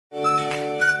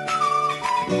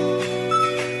Peace,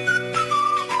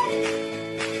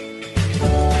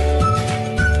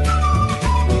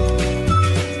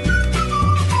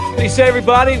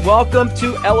 everybody. Welcome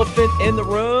to Elephant in the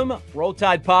Room. Roll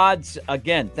Tide Pods.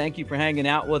 Again, thank you for hanging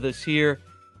out with us here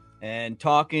and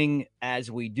talking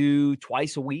as we do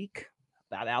twice a week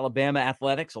about Alabama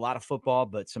athletics, a lot of football,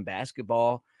 but some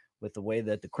basketball with the way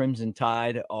that the Crimson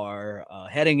Tide are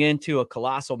heading into a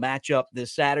colossal matchup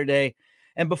this Saturday.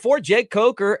 And before Jake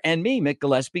Coker and me, Mick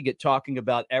Gillespie, get talking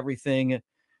about everything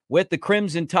with the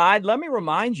Crimson Tide, let me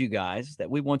remind you guys that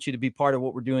we want you to be part of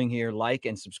what we're doing here. Like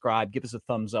and subscribe. Give us a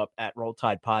thumbs up at Roll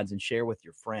Tide Pods and share with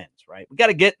your friends, right? We got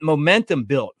to get momentum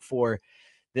built for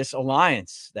this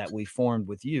alliance that we formed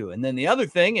with you. And then the other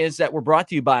thing is that we're brought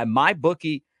to you by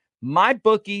MyBookie,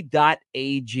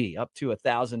 mybookie.ag, up to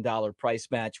 $1,000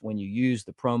 price match when you use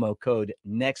the promo code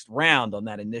next round on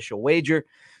that initial wager.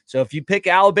 So if you pick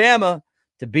Alabama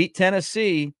to beat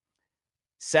Tennessee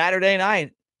Saturday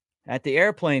night at the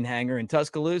airplane hangar in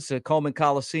Tuscaloosa, Coleman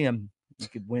Coliseum, you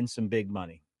could win some big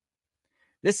money.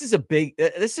 This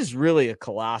is really a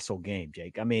colossal game,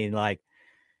 Jake. I mean, like,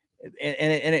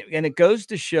 and it goes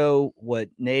to show what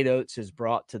Nate Oates has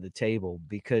brought to the table,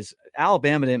 because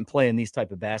Alabama didn't play in these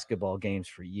type of basketball games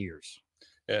for years.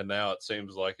 And now it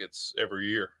seems like it's every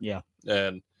year. Yeah.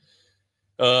 And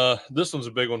this one's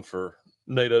a big one for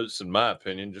Nate Oates, in my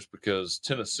opinion, just because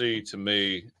Tennessee, to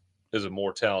me, is a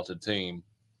more talented team.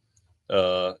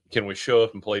 Can we show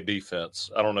up and play defense?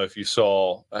 I don't know if you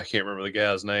saw, I can't remember the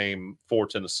guy's name for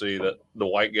Tennessee, that the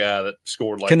white guy that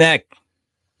scored like Connect.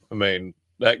 I mean,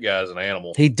 that guy's an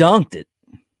animal. He dunked it.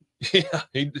 Yeah,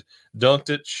 he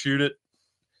dunked it, shoot it.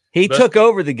 He took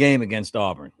over the game against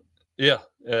Auburn. Yeah.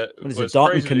 What is it,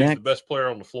 Dalton Connect? He's the best player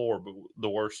on the floor, but the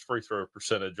worst free throw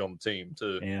percentage on the team,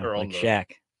 too. Yeah, or like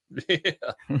Shaq. Yeah.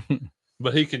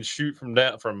 But he can shoot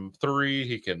from three.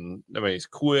 He's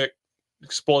quick,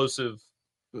 explosive,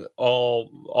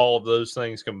 all of those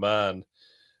things combined.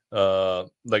 They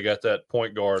got that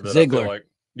point guard that Ziegler. I feel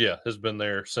like, has been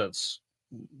there since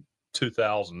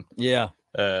 2000. Yeah.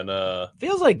 And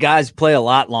feels like guys play a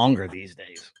lot longer these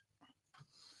days.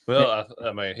 Well,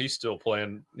 I mean, he's still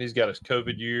playing. He's got his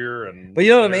COVID year, but you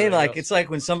know what I mean? Like, it's like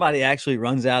when somebody actually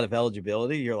runs out of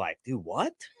eligibility, you're like, dude,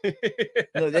 what?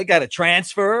 They got to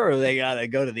transfer, or they got to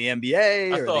go to the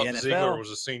NBA or the NFL. Ziegler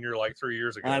was a senior like 3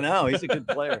 years ago. I know, he's a good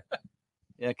player.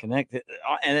 Yeah, connected.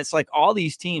 And it's like all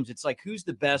these teams. It's like, who's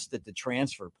the best at the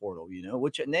transfer portal?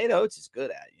 Which Nate Oates is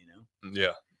good at.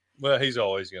 Yeah. Well, he's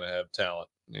always going to have talent.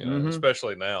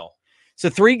 Especially now. So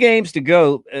 3 games to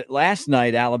go. Last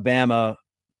night, Alabama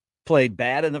played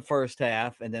bad in the first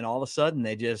half, and then all of a sudden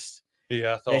they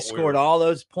scored all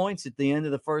those points at the end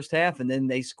of the first half, and then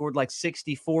they scored like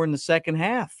 64 in the second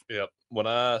half. Yep. When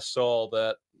I saw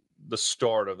the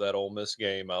start of that Ole Miss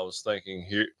game, I was thinking,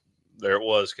 there it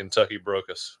was, Kentucky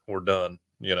broke us. We're done.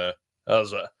 I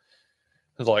was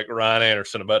like Ryan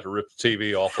Anderson about to rip the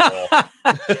TV off the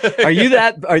wall. Are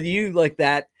you like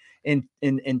that in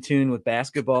tune with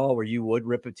basketball, where you would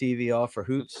rip a TV off for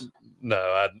hoops?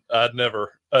 No, I'd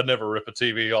never rip a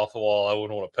TV off the wall. I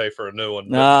wouldn't want to pay for a new one.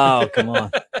 No, come on.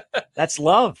 That's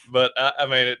love. But I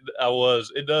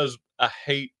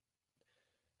hate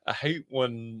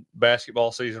when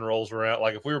basketball season rolls around.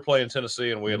 Like if we were playing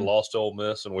Tennessee and we had lost to Ole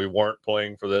Miss and we weren't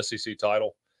playing for the SEC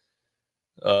title,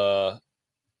 I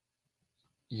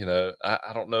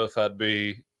don't know if I'd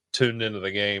be tuned into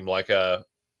the game like I,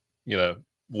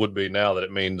 would be now that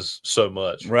it means so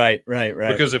much. Right.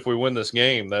 Because if we win this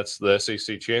game, that's the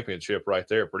SEC championship right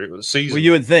there. Season. Well,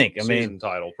 you would think. Season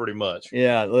title, pretty much.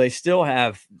 Yeah, well, they still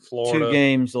have Florida, 2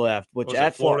 games left. Which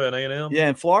at Florida and A&M. Yeah,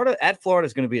 and Florida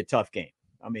is going to be a tough game.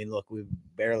 I mean, look, we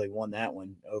barely won that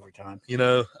one overtime.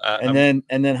 And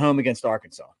then home against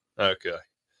Arkansas. Okay.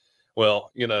 Well,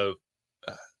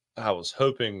 I was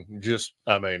hoping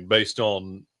based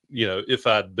on if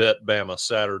I'd bet Bama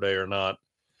Saturday or not.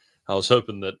 I was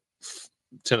hoping that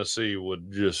Tennessee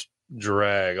would just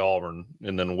drag Auburn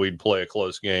and then we'd play a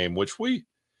close game, which we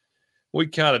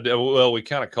kind of did. Well, we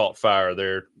kind of caught fire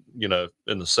there, in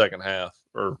the second half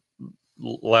or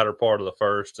latter part of the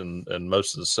first and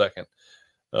most of the second.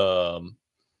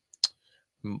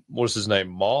 What's his name?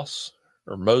 Moss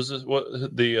or Moses? What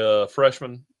the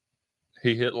freshman?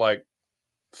 He hit like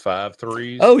 5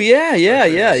 threes. Oh yeah.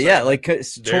 Like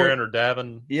Darren or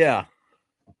Davin. Yeah.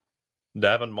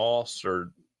 Davin Moss,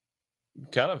 or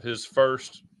kind of his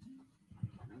first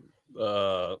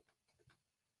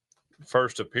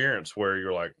appearance where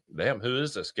you're like, damn, who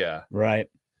is this guy? Right.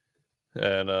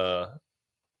 And I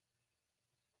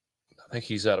think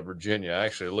he's out of Virginia. I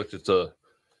actually looked at the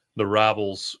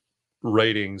Rivals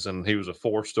ratings, and he was a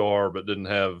 4-star, but didn't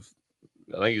have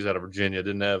I think he's out of Virginia.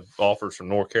 Didn't have offers from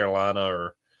North Carolina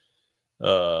or,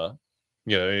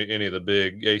 any of the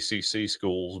big ACC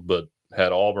schools, but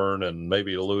had Auburn and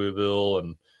maybe Louisville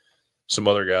and some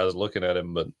other guys looking at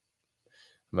him. But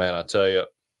man, I tell you,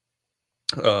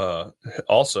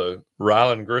 also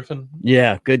Rylan Griffin.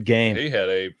 Yeah, good game. He had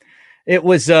It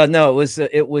was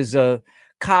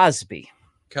Cosby.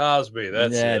 Cosby.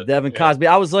 That's it. Devin Cosby.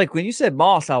 I was like, when you said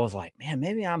Moss, I was like, man,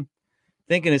 maybe I'm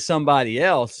thinking of somebody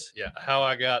else. Yeah, how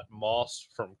I got Moss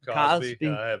from Cosby.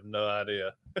 I have no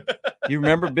idea. You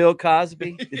remember Bill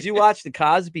Cosby? Did you watch the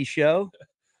Cosby Show?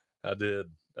 I did.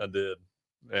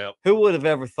 Yeah. Who would have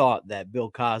ever thought that Bill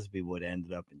Cosby would have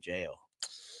ended up in jail?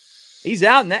 He's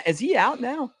out now. Is he out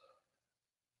now?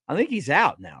 I think he's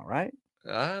out now, right?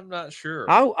 I'm not sure.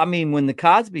 I mean, when the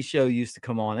Cosby Show used to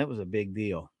come on, it was a big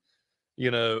deal. He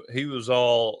was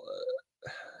all,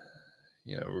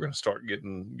 we're going to start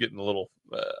getting a little,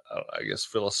 I guess,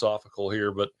 philosophical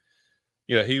here, but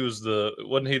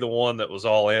wasn't he the one that was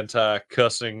all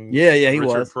anti-cussing? Yeah, he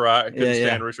Richard was. Pryor, couldn't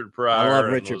stand Richard Pryor. I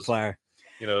love Richard Pryor.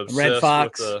 Obsessed Red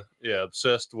Fox.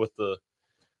 Obsessed with the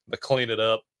clean it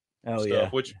up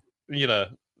stuff, which,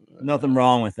 nothing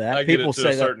wrong with that. I People get it to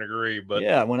say a certain degree, but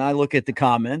yeah, when I look at the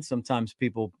comments, sometimes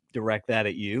people direct that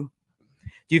at you.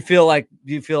 Do you feel like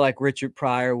Richard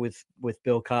Pryor with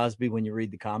Bill Cosby when you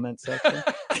read the comment section?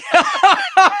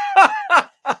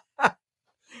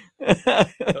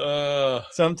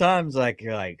 Sometimes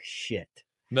you're like, shit.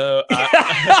 No,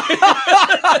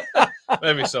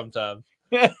 maybe sometimes.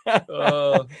 I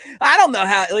don't know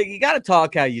how. You got to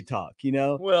talk how you talk.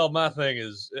 Well, my thing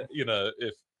is,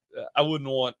 if I wouldn't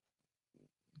want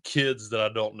kids that I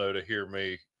don't know to hear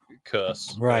me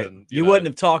cuss. Right. And, you wouldn't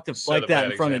have talked like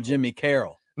that in front example. of Jimmy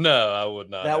Carroll. No, I would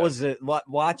not. That was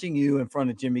watching you in front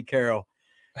of Jimmy Carroll.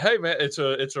 Hey man, it's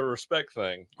a respect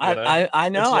thing. I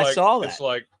know. I saw that. It's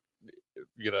like,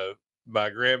 my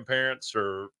grandparents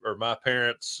or my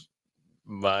parents,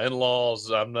 my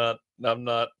in-laws. I'm not.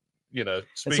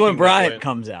 That's when Bryant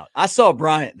comes out. I saw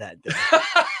Bryant that day.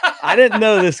 I didn't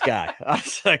know this guy. I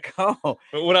was like, oh.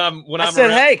 But when I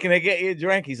said, hey, can I get you a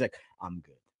drink? He's like, I'm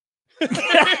good.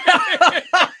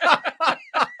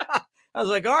 I was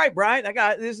like, all right, Bryant, I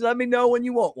got this. Let me know when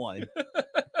you want one.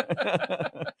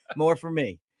 More for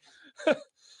me.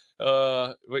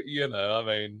 But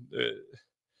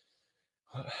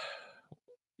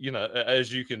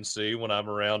as you can see, when I'm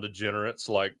around degenerates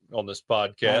like on this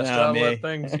podcast, I let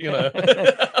things, I'm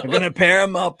going to pair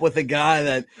him up with a guy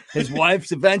that his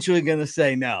wife's eventually going to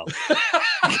say no.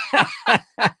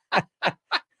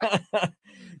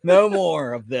 No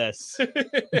more of this.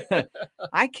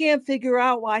 I can't figure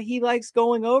out why he likes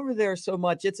going over there so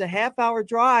much. It's a half-hour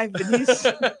drive, and he's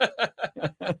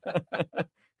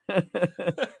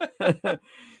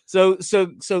so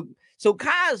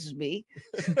Cosby.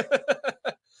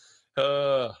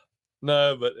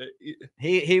 No, but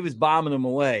he was bombing them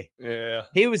away. Yeah,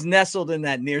 he was nestled in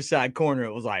that near side corner.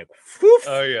 It was like, whoof.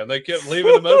 Oh yeah, they kept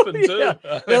leaving him open too.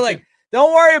 Yeah. They're like,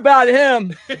 don't worry about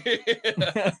him.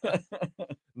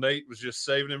 Nate was just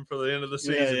saving him for the end of the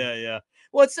season. Yeah.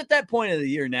 Well, it's at that point of the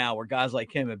year now where guys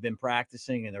like him have been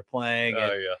practicing and they're playing.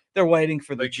 And they're waiting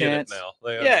for the chance. Get it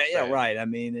now. Yeah, right. I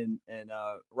mean, and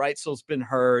Reitzel's been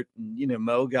hurt, and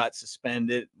Mo got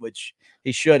suspended, which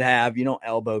he should have. You don't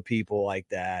elbow people like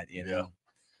that, know.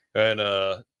 And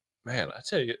man, I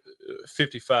tell you,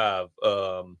 55.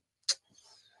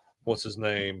 What's his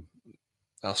name?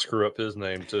 I'll screw up his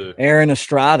name too. Aaron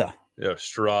Estrada. Yeah,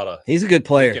 Estrada. He's a good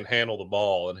player. He can handle the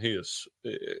ball, and he's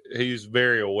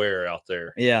very aware out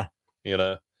there. Yeah.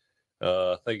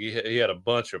 I think he had a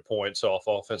bunch of points off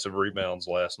offensive rebounds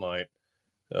last night.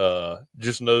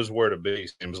 Just knows where to be,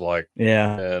 seems like.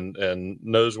 Yeah. And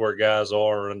knows where guys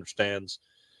are and understands,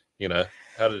 how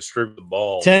to distribute the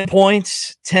ball. 10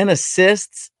 points, 10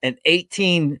 assists, and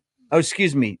 10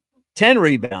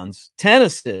 rebounds, 10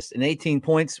 assists, and 18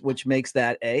 points, which makes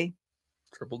that a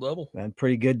triple-double. A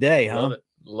pretty good day, huh?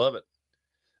 Love it.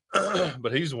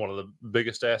 But he's one of the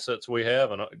biggest assets we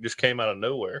have, and it just came out of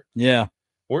nowhere. Yeah.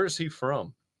 Where is he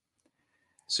from?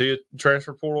 Is he a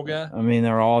transfer portal guy? I mean,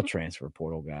 they're all transfer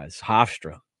portal guys.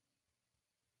 Hofstra?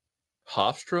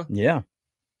 Yeah.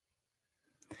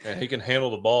 And he can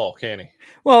handle the ball, can he?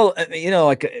 Well,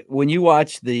 like when you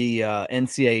watch the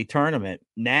NCAA tournament,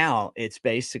 now it's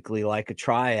basically like a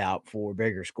tryout for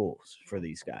bigger schools for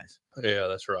these guys. Yeah,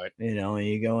 that's right. And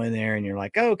you go in there and you're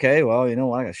like, oh, okay, well, I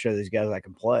got to show these guys I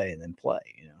can play and then play,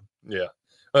 Yeah.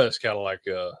 Well, it's kind of like,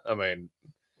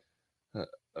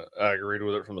 I agreed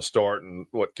with it from the start. And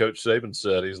what Coach Saban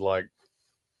said, he's like,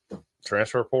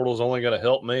 transfer portal is only going to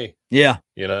help me. Yeah.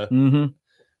 Mm-hmm.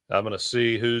 I'm going to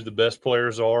see who the best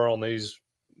players are on these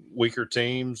weaker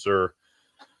teams or,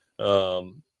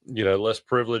 less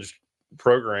privileged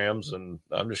programs, and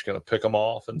I'm just going to pick them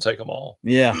off and take them all.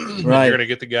 Yeah, And right. you're going to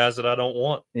get the guys that I don't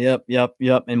want. Yep.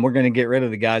 And we're going to get rid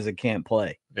of the guys that can't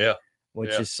play. Yeah.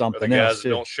 Which is something or the guys else that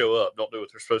don't show up, don't do what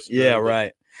they're supposed to do. Yeah,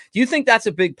 right. Do you think that's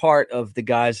a big part of the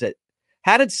guys that –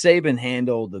 how did Saban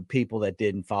handle the people that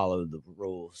didn't follow the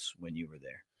rules when you were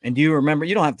there? And do you remember –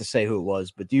 you don't have to say who it was,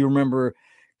 but do you remember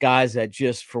guys that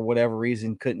just for whatever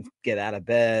reason couldn't get out of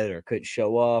bed or couldn't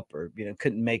show up or,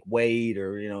 couldn't make weight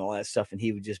or, all that stuff, and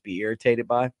he would just be irritated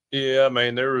by? Yeah, I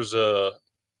mean, there was I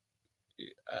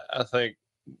think,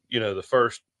 the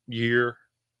first year –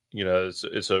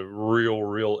 it's a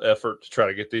real effort to try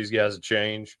to get these guys to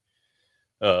change.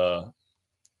 And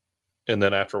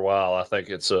then after a while, I think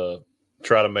it's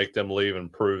try to make them leave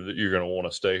and prove that you're going to want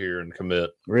to stay here and commit.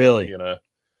 Really?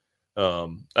 I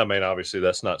mean, obviously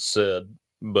that's not said,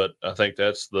 but I think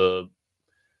that's the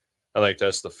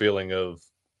feeling of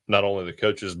not only the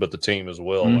coaches, but the team as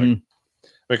well. Mm-hmm. Like,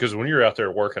 because when you're out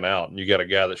there working out and you got a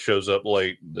guy that shows up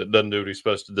late, that doesn't do what he's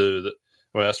supposed to do,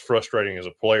 that's frustrating as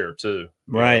a player too.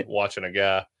 Right. Watching a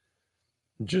guy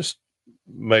just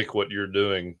make what you're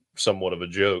doing somewhat of a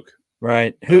joke.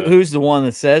 Right. Who's the one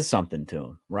that says something to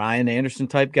him? Ryan Anderson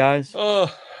type guys?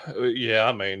 Yeah,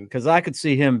 I mean, because I could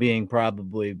see him being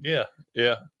probably Dylan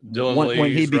Lee's,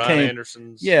 when he became Ryan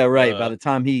Anderson's. Yeah, right. By the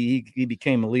time he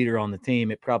became a leader on the team,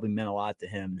 it probably meant a lot to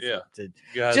him.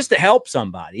 Just to help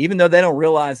somebody, even though they don't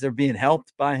realize they're being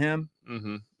helped by him.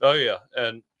 Mm-hmm. Oh yeah,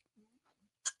 and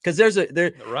because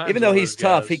even though he's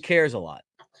tough, he cares a lot.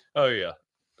 Oh yeah.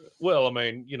 Well, I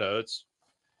mean,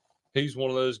 he's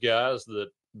one of those guys that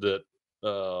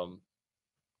I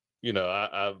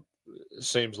it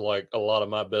seems like a lot of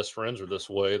my best friends are this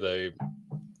way.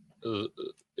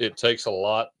 It takes a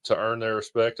lot to earn their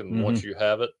respect, and once you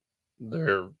have it,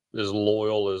 they're as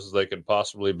loyal as they could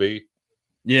possibly be.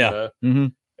 Yeah.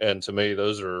 And to me,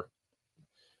 those are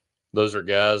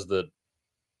guys that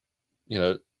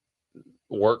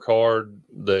work hard.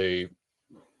 They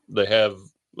have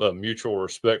a mutual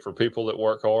respect for people that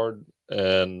work hard,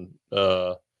 and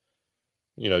try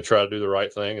to do the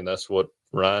right thing. And that's what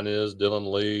Ryan is, Dylan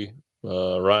Lee,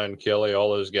 Ryan Kelly, all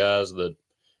those guys that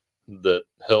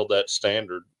held that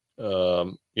standard.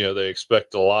 They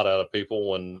expect a lot out of people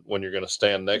when you're going to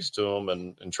stand next to them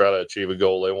and try to achieve a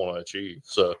goal they want to achieve.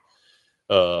 So,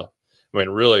 I mean,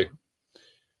 really,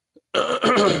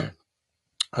 I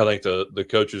think the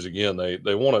coaches, again,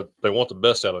 they want the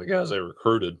best out of the guys they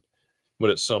recruited, but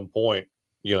at some point,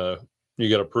 you got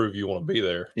to prove you want to be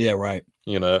there. Yeah, right.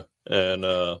 And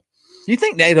do you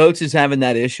think Nate Oates is having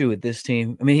that issue with this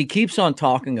team? I mean, he keeps on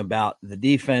talking about the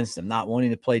defense, them not wanting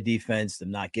to play defense,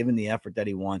 them not giving the effort that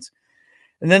he wants.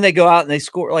 And then they go out and they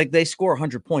score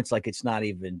 100 points like it's not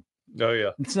even. Oh,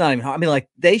 yeah. It's not even. I mean, like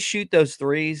they shoot those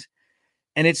threes.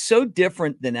 And it's so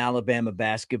different than Alabama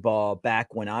basketball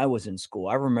back when I was in school.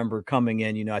 I remember coming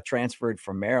in, I transferred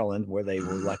from Maryland where they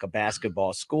were like a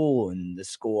basketball school, and the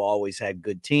school always had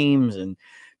good teams, and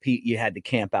you had to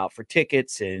camp out for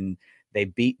tickets, and they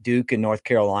beat Duke in North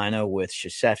Carolina with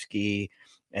Krzyzewski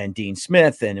and Dean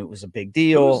Smith, and it was a big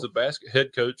deal. Who was the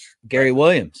head coach? Gary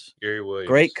Williams.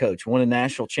 Great coach, won a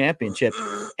national championship,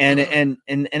 and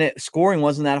scoring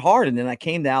wasn't that hard. And then I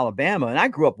came to Alabama, and I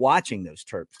grew up watching those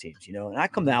Terps teams, and I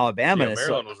come to Alabama. Yeah,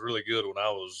 Maryland was really good when I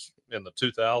was in the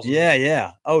 2000s.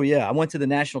 Yeah. Oh yeah, I went to the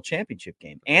national championship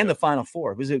game and the Final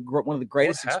Four. It was one of the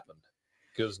greatest. What happened?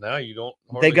 Because now you don't.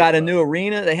 They got a new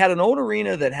arena. They had an old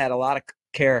arena that had a lot of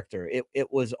character.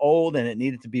 It was old and it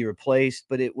needed to be replaced,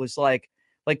 but it was like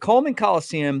Coleman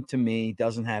Coliseum to me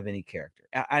doesn't have any character.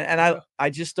 I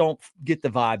just don't get the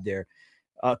vibe there.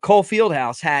 Cole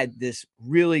Fieldhouse had this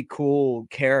really cool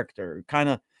character, kind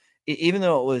of, even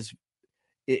though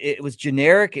it was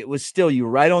generic, it was still, you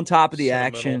were right on top of the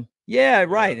action. Yeah,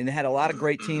 right. And it had a lot of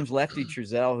great teams. Lefty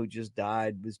Truesdell, who just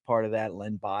died, was part of that.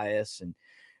 Len Bias. And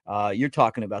you're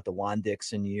talking about the Juan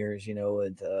Dixon years,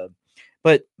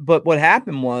 but what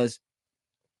happened was,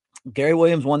 Gary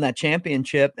Williams won that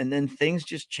championship, and then things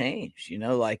just changed,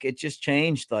 it just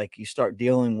changed. Like you start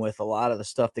dealing with a lot of the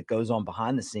stuff that goes on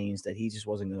behind the scenes that he just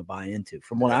wasn't going to buy into,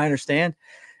 from what I understand,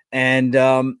 and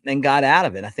got out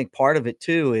of it. I think part of it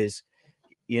too is,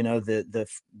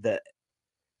 the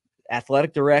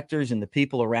athletic directors and the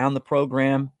people around the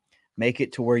program make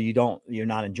it to where you're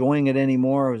not enjoying it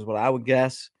anymore, is what I would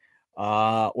guess.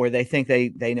 Or they think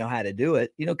they know how to do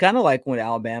it, kind of like when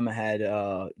Alabama had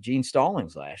Gene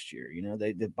Stallings last year.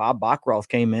 Bob Bachroth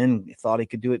came in, thought he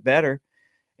could do it better,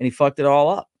 and he fucked it all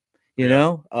up.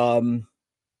 There's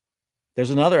there's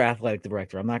another athletic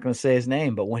director. I'm not going to say his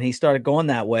name, but when he started going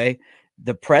that way,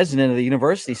 the president of the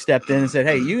university stepped in and said,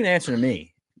 "Hey, you can answer to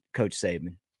me, Coach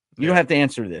Saban. You don't have to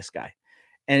answer to this guy."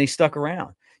 And he stuck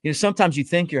around. Sometimes you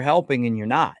think you're helping and you're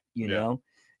not, know?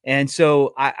 And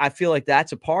so I feel like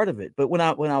that's a part of it. But when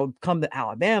I would come to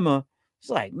Alabama,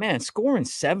 it's like, man, scoring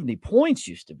 70 points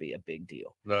used to be a big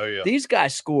deal. Oh, yeah. These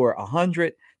guys score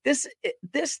 100.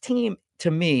 This team, to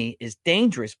me, is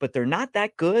dangerous, but they're not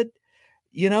that good,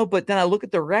 But then I look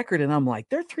at the record and I'm like,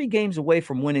 they're 3 games away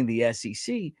from winning the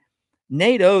SEC.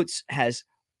 Nate Oates has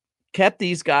kept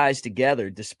these guys together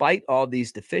despite all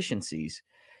these deficiencies.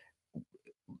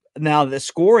 Now, the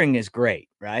scoring is great,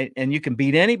 right? And you can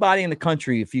beat anybody in the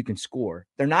country if you can score.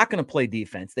 They're not going to play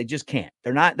defense. They just can't.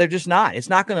 They're just not. It's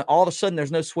not going to, all of a sudden,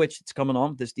 there's no switch that's coming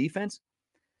on with this defense.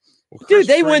 Well, dude,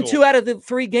 they win 2 out of the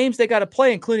 3 games they got to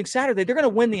play, including Saturday. They're going to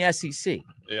win the SEC.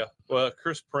 Yeah. Well,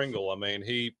 Chris Pringle, I mean,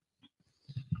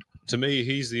 to me,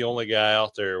 he's the only guy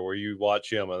out there where you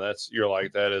watch him, and you're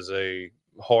like, that is a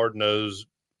hard-nosed,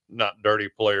 not dirty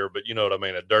player, but you know what I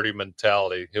mean, a dirty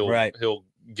mentality. He'll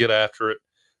get after it,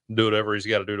 do whatever he's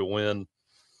got to do to win.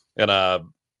 And I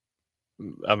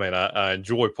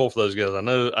enjoy pulling for those guys.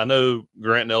 I know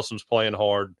Grant Nelson's playing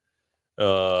hard,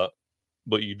 but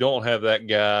you don't have that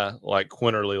guy like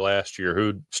Quinterly last year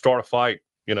who'd start a fight,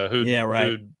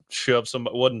 who'd shove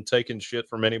somebody, wasn't taking shit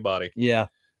from anybody. Yeah.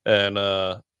 And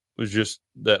was just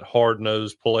that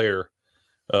hard-nosed player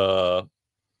who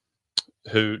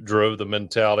drove the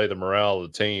mentality, the morale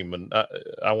of the team. And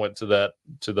I went to the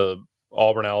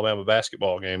Auburn, Alabama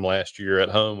basketball game last year at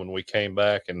home when we came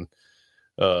back, and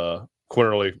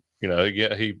Quinterly,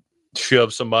 he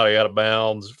shoved somebody out of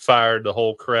bounds, fired the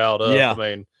whole crowd up. Yeah. I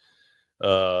mean,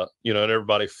 and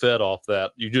everybody fed off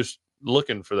that. You're just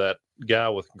looking for that guy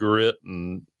with grit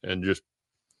and just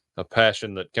a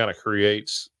passion that kind of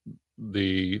creates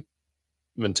the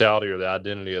mentality or the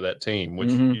identity of that team, which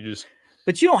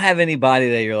But you don't have anybody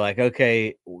that you're like,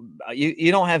 okay,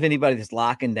 you don't have anybody that's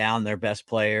locking down their best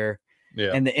player.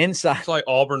 Yeah. And the inside. It's like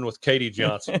Auburn with Katie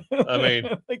Johnson. I mean,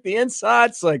 like the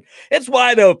inside's like, it's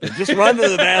wide open. Just run to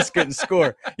the basket and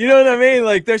score. You know what I mean?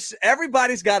 Like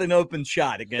everybody's got an open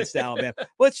shot against Alabama.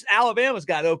 Alabama's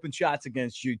got open shots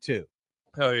against you too.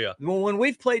 Oh, yeah. When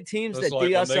we've played teams that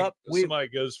D us up. Somebody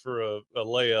goes for a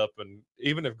layup, and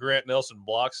even if Grant Nelson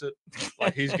blocks it,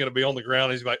 like he's going to be on the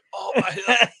ground. He's like, oh, my hip.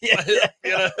 My hip.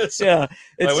 It's like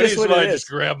just what it is. Just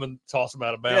grab him and toss him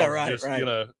out of bounds. Yeah, right,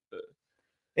 right.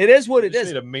 It is what it is.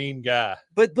 Need a mean guy.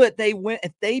 But they went,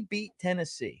 if they beat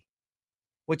Tennessee,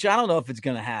 which I don't know if it's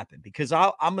going to happen, because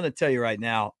I'm going to tell you right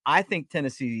now, I think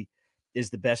Tennessee is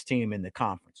the best team in the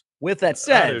conference. With that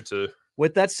said, I do too.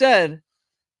 With that said,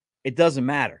 it doesn't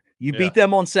matter. You beat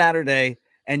them on Saturday,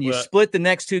 and you split the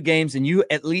next 2 games, and you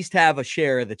at least have a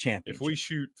share of the championship. If we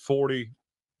shoot 40,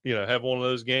 have one of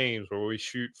those games where we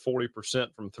shoot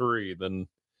 40% from 3, then,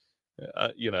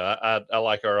 I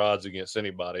like our odds against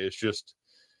anybody. It's just,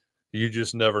 you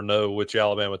just never know which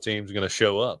Alabama team's going to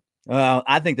show up. Well,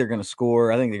 I think they're going to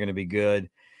score. I think they're going to be good.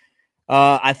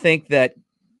 I think that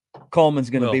Coleman's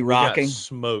going to be rocking. We got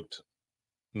smoked.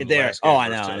 There. Oh, I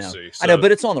know. So, I know, but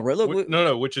it's on the road.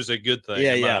 Look, which is a good thing,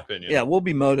 in my opinion. Yeah, we'll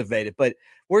be motivated, but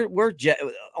we're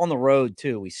on the road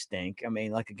too. We stink. I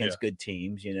mean, like against good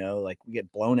teams, like we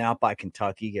get blown out by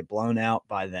Kentucky, get blown out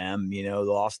by them.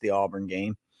 Lost the Auburn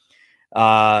game,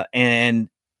 and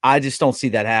I just don't see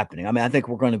that happening. I mean, I think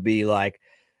we're going to be like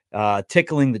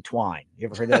tickling the twine. You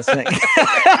ever heard that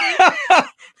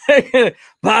thing?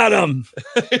 Bottom,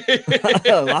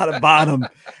 a lot of bottom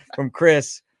from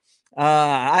Chris.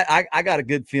 I got a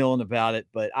good feeling about it,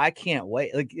 but I can't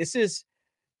wait. Like this is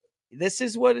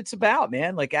what it's about,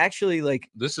 man. Like actually, I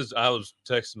was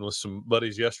texting with some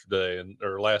buddies yesterday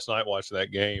or last night watching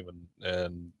that game,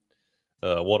 and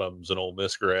one of them's an Ole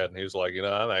Miss grad, and he was like,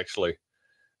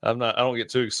 I don't get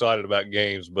too excited about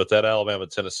games, but that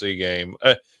Alabama-Tennessee game,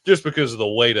 just because of the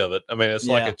weight of it. I mean, it's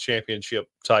like a championship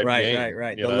type game.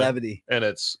 Right. The levity. And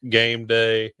it's game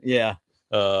day. Yeah.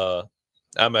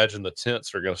 I imagine the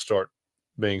tents are going to start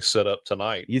being set up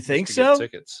tonight. You think so?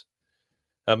 Tickets.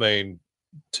 I mean,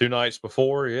 2 nights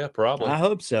before, yeah, probably. I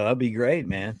hope so. That'd be great,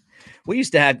 man. We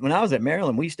used to have, when I was at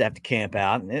Maryland, we used to have to camp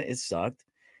out, and it sucked,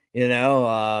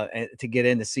 to get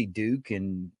in to see Duke,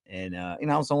 and I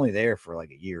was only there for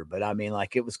like a year, but I mean,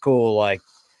 like it was cool, like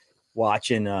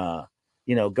watching,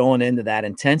 going into that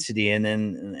intensity, and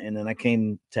then I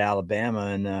came to Alabama,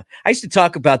 and I used to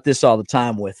talk about this all the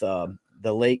time with the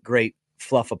late great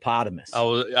Fluffopotamus. I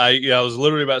was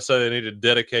literally about to say they need to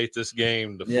dedicate this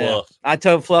game to Fluff. I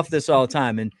told Fluff this all the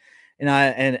time, and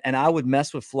I would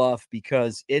mess with Fluff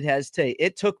because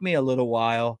it took me a little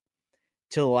while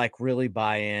to like really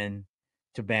buy in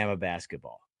to Bama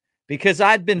basketball because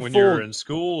I'd been when fooled. you were in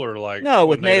school or like No,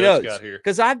 with when Nate Oates Oates got here?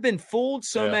 because I've been fooled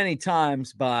so many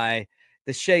times by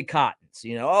the Shea Cottons.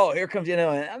 Oh, here comes, and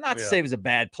I'm not to say he was a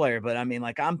bad player, but I mean,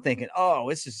 like I'm thinking, oh,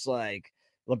 this is like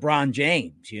LeBron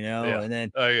James, and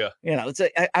then it's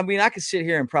like I mean, I could sit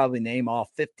here and probably name all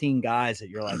 15 guys that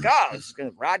you're like, oh, this is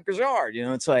gonna Rod Grisard,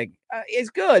 it's like it's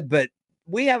good, but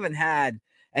we haven't had,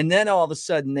 and then all of a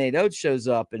sudden Nate Oates shows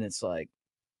up, and it's like,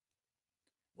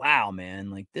 wow,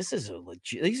 man, like this is a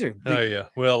legit. These are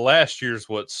Well, last year's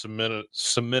what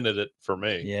cemented it for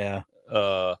me. Yeah.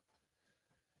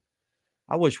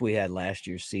 I wish we had last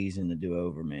year's season to do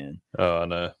over, man. Oh, I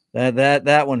know.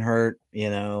 That one hurt,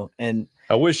 and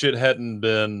I wish it hadn't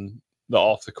been the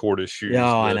off the court issues.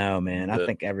 Oh, I know, man. I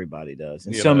think everybody does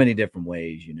in many different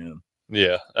ways,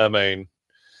 Yeah, I mean,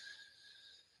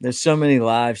 there's so many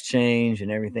lives change and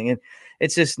everything, and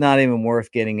it's just not even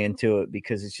worth getting into it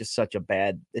because it's just such a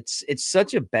bad. It's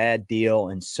such a bad deal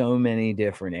in so many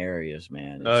different areas,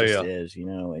 man. It just is,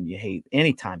 and you hate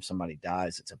anytime somebody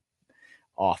dies. It's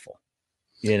awful.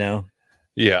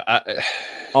 Yeah,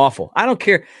 awful. I don't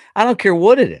care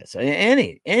what it is.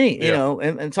 Any,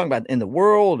 and talking about in the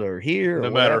world or here, no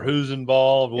or matter whatever. who's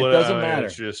involved, it doesn't matter.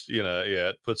 It's just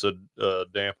it puts a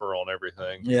damper on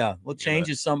everything. Yeah, well, it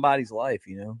changes somebody's life,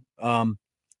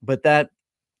 But that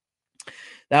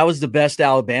was the best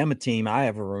Alabama team I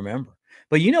ever remember.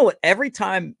 But you know what? Every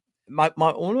time one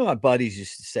of my buddies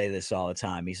used to say this all the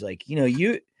time. He's like,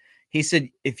 he said,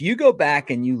 if you go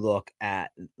back and you look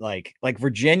at like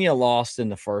Virginia lost in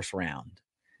the first round.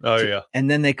 Oh,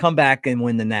 and then they come back and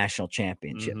win the national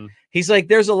championship. Mm-hmm. He's like,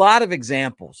 there's a lot of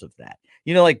examples of that.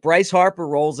 Like Bryce Harper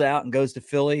rolls out and goes to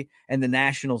Philly and the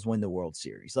Nationals win the World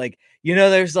Series. Like,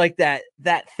 there's like that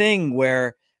thing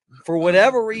where for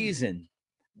whatever reason,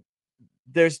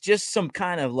 there's just some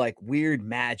kind of like weird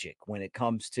magic when it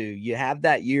comes to you have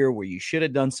that year where you should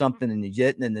have done something and you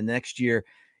didn't. And the next year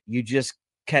you just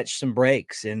catch some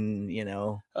breaks and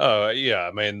oh yeah,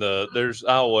 I mean there's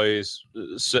always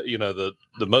the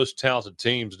most talented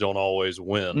teams don't always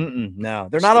win. No,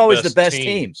 they're not always the best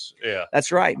teams. Yeah,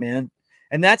 that's right, man.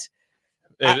 And that's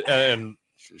and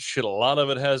shit, a lot of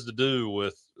it has to do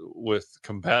with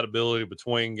compatibility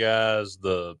between guys,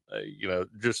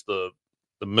 just the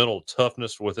mental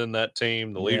toughness within that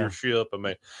team, the leadership. I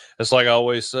mean, it's like I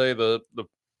always say,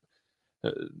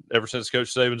 ever since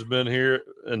Coach Saban's been here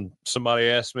and somebody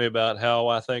asked me about how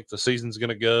I think the season's going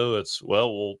to go, it's,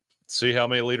 we'll see how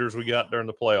many leaders we got during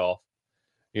the playoff,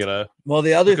 Well,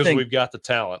 the other because thing, we've got the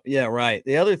talent. Yeah, right.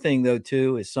 The other thing, though,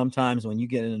 too, is sometimes when you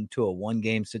get into a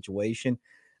one-game situation,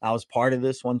 I was part of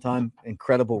this one time,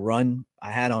 incredible run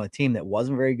I had on a team that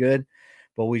wasn't very good,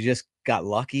 but we just got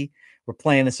lucky. We're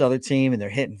playing this other team, and they're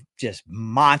hitting just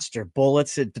monster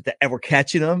bullets, but we're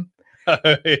catching them.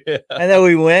 Yeah. And then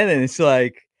we win, and it's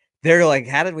like they're like,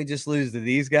 "How did we just lose to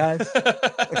these guys?"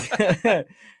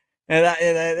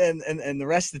 and the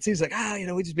rest of the team's like,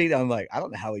 we just beat them. I'm like, I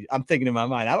don't know how I'm thinking in my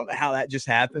mind, I don't know how that just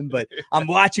happened, but I'm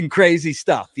watching crazy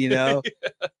stuff, Yeah.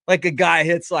 Like a guy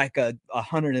hits like a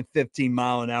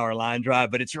 115-mile-an-hour line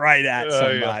drive, but it's right at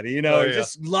somebody.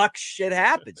 Just luck. Shit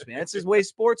happens, man. It's just the way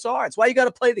sports are. It's why you got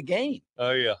to play the game.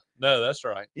 Oh yeah, no, that's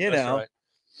right. Right.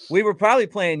 We were probably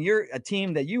playing a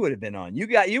team that you would have been on. You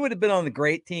would have been on the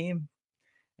great team,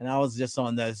 and I was just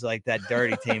on those like that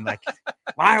dirty team. Like,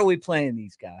 why are we playing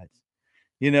these guys?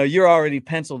 You're already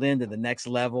penciled into the next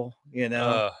level. And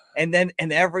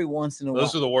every once in a while,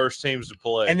 those are the worst teams to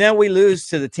play. And then we lose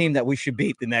to the team that we should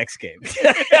beat the next game.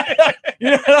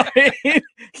 You know what I mean?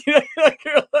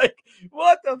 You're like,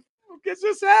 what the fuck has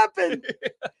just happened?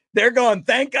 Yeah. They're going,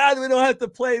 thank God we don't have to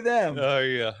play them. Oh,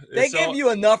 yeah. They give you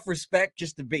enough respect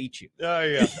just to beat you. Oh,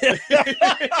 yeah.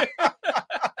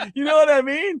 You know what I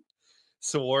mean?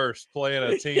 It's the worst, playing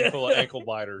a team full of ankle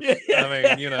biters. Yeah.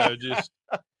 I mean,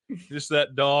 just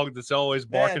that dog that's always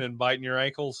barking and biting your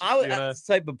ankles. I'm the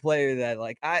type of player that,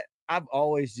 like, I've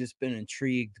always just been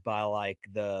intrigued by, like,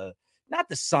 not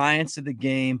the science of the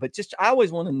game, but just I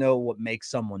always want to know what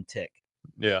makes someone tick.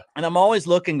 Yeah. And I'm always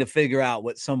looking to figure out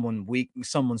what someone's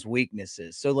weakness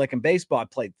is. So like in baseball, I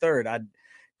played third. I'd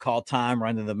call time,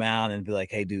 run to the mound and be like,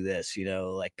 hey, do this,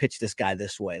 like pitch this guy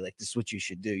this way. Like, this is what you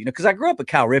should do, because I grew up a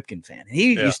Cal Ripken fan. And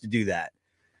he used to do that.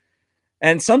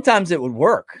 And sometimes it would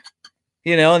work,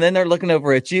 and then they're looking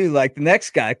over at you like the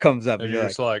next guy comes up. And you're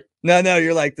just like, no,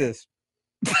 you're like this.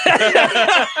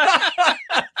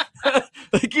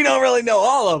 Like, you don't really know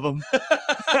all of them.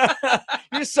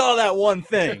 You just saw that one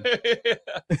thing.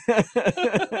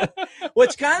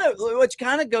 Which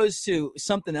kind of goes to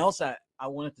something else I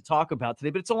wanted to talk about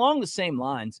today, but it's along the same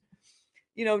lines.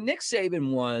 Nick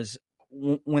Saban was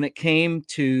when it came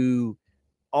to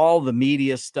all the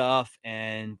media stuff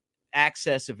and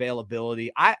access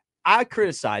availability, I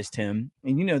criticized him,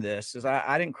 and you know this, is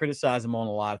I didn't criticize him on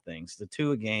a lot of things. The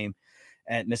two a game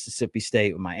at Mississippi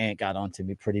State, when my aunt got onto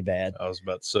me pretty bad. I was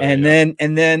about to say,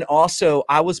 and then also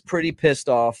I was pretty pissed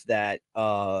off that,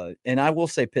 and I will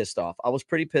say pissed off. I was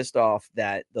pretty pissed off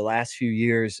that the last few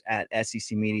years at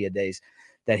SEC Media Days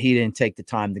that he didn't take the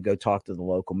time to go talk to the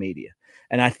local media.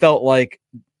 And I felt like,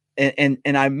 and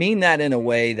I mean that in a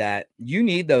way that you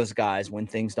need those guys when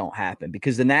things don't happen,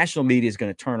 because the national media is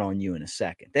going to turn on you in a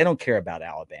second. They don't care about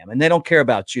Alabama and they don't care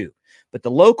about you. But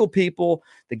the local people,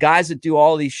 the guys that do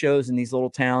all these shows in these little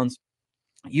towns,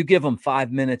 you give them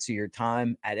 5 minutes of your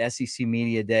time at SEC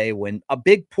Media Day when a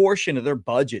big portion of their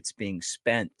budget's being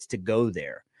spent to go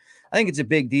there. I think it's a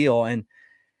big deal. And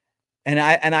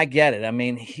I get it. I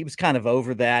mean, he was kind of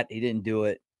over that. He didn't do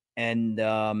it. And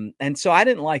so I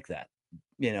didn't like that.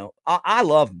 You know, I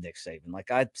love Nick Saban.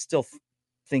 Like, I still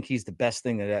think he's the best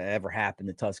thing that ever happened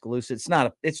to Tuscaloosa.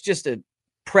 It's just a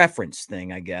preference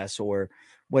thing, I guess, or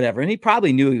whatever. And he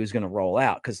probably knew he was going to roll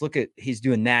out, because look at, he's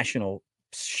doing national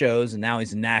shows and now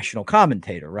he's a national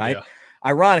commentator, right? Yeah.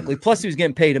 Ironically, plus he was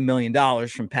getting paid $1 million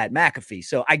from Pat McAfee.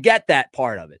 So I get that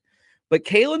part of it. But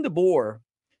Kalen DeBoer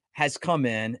has come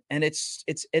in, and it's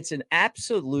an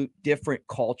absolute different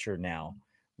culture now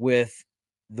with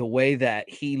the way that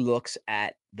he looks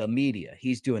at the media.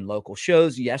 He's doing local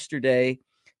shows. Yesterday,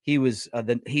 he was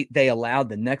they allowed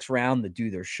the next round to do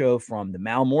their show from the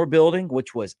Malmore building,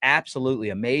 which was absolutely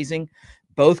amazing.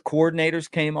 Both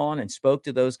coordinators came on and spoke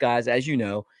to those guys, as you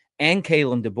know, and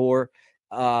Kalen DeBoer.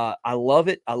 I love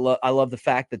it. I love the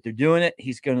fact that they're doing it.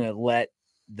 He's going to let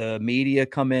the media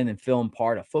come in and film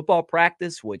part of football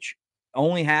practice, which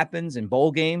only happens in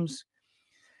bowl games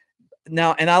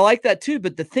now. And I like that too.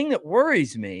 But the thing that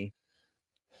worries me,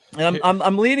 and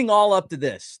I'm leading all up to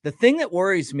this, the thing that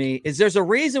worries me is there's a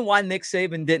reason why Nick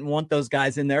Saban didn't want those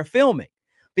guys in there filming,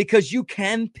 because you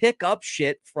can pick up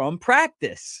shit from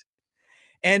practice.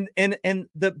 And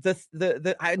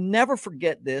the I never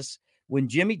forget this, when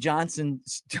Jimmy Johnson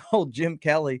told Jim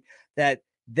Kelly that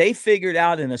they figured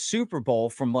out in a Super Bowl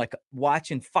from like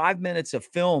watching 5 minutes of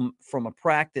film from a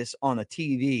practice on a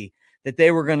TV that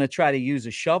they were going to try to use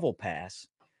a shovel pass.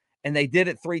 And they did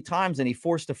it 3 times, and he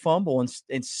forced a fumble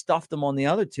and stuffed them on the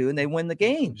other 2, and they win the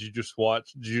game. Did you just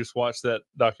watch that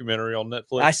documentary on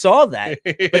Netflix? I saw that,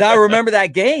 but I remember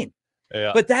that game.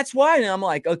 Yeah. But that's why, and I'm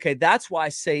like, okay, that's why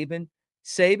Saban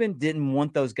didn't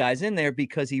want those guys in there,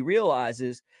 because he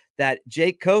realizes that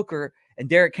Jake Coker and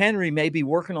Derrick Henry may be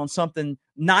working on something,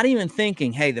 not even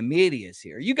thinking, hey, the media is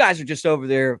here. You guys are just over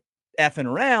there effing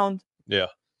around. Yeah.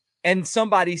 And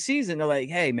somebody sees it and they're like,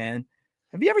 hey, man,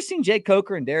 have you ever seen Jake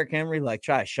Coker and Derrick Henry like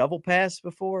try a shovel pass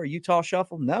before? Utah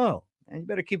shuffle? No. And you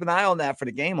better keep an eye on that for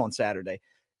the game on Saturday.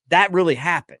 That really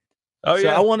happened. Oh, so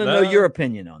yeah. I want to know your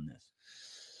opinion on this.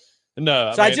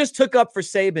 No, I just took up for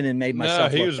Saban and made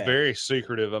myself. No, he was bad. very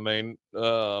secretive. I mean,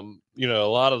 you know, a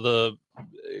lot of the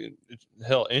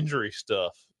injury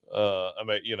stuff. I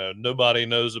mean, you know, nobody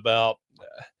knows about.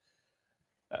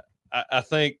 I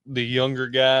think the younger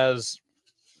guys,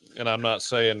 and I'm not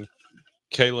saying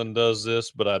Kalen does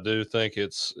this, but I do think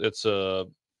it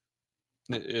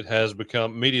has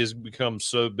become, media's become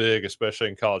so big, especially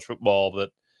in college football,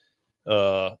 that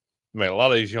I mean, a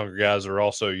lot of these younger guys are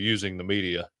also using the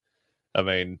media. I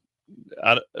mean,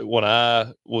 when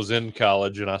I was in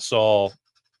college and I saw,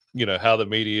 you know, how the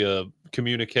media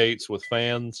communicates with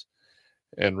fans,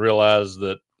 and realized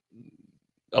that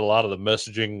a lot of the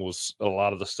messaging was a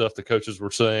lot of the stuff the coaches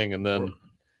were saying. And then,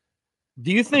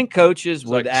 do you think coaches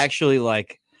would actually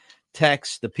like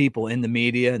text the people in the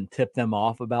media and tip them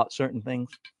off about certain things?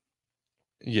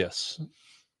 Yes.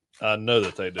 I know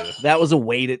that they do. That was a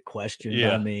weighted question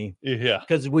by me. Yeah.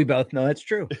 Because we both know it's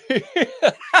true.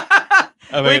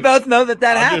 I mean, we both know that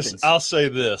happens. I'll say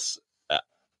this.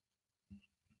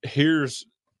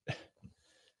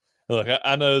 Look,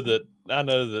 I know that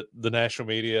the national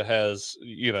media has,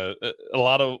 you know, a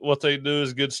lot of what they do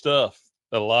is good stuff.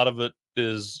 A lot of it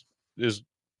is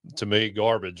to me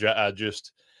garbage.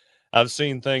 I've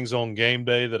seen things on game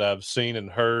day that I've seen and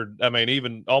heard. I mean,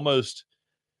 even almost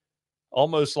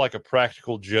like a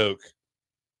practical joke.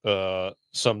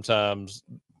 Sometimes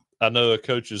I know a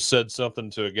coach has said something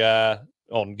to a guy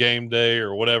on game day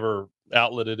or whatever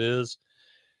outlet it is,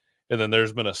 and then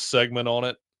there's been a segment on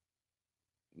it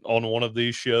on one of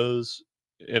these shows,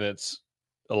 and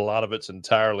a lot of it's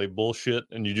entirely bullshit,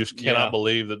 and you just cannot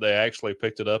believe that they actually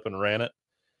picked it up and ran it.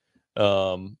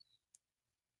 And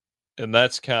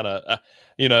that's kind of,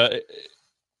 you know,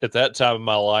 at that time of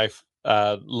my life,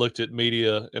 I looked at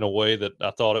media in a way that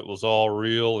I thought it was all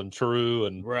real and true,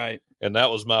 and Right. and that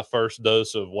was my first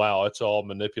dose of wow, it's all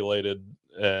manipulated,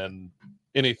 and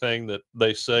anything that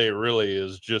they say really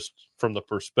is just from the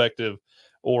perspective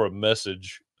or a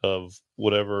message of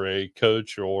whatever a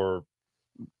coach or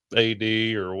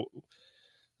AD or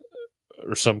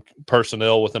some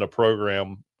personnel within a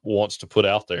program wants to put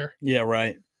out there. Yeah,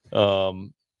 right.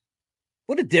 Um,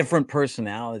 What a different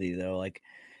personality, though. Like,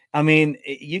 I mean,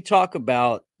 you talk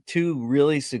about two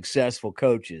really successful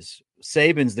coaches.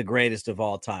 Saban's the greatest of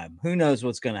all time. Who knows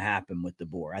what's going to happen with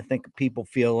DeBoer? I think people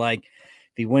feel like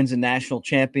if he wins a national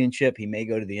championship, he may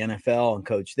go to the NFL and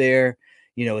coach there.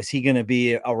 You know, is he going to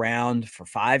be around for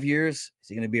 5 years? Is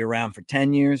he going to be around for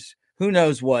 10 years? Who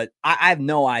knows what? I have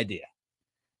no idea,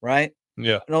 right?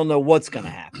 yeah. I don't know what's going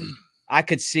to happen. I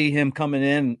could see him coming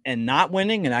in and not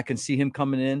winning, and I can see him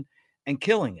coming in and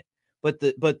killing it. But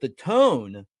the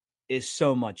tone is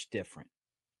so much different.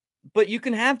 But you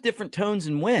can have different tones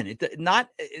and win. The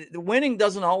winning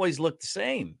doesn't always look the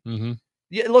same. Mm-hmm.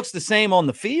 Yeah, it looks the same on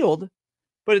the field,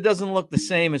 but it doesn't look the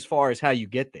same as far as how you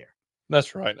get there.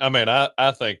 That's right. I mean,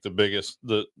 I think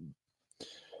the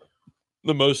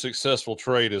most successful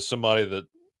trait is somebody that,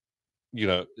 you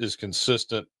know, is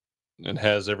consistent and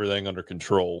has everything under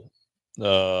control.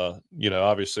 You know,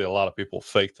 obviously a lot of people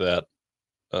fake that.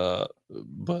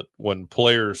 But when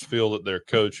players feel that their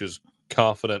coach is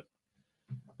confident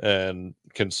and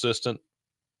consistent,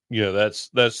 you know, that's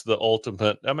the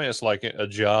ultimate. I mean, it's like a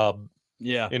job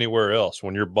anywhere else.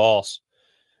 When your boss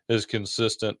is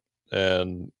consistent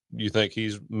and you think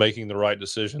he's making the right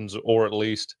decisions, or at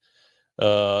least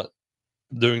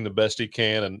doing the best he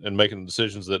can and making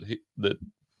decisions that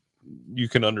you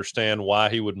can understand why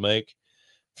he would make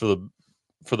for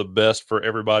the best for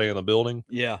everybody in the building.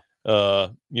 Yeah.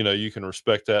 You know, you can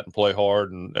respect that and play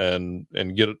hard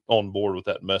and get on board with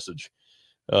that message.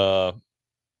 How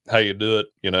you do it,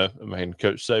 you know, I mean,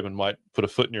 Coach Saban might put a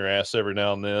foot in your ass every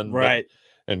now and then, right?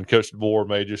 And Coach DeBoer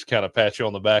may just kind of pat you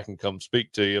on the back and come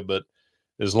speak to you. But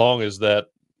as long as that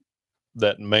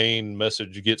main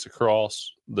message gets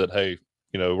across that, hey,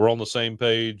 you know, we're on the same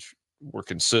page, we're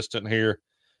consistent here,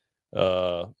 you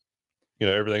know,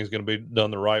 everything's going to be done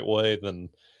the right way, then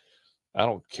I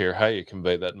don't care how you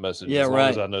convey that message, as long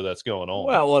as I know that's going on.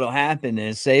 Well, what'll happen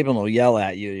is Saban will yell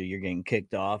at you, you're getting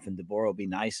kicked off, and DeBoer will be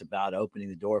nice about opening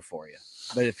the door for you.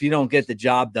 But if you don't get the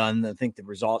job done, I think the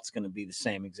result's going to be the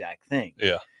same exact thing.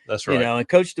 Yeah, that's right. You know, and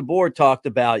Coach DeBoer talked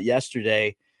about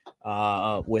yesterday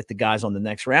with the guys on the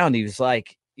next round. He was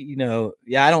like, you know,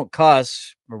 yeah, I don't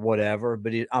cuss or whatever,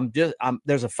 but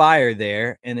there's a fire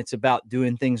there, and it's about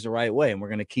doing things the right way, and we're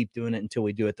going to keep doing it until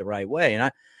we do it the right way. And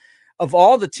of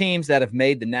all the teams that have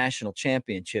made the national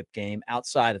championship game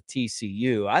outside of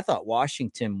TCU, I thought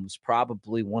Washington was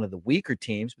probably one of the weaker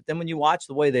teams. But then when you watch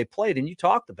the way they played, and you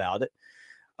talked about it,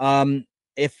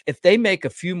 if they make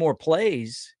a few more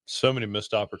plays, so many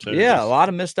missed opportunities. Yeah, a lot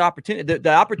of missed opportunities.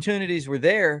 The opportunities were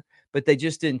there, but they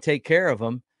just didn't take care of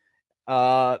them.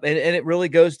 And it really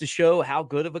goes to show how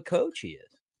good of a coach he is.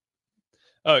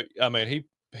 Oh, I mean,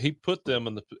 he put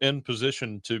them in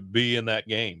position to be in that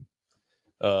game.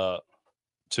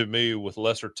 To me, with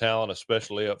lesser talent,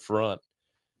 especially up front,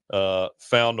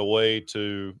 found a way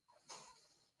to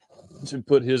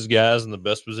put his guys in the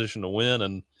best position to win.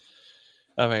 And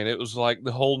I mean, it was like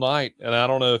the whole night. And I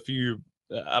don't know if you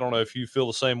feel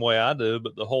the same way I do,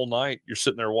 but the whole night you're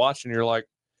sitting there watching, you're like,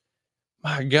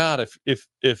 my God, if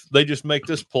they just make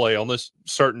this play on this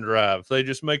certain drive, if they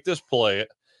just make this play. I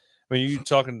mean, you're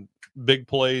talking big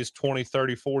plays, 20,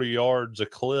 30, 40 yards a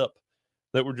clip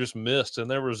that were just missed, and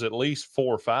there was at least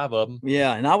 4 or 5 of them.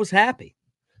 Yeah, and I was happy.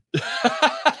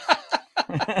 I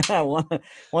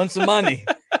won some money,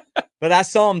 but I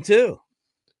saw them too.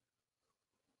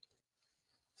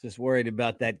 Just worried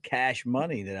about that cash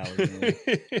money that I was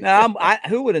getting. Now,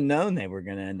 who would have known they were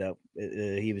going to end up?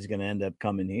 He was going to end up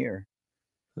coming here.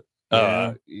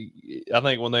 I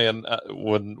think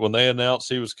when they announced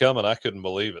he was coming, I couldn't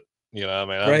believe it. You know, I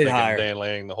mean, I'm thinking Dan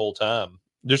Lanning the whole time,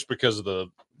 just because of the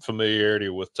familiarity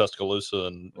with Tuscaloosa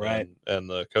and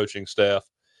the coaching staff.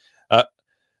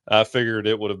 I figured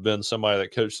it would have been somebody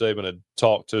that Coach Saban had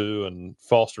talked to and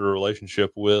fostered a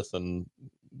relationship with, and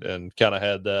kind of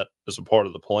had that as a part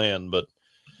of the plan. But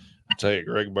I tell you,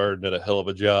 Greg Bird did a hell of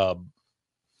a job.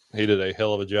 He did a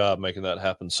hell of a job making that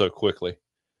happen so quickly,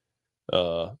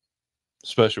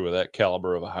 especially with that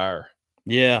caliber of a hire.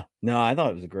 Yeah, no, I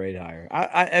thought it was a great hire.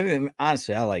 I mean,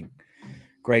 honestly, I like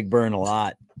Greg Byrne a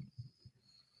lot,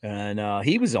 and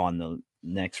he was on the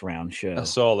next round show. I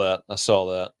saw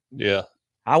that. Yeah,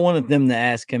 I wanted them to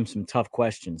ask him some tough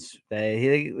questions.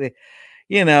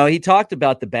 he talked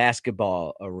about the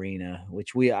basketball arena,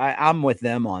 which I'm with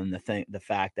them on the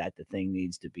fact that the thing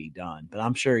needs to be done. But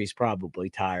I'm sure he's probably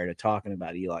tired of talking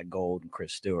about Eli Gold and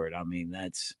Chris Stewart. I mean,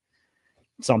 that's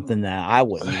something that I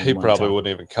wouldn't. He probably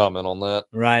wouldn't even comment on that,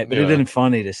 right? But it's been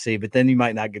funny to see. But then you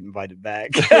might not get invited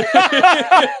back.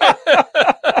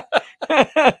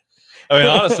 I mean,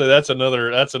 honestly, that's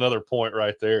another point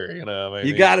right there. I mean,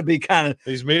 you got to be kind of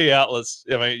these media outlets.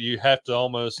 I mean, you have to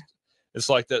almost. It's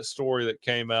like that story that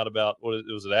came out about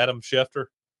was it Adam Schefter,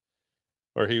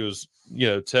 where he was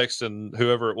texting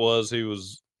whoever it was he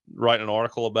was writing an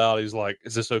article about. He's like,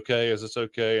 "Is this okay? Is this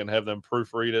okay?" And have them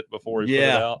proofread it before he put it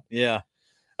out. Yeah.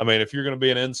 I mean, if you're going to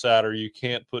be an insider, you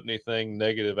can't put anything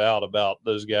negative out about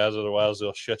those guys, otherwise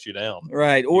they'll shut you down.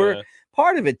 Right. Or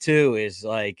part of it too is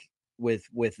like.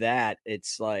 With that,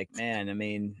 it's like, man, I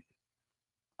mean,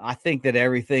 I think that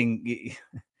everything,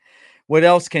 what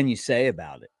else can you say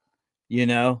about it?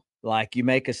 Like you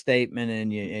make a statement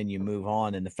and you move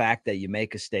on. And the fact that you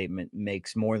make a statement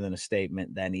makes more than a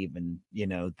statement than even,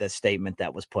 the statement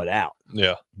that was put out.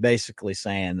 Yeah. Basically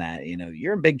saying that,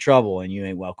 you're in big trouble and you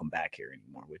ain't welcome back here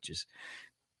anymore, which is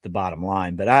the bottom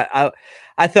line. But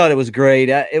I thought it was great.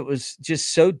 It was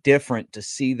just so different to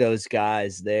see those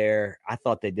guys there. I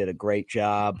thought they did a great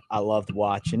job. I loved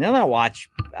watching, and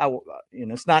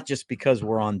it's not just because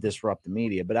we're on Disrupt the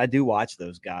Media, but I do watch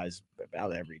those guys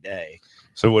about every day.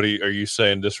 So what are you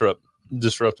saying? Disrupt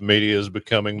the Media is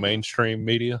becoming mainstream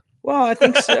media? Well, I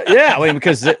think so. Yeah, I mean,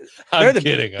 because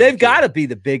they've got to be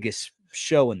the biggest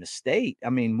show in the state. I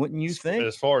mean, wouldn't you think?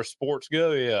 As far as sports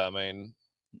go, yeah.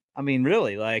 I mean,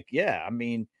 really, like, yeah. I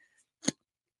mean,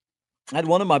 I had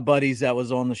one of my buddies that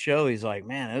was on the show. He's like,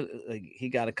 man, he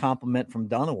got a compliment from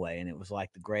Dunaway, and it was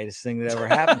like the greatest thing that ever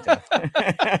happened to him.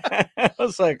 I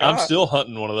was like, I'm still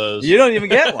hunting one of those. You don't even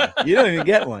get one. Yeah.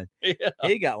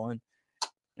 He got one.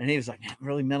 And he was like, man, it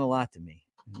really meant a lot to me.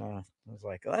 And, I was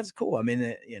like, oh, that's cool. I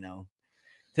mean,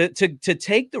 to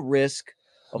take the risk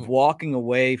of walking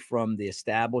away from the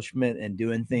establishment and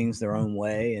doing things their own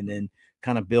way and then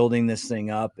kind of building this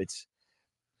thing up.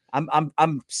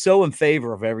 I'm so in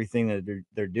favor of everything that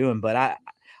they're doing, but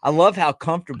I love how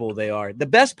comfortable they are. The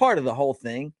best part of the whole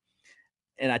thing,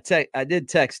 and I did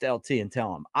text LT and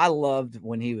tell him I loved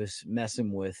when he was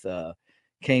messing with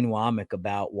Kane Womack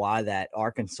about why that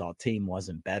Arkansas team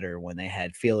wasn't better when they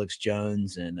had Felix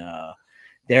Jones and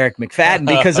Derek McFadden,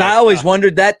 because I always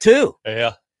wondered that too.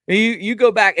 Yeah. You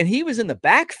go back, and he was in the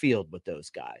backfield with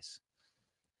those guys.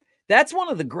 That's one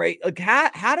of the great, like,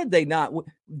 how did they not?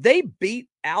 They beat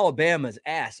Alabama's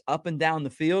ass up and down the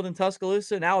field in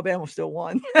Tuscaloosa, and Alabama still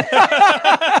won.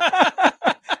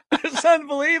 It's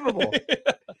unbelievable.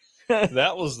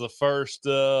 That was the first.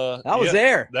 I was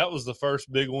there. That was the first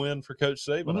big win for Coach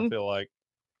Saban, Mm-hmm. I feel like.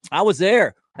 I was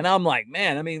there, and I'm like,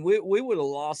 man, I mean, we would have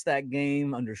lost that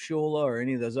game under Shula or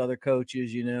any of those other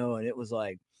coaches, and it was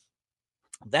like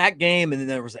that game, and then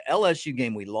there was an LSU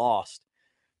game we lost.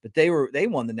 But they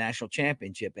won the national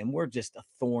championship, and we're just a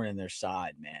thorn in their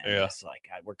side, man. Yeah. It's like,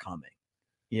 God, we're coming,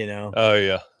 Oh,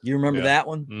 yeah. You remember that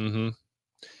one? Mm-hmm.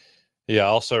 Yeah, I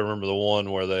also remember the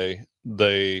one where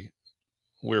we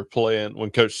were playing when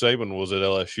Coach Saban was at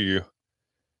LSU,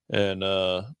 and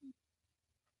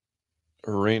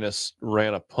Arenas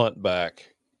ran a punt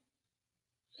back.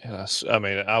 And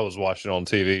I was watching on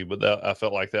TV, but I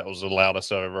felt like that was the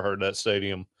loudest I've ever heard that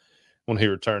stadium when he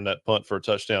returned that punt for a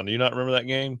touchdown. Do you not remember that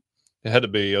game? It had to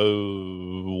be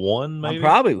 0-1, maybe? I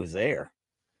probably was there.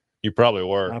 You probably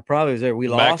were. I probably was there. We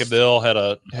lost.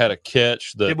 McAdill had a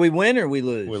catch. Did we win or we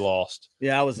lose? We lost.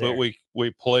 Yeah, I was there. But we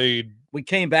played. We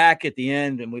came back at the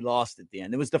end, and we lost at the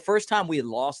end. It was the first time we had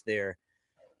lost there.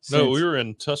 No, we were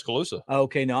in Tuscaloosa.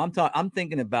 Okay, no, I'm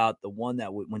thinking about the one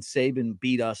that when Saban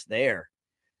beat us there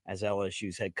as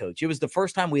LSU's head coach. It was the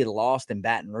first time we had lost in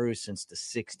Baton Rouge since the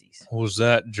 60s. Was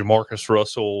that Jamarcus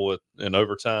Russell in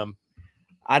overtime?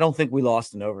 I don't think we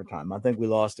lost in overtime. I think we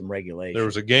lost in regulation. There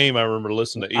was a game I remember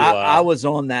listening to Eli. I was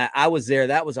on that. I was there.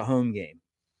 That was a home game.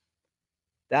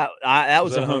 That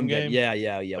was a home game. Yeah.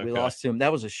 Okay. We lost to him.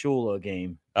 That was a Shula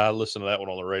game. I listened to that one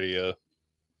on the radio.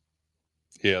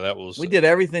 Yeah, that was. We did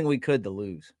everything we could to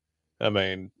lose. I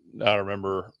mean, I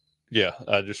remember. Yeah,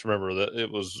 I just remember that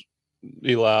it was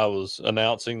Eli was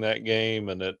announcing that game,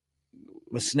 and it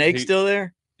was Snake still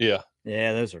there. Yeah,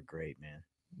 those are great, man.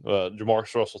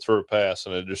 Jamarcus Russell threw a pass,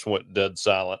 and it just went dead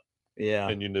silent. Yeah,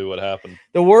 and you knew what happened.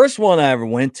 The worst one I ever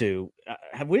went to.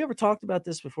 Have we ever talked about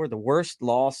this before? The worst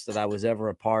loss that I was ever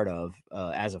a part of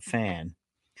as a fan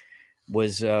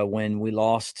was when we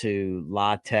lost to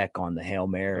La Tech on the Hail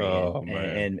Mary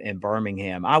in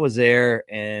Birmingham. I was there,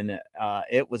 and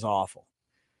it was awful.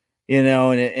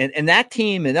 And that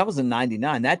team, and that was in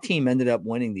 99, that team ended up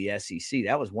winning the SEC.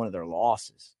 That was one of their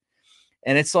losses.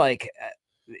 And it's like,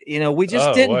 we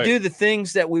just didn't do the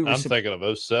things that we were. I'm thinking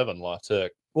of 07 La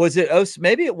Tech. Was it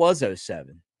maybe it was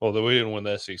 07. Well, we didn't win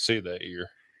the SEC that year.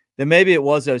 Then maybe it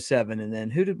was 07. And then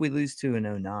who did we lose to in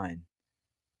 09?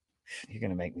 You're going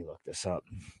to make me look this up.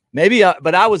 Maybe,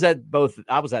 but I was at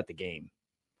the game.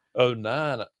 09,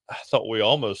 I thought we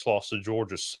almost lost to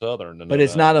Georgia Southern. But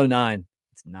it's not 09.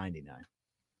 It's 99.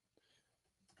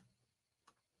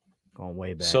 Going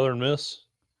way back. Southern Miss?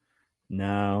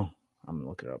 No. I'm going to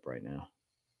look it up right now.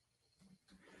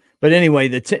 But anyway,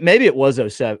 maybe it was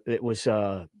 07. It was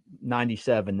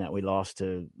 97 that we lost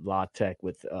to La Tech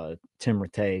with Tim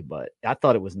Rattay, but I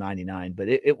thought it was 99. But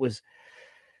it was,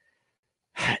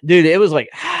 dude, it was like,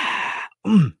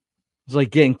 it was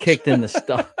like getting kicked in the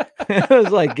stomach. It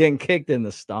was like getting kicked in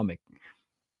the stomach.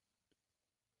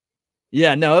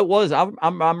 Yeah, no, it was.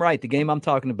 I'm right. The game I'm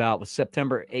talking about was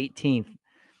September 18th,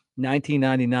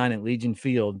 1999 at Legion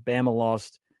Field. Bama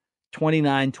lost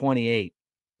 29-28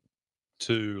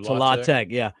 to La Tech.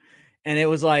 Yeah. And it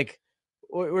was like,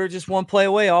 we were just one play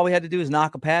away. All we had to do was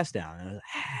knock a pass down.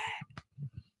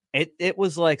 It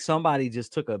was like somebody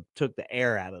just took the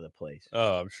air out of the place.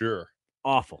 Oh, I'm sure.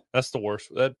 Awful. That's the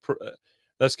worst.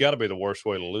 That's got to be the worst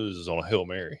way to lose is on a Hail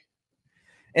Mary.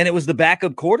 And it was the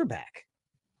backup quarterback.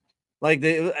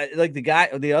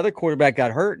 The other quarterback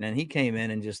got hurt, and then he came in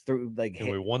and just threw like. And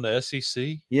we won the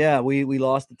SEC. Yeah, we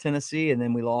lost to Tennessee, and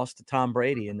then we lost to Tom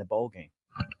Brady in the bowl game.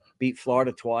 Beat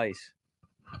Florida twice.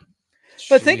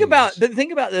 But think about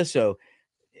this though,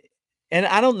 and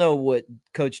I don't know what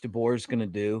Coach DeBoer is going to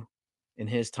do in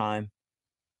his time.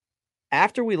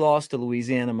 After we lost to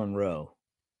Louisiana Monroe,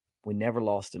 we never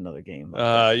lost another game.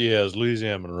 Yeah, it was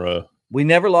Louisiana Monroe. We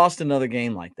never lost another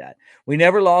game like that. We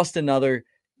never lost another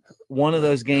one of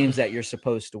those games that you're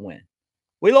supposed to win.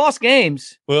 We lost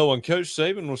games. Well, when Coach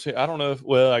Saban was here, I don't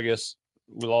know I guess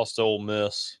we lost to Ole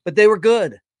Miss. But they were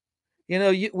good. We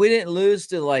didn't lose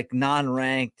to like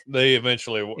non-ranked. They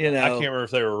eventually, I can't remember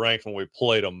if they were ranked when we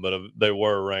played them, but they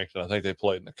were ranked. And I think they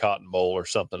played in the Cotton Bowl or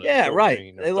something. Yeah,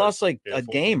 right. They lost like a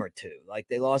game or two. Like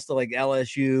they lost to like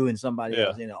LSU and somebody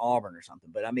else, Auburn or something.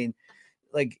 But I mean,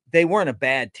 like they weren't a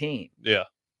bad team. Yeah.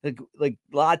 Like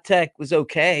La Tech was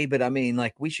okay, but I mean,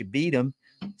 like we should beat them.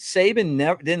 Saban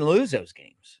didn't lose those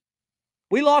games.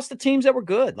 We lost the teams that were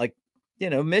good. Like,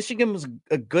 Michigan was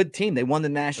a good team. They won the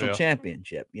national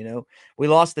championship. We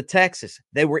lost to Texas.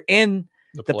 They were in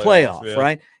the playoff,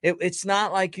 right? It's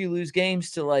not like you lose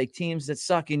games to like teams that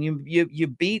suck, and you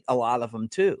beat a lot of them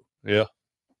too. Yeah.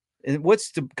 And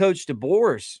what's Coach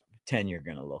DeBoer's tenure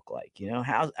going to look like?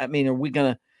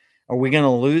 Are we going to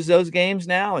lose those games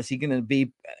now? Is he going to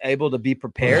be able to be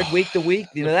prepared week to week?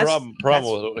 The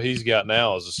problem with what he's got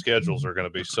now is the schedules are going to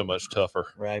be so much tougher.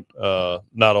 Right.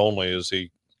 Not only is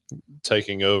he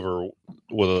taking over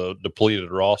with a depleted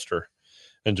roster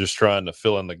and just trying to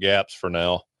fill in the gaps for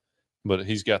now, but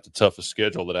he's got the toughest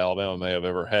schedule that Alabama may have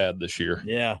ever had this year.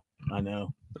 Yeah, I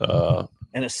know.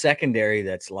 And a secondary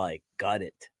that's like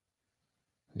gutted.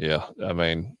 Yeah, I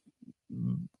mean,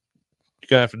 you're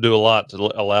gonna have to do a lot to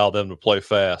allow them to play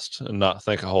fast and not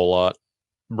think a whole lot.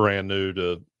 Brand new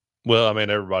to,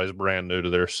 everybody's brand new to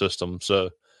their system, so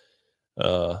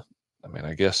I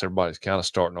guess everybody's kind of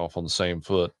starting off on the same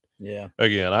foot. Yeah.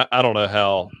 Again, I don't know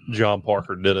how John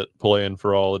Parker did it playing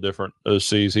for all the different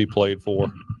OCs he played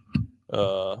for.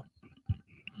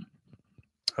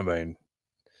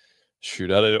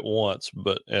 Shoot, I did it once,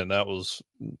 and that was,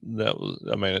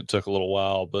 it took a little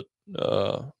while, but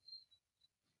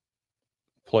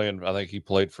playing, I think he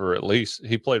played for at least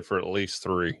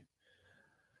 3.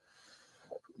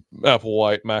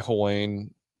 Applewhite, McElwain,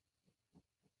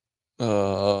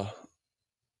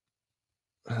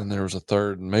 and there was a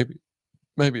third, and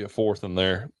maybe a fourth in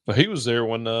there. But he was there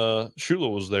when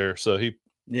Shula was there, so he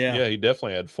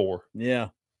definitely had 4. Yeah.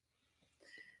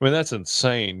 That's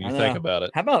insane. You think about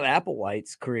it. How about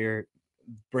Applewhite's career,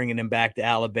 bringing him back to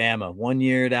Alabama? 1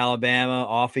 year at Alabama,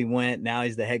 off he went. Now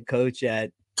he's the head coach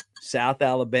at South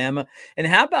Alabama. And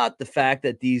how about the fact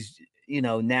that these,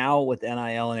 now with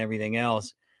NIL and everything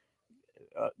else,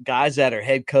 guys that are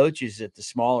head coaches at the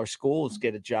smaller schools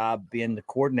get a job being the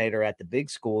coordinator at the big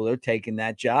school. They're taking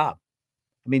that job.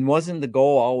 Wasn't the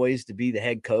goal always to be the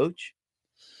head coach?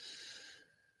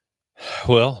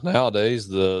 Well, nowadays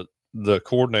the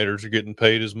coordinators are getting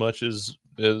paid as much as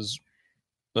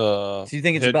so you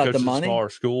think it's about the money? Smaller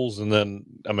schools, and then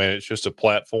it's just a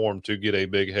platform to get a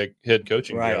big head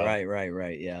coaching job.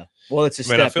 Right. Yeah. Well, it's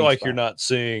a I feel like you're not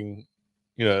seeing,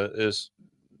 I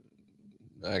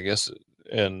guess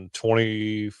in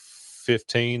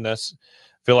 2015,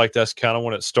 feel like that's kind of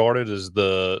when it started, is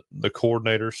the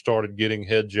coordinators started getting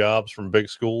head jobs from big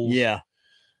schools. Yeah.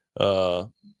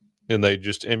 And they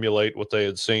just emulate what they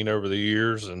had seen over the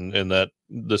years, and that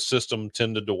the system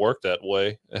tended to work that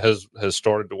way, has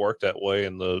started to work that way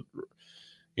in the,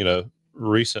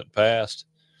 recent past.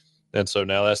 And so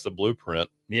now that's the blueprint.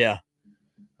 Yeah.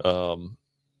 I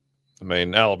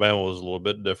mean, Alabama was a little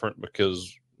bit different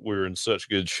because we were in such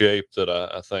good shape that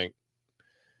I think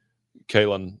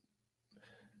Kalen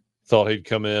thought he'd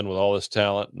come in with all this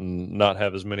talent and not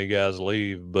have as many guys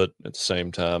leave. But at the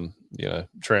same time,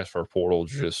 transfer portal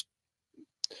just,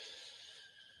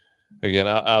 again,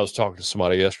 I was talking to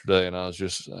somebody yesterday, and I was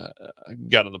just I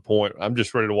got to the point. I'm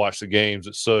just ready to watch the games.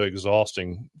 It's so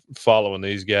exhausting following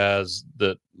these guys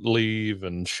that leave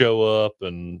and show up.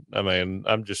 And I mean,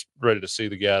 I'm just ready to see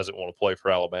the guys that want to play for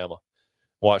Alabama,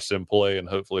 watch them play, and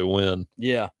hopefully win.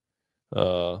 Yeah.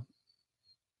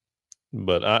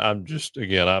 But I'm just,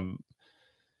 again,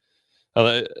 I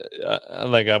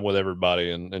think I'm with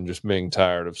everybody and just being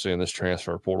tired of seeing this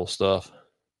transfer portal stuff.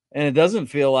 And it doesn't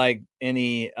feel like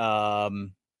any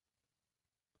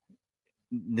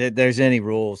there's any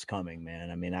rules coming, man.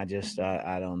 I mean, I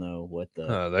don't know what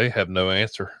they have no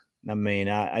answer. I mean,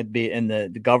 I'd be, and the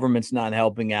government's not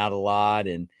helping out a lot,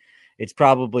 and it's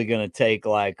probably going to take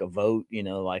like a vote,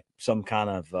 like some kind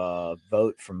of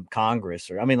vote from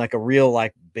Congress, or I mean, like a real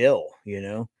like bill,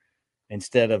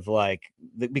 instead of like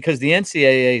because the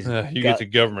NCAA get the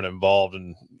government involved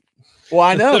and. Well,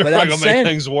 I know, but I'm saying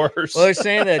make things worse. Well, they're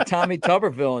saying that Tommy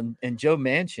Tuberville and Joe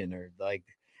Manchin are like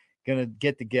going to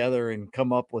get together and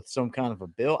come up with some kind of a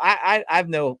bill. I have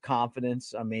no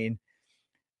confidence. I mean,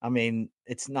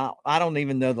 it's not. I don't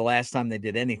even know the last time they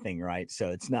did anything right. So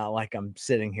it's not like I'm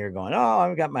sitting here going, "Oh,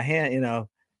 I've got my hand."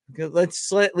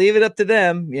 Let's leave it up to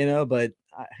them. But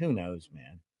who knows,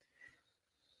 man.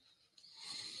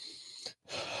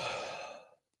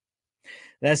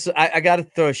 I got to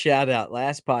throw a shout out.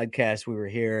 Last podcast we were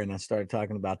here, and I started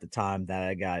talking about the time that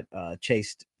I got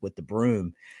chased with the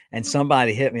broom, and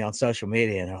somebody hit me on social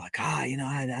media, and they're like, I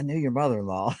knew your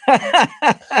mother-in-law.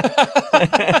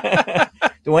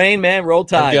 Dwayne, man, roll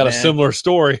tide. I've got man. A similar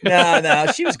story. No,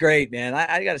 she was great, man.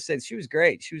 I got to say, she was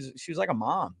great. She was like a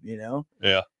mom,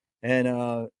 Yeah. And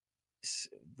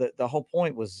the whole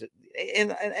point was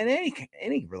in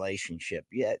any relationship.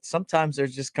 Yeah, sometimes there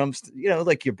just comes,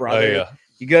 like your brother. Oh, yeah.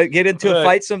 You get into a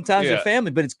fight sometimes with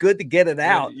family, but it's good to get it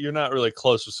out. You're not really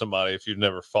close with somebody if you've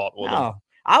never fought with them.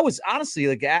 I was honestly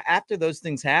like after those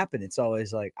things happen, it's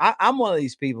always like I'm one of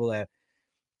these people that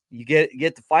you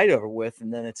get the fight over with,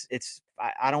 and then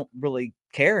I don't really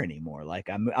care anymore. Like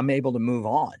I'm able to move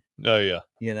on. Oh yeah.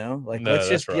 Let's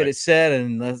just get it said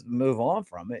and let's move on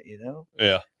from it.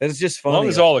 Yeah. It's just funny. As long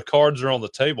as all the cards are on the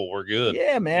table, we're good.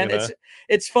 Yeah, man.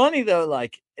 It's funny though,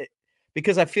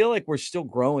 because I feel like we're still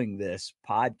growing this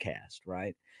podcast,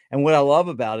 right? And what I love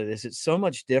about it is it's so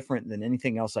much different than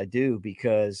anything else I do,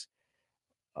 because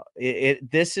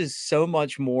this is so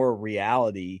much more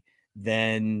reality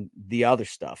than the other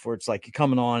stuff where it's like you're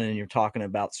coming on and you're talking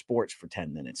about sports for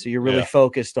 10 minutes. So you're really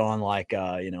focused on like,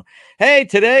 hey,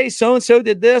 today so-and-so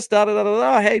did this, da, da, da, da,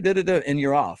 da, hey, da, da, da, and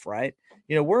you're off, right?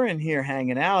 We're in here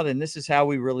hanging out, and this is how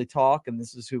we really talk, and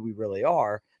this is who we really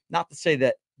are. Not to say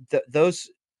that those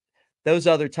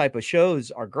other type of shows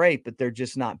are great, but they're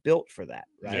just not built for that,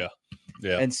 right? Yeah.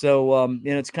 Yeah. And so,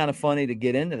 it's kind of funny to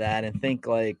get into that and think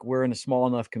like we're in a small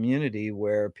enough community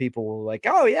where people will like,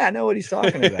 oh yeah, I know what he's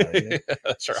talking about. Yeah,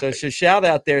 that's right. So shout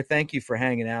out there. Thank you for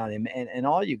hanging out and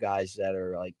all you guys that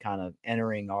are like kind of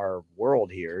entering our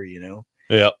world here,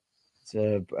 Yeah.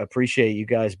 So appreciate you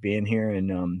guys being here and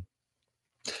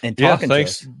talking. Yeah,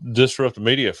 thanks Disruptive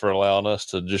Media for allowing us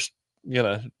to just,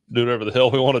 do whatever the hell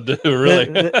we want to do, really.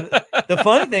 The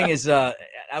funny thing is, I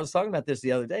was talking about this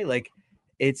the other day, like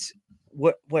it's,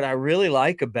 what I really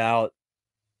like about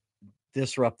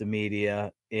Disruptive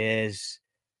Media is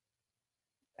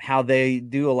how they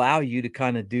do allow you to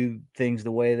kind of do things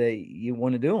the way that you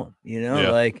want to do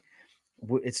them. Like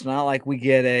it's not like we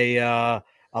get a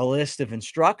list of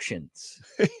instructions.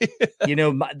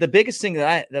 The biggest thing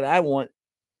that I want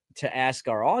to ask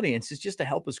our audience is just to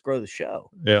help us grow the show.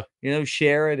 Yeah.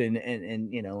 Share it and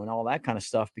and all that kind of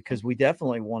stuff, because we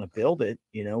definitely want to build it.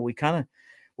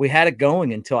 We had it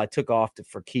going until I took off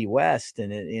for Key West,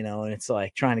 and and it's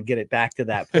like trying to get it back to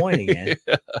that point again.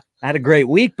 Yeah. I had a great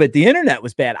week, but the internet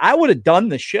was bad. I would have done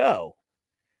the show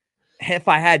if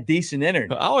I had decent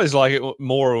internet. I always like it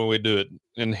more when we do it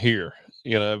in here,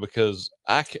 because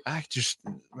I just,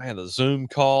 man, the Zoom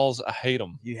calls, I hate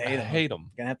them. You hate them. I hate them.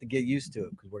 You're gonna have to get used to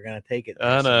it because we're gonna take it.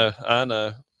 I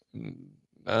know.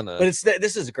 But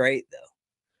this is great though.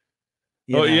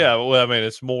 Yeah. Well, I mean,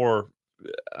 it's more.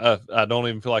 I don't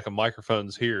even feel like a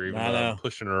microphone's here, even though I'm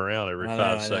pushing it around every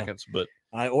 5 seconds. But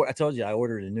I told you I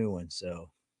ordered a new one, so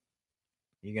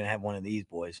you're gonna have one of these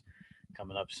boys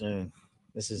coming up soon.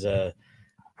 This is a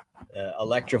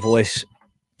Electra Voice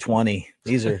 20.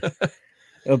 These are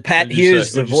Pat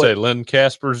Hughes. Did you say Len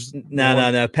Casper's?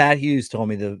 No. Pat Hughes told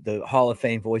me, the Hall of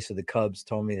Fame voice of the Cubs,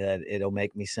 told me that it'll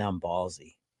make me sound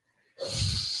ballsy.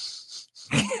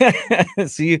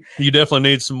 So you definitely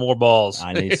need some more balls.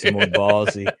 I need some more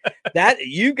ballsy. That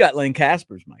you got Len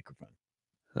Casper's microphone.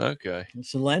 Okay.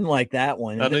 So Len like that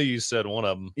one. I knew you said one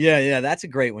of them. Yeah, that's a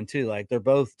great one too. Like they're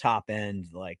both top end.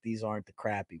 Like these aren't the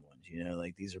crappy ones,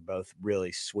 like these are both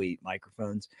really sweet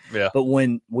microphones. Yeah. But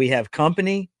when we have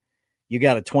company, you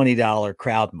got a $20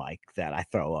 crowd mic that I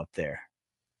throw up there.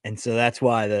 And so that's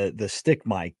why the stick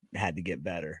mic had to get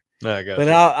better. I got but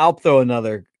you. I'll throw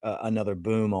another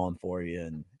boom on for you.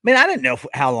 And I mean, I didn't know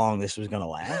how long this was going to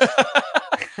last.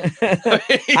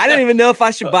 I didn't even know if I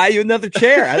should buy you another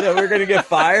chair. I thought we were going to get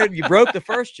fired. You broke the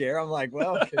first chair. I'm like,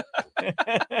 well,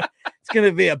 it's going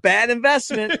to be a bad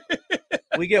investment.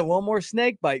 We get one more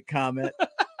snake bite comment.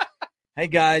 Hey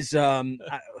guys,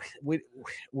 we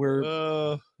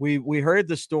heard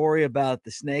the story about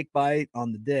the snake bite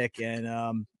on the dick,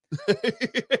 and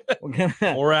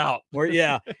we're out.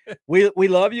 We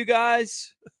love you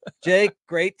guys. Jake,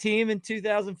 great team in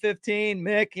 2015.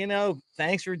 Mick,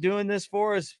 thanks for doing this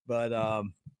for us, but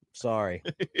sorry.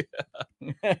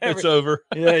 It's over.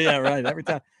 Yeah, right. Every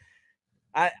time.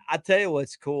 I tell you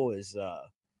what's cool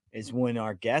is when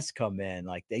our guests come in,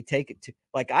 like they take it to,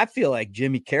 like, I feel like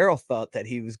Jimmy Carroll thought that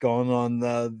he was going on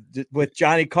with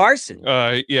Johnny Carson.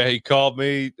 Yeah, he called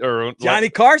me, or Johnny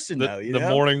Carson,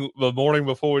 the morning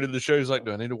before we did the show. He's like,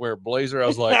 "Do I need to wear a blazer?" I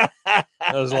was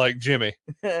like, Jimmy,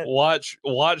 watch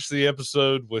the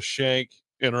episode with Shank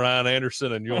and Ryan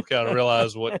Anderson, and you'll kind of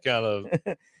realize what kind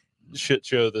of shit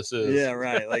show this is. Yeah,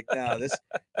 right. Like, now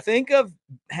think of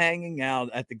hanging out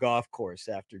at the golf course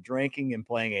after drinking and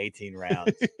playing 18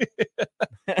 rounds.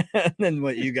 And then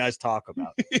what you guys talk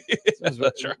about.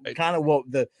 That's right. Kind of what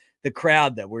the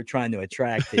crowd that we're trying to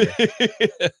attract here.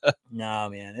 No,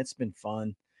 man, it's been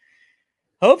fun.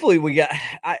 Hopefully we got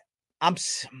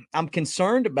I'm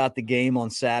concerned about the game on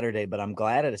Saturday, but I'm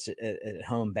glad it's at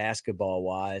home basketball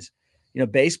wise.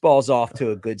 Baseball's off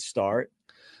to a good start.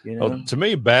 To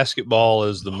me, basketball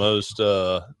is the most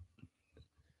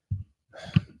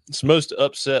it's most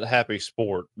upset happy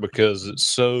sport because it's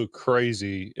so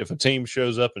crazy. If a team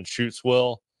shows up and shoots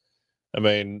well, I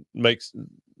mean, they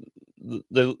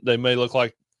may look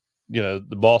like the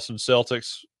Boston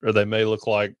Celtics, or they may look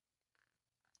like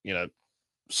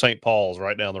St. Paul's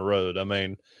right down the road. I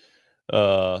mean,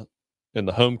 in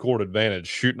the home court advantage,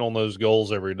 shooting on those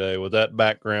goals every day with that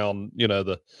background,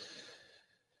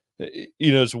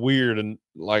 it's weird. And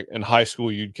like in high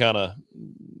school, you'd kind of,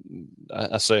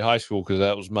 I say high school because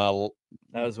that was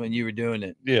when you were doing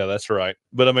it. Yeah, that's right.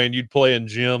 But I mean, you'd play in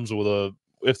gyms with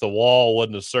if the wall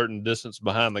wasn't a certain distance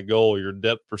behind the goal, your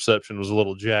depth perception was a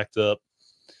little jacked up,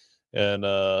 and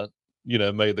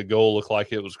made the goal look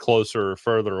like it was closer or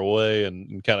further away,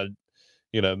 and kind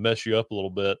of mess you up a little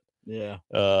bit. Yeah.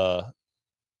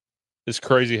 It's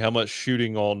crazy how much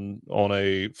shooting on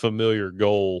a familiar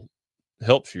goal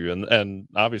helps you. And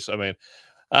obviously, I mean,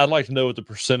 I'd like to know what the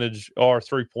percentage, our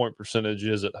 3-point percentage,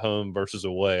 is at home versus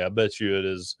away. I bet you it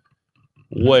is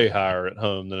way higher at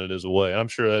home than it is away. I'm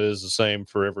sure that is the same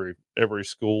for every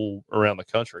school around the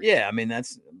country. Yeah, I mean,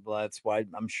 that's why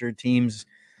I'm sure teams,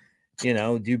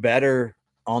 do better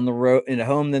on the road at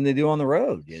home than they do on the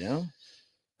road. I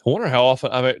wonder how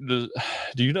often. I mean,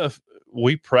 do you know if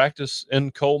we practice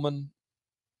in Coleman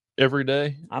every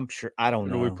day? I'm sure. I don't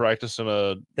know. Do we practice in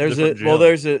a there's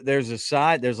a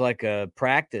side, there's like a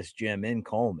practice gym in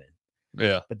Coleman.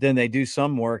 Yeah, but then they do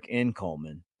some work in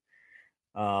Coleman.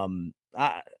 I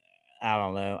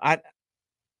don't know.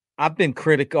 I've been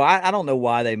critical. I don't know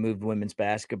why they moved women's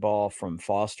basketball from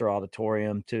Foster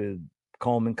Auditorium to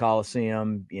Coleman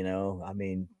Coliseum. I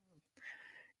mean,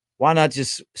 why not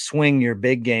just swing your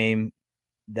big game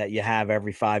that you have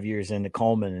every 5 years into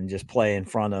Coleman and just play in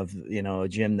front of, a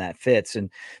gym that fits?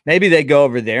 And maybe they go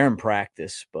over there and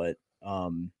practice, but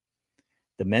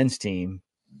the men's team,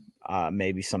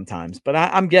 maybe sometimes, but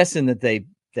I'm guessing that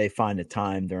they find a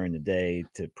time during the day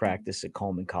to practice at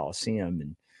Coleman Coliseum.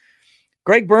 And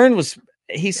Greg Byrne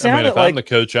he sounded if like, I'm the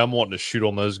coach, I'm wanting to shoot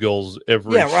on those goals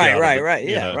every shot. Right.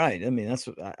 Yeah, right. I mean, that's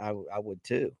what I would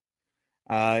too.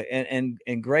 And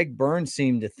Greg Byrne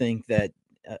seemed to think that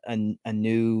a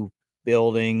new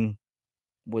building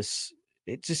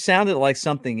it just sounded like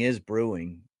something is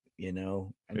brewing, you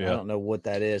know, and I Yeah. don't know what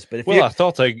that is. But if I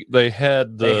thought they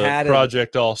had the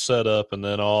project all set up, and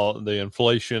then all the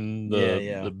inflation,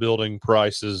 the building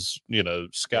prices,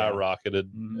 skyrocketed,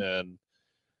 and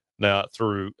now it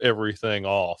threw everything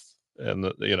off, and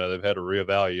they've had to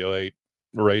reevaluate,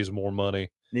 raise more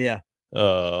money,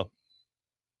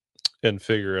 and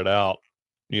figure it out.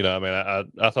 I mean,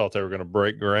 I thought they were going to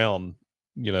break ground,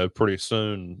 pretty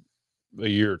soon, a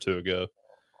year or two ago.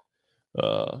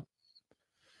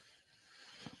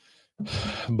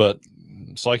 But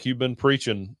it's like you've been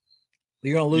preaching.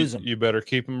 You're going to lose him. You better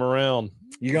keep him around.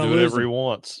 You're going to do whatever him. he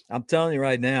wants. I'm telling you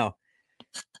right now,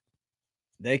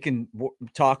 they can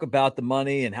talk about the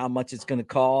money and how much it's going to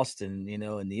cost and,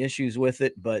 and the issues with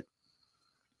it. But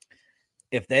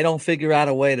if they don't figure out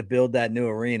a way to build that new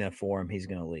arena for him, he's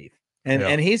going to leave. And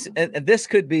and this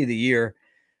could be the year,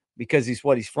 because he's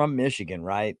from Michigan,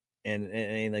 right?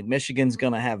 And like Michigan's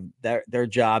going to have their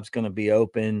job's going to be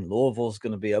open. Louisville's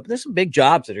going to be open. There's some big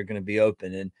jobs that are going to be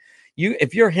open. And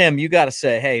if you're him, you got to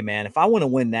say, hey, man, if I want to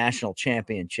win national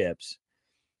championships,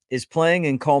 is playing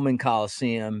in Coleman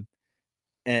Coliseum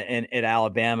and at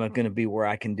Alabama going to be where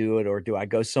I can do it? Or do I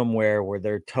go somewhere where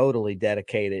they're totally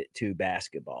dedicated to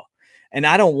basketball? And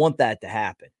I don't want that to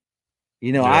happen.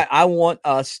 I want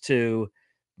us to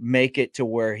make it to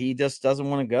where he just doesn't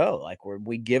want to go. Like, where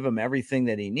we give him everything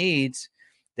that he needs,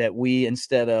 that we,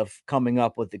 instead of coming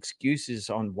up with excuses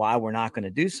on why we're not going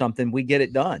to do something, we get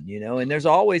it done, and there's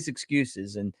always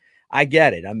excuses, and I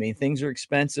get it. I mean, things are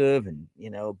expensive, and,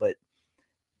 but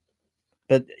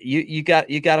you got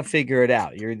to figure it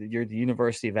out. You're the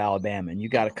University of Alabama, and you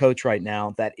got a coach right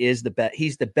now that is the best.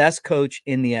 He's the best coach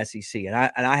in the SEC. And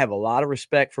I have a lot of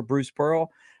respect for Bruce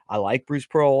Pearl. I like Bruce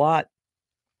Pearl a lot.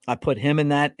 I put him in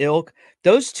that ilk.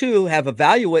 Those two have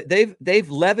they've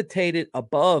levitated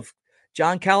above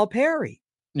John Calipari.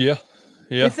 Yeah.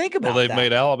 You think about they've that.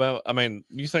 made Alabama. I mean,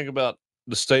 you think about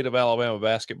the state of Alabama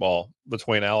basketball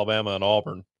between Alabama and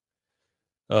Auburn.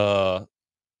 I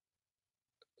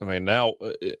mean, now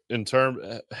in terms,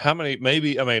 how many?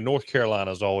 Maybe, I mean, North Carolina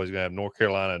is always going to have North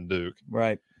Carolina and Duke,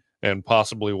 right, and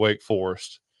possibly Wake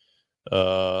Forest.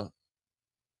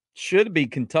 Should be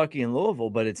Kentucky and Louisville,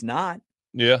 but it's not.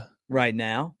 Yeah, right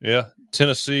now. Yeah,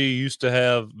 Tennessee used to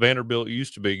have Vanderbilt.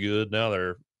 Used to be good. Now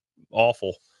they're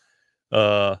awful.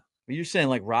 You're saying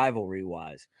like rivalry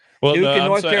wise. Well, Duke and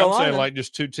North Carolina. I'm saying like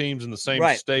just two teams in the same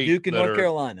state. Duke and North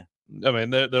Carolina. I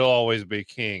mean, they'll always be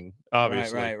king,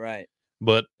 obviously. Right.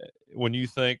 But when you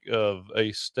think of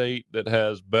a state that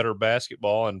has better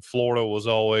basketball, and Florida was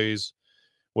always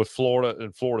with Florida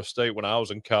and Florida State when I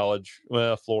was in college.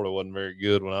 Well, Florida wasn't very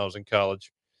good when I was in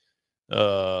college.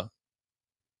 But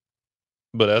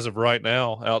as of right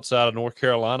now, outside of North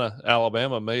Carolina,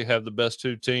 Alabama may have the best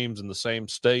two teams in the same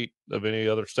state of any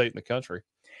other state in the country.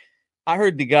 I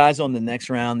heard the guys on the next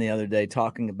round the other day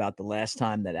talking about the last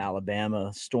time that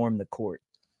Alabama stormed the court,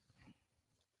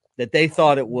 that they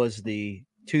thought it was the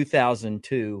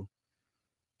 2002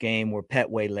 game where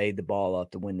Petway laid the ball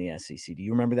up to win the SEC. Do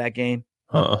you remember that game?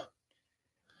 I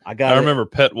remember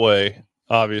Petway,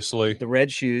 obviously. The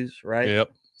red shoes, right?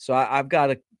 Yep. So I've got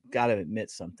to admit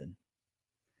something.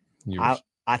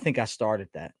 I think I started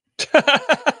that.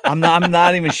 I'm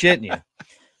not even shitting you.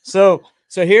 So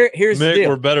here's Mick, the deal.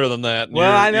 We're better than that.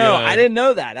 Well, I know. I didn't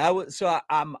know that.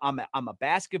 I'm a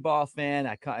basketball fan.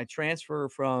 I transfer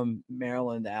from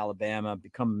Maryland to Alabama,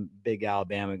 become a big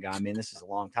Alabama guy. I mean, this is a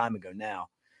long time ago now.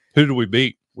 Who did we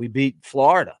beat? We beat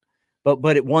Florida,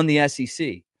 but it won the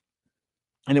SEC,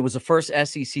 and it was the first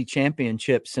SEC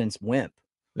championship since Wimp.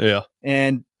 Yeah,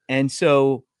 and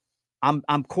so I'm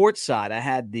courtside. I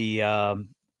had the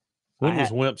when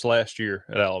was Wimp's last year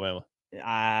at Alabama?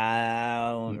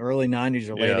 Early 90s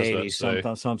or late 80s.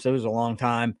 Sometimes it was a long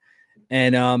time,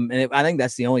 and I think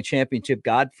that's the only championship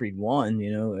Godfrey won.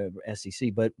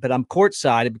 SEC. But I'm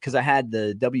courtside because I had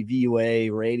the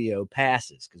WVUA radio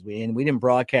passes because we didn't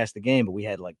broadcast the game, but we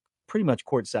had like pretty much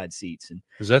courtside seats. And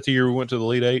is that the year we went to the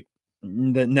Elite Eight?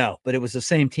 No, but it was the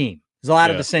same team. It was a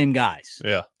lot of the same guys.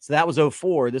 Yeah. So that was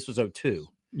 2004. This was 2002.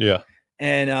 Yeah.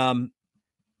 And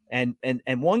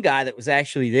one guy that was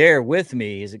actually there with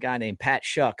me is a guy named Pat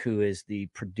Shuck, who is the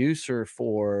producer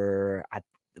for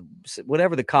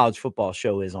whatever the college football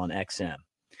show is on XM.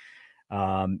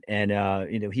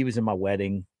 He was in my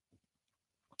wedding.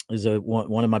 Is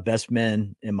one of my best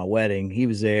men in my wedding. He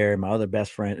was there. My other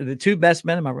best friend, the two best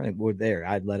men in my wedding were there.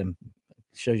 I'd let him.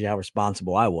 Shows you how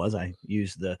responsible I was. I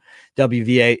used the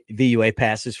WVUA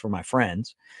passes for my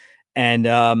friends. And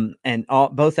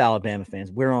both Alabama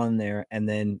fans, we're on there, and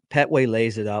then Petway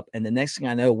lays it up, and the next thing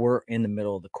I know, we're in the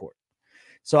middle of the court.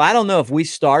 So I don't know if we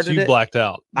started So you it. blacked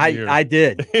out. I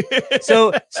did.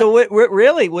 So what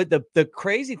really what the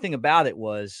crazy thing about it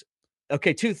was,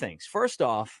 okay, two things. First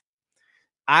off,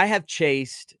 I have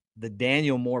chased the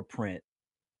Daniel Moore print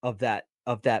of that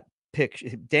picture.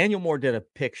 Daniel Moore did a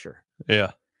picture.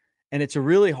 Yeah. And it's a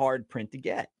really hard print to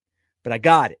get, but I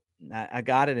got it. I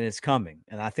got it, and it's coming.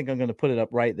 And I think I'm going to put it up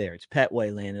right there. It's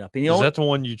Petway laying it up. And Is that the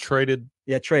one you traded?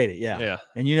 Yeah, trade it. Yeah. Yeah.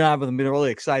 And I've been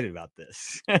really excited about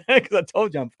this because I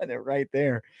told you I'm putting it right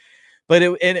there. But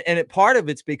part of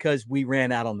it's because we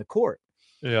ran out on the court.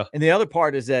 Yeah. And the other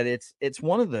part is that it's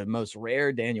one of the most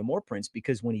rare Daniel Moore prints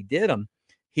because when he did them,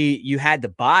 you had to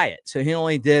buy it. So he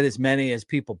only did as many as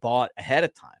people bought ahead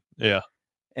of time. Yeah.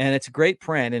 And it's a great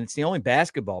print, and it's the only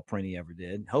basketball print he ever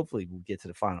did. Hopefully we'll get to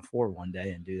the Final Four one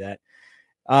day and do that.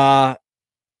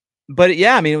 But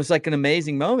yeah, I mean, it was like an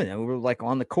amazing moment. And we were like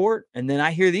on the court, and then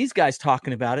I hear these guys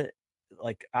talking about it.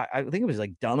 Like I think it was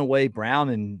like Dunaway, Brown,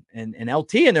 and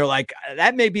LT, and they're like,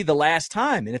 that may be the last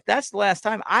time. And if that's the last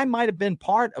time, I might have been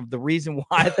part of the reason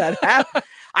why that happened.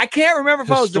 I can't remember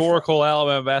if I was historical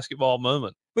Alabama basketball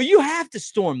moment. But you have to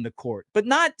storm the court, but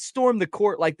not storm the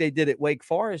court like they did at Wake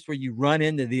Forest, where you run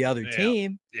into the other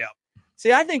team. Yeah.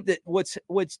 See, I think that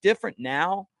what's different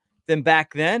now than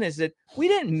back then is that we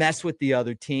didn't mess with the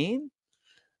other team.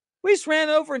 We just ran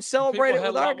over and celebrated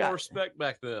with our guys. More respect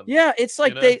back then. Yeah, it's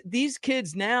like these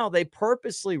kids now, they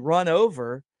purposely run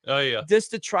over. Oh yeah,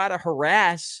 just to try to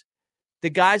harass the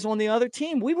guys on the other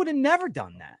team. We would have never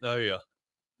done that. Oh yeah.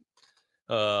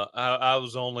 I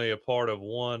was only a part of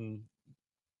one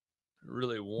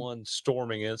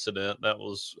storming incident. That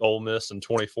was Ole Miss in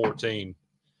 2014.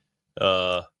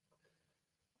 And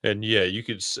yeah, you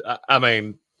could. I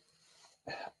mean,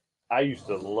 I used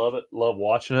to love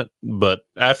watching it, but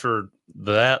after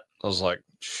that, I was like,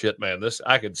 shit, man,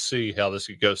 I could see how this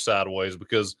could go sideways,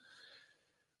 because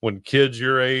when kids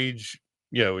your age,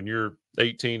 when you're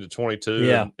 18 to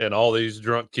 22, and all these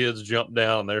drunk kids jump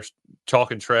down and they're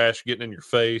talking trash, getting in your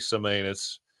face. I mean,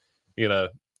 it's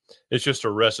just a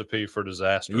recipe for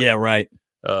disaster. Yeah, right.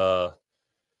 I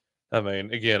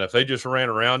mean, again, if they just ran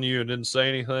around you and didn't say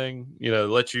anything,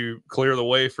 let you clear the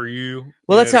way for you.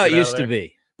 Well, that's how it used to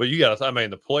be. But you got to, I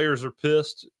mean, the players are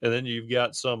pissed, and then you've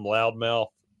got some loudmouth,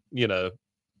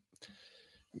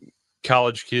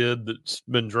 college kid that's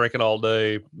been drinking all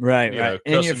day. Right.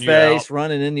 In your face,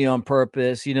 running into you on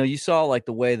purpose. You saw like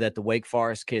the way that the Wake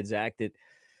Forest kids acted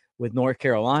with North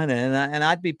Carolina, and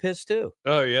I'd be pissed too.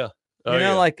 Oh yeah.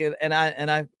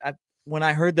 I when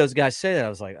I heard those guys say that, I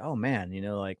was like, oh man,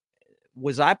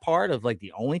 was I part of like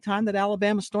the only time that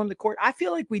Alabama stormed the court? I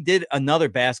feel like we did another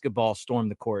basketball storm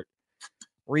the court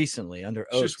recently under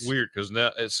Oates. It's just weird because now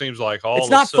it seems like it's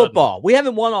not football. We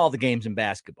haven't won all the games in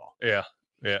basketball. Yeah.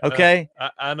 Yeah. Okay.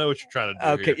 I know what you're trying to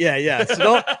do. Okay. Here. Yeah. So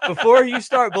don't before you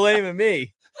start blaming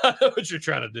me. I know what you're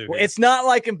trying to do. Well, it's not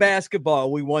like in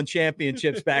basketball we won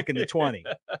championships back in the 20s.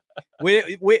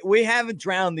 We haven't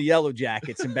drowned the Yellow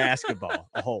Jackets in basketball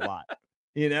a whole lot.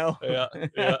 Yeah.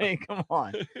 I mean, come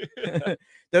on.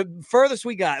 The furthest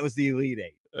we got was the Elite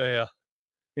Eight.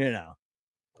 Yeah.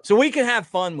 So we can have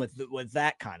fun with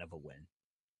that kind of a win.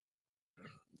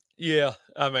 Yeah.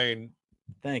 I mean,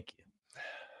 thank you.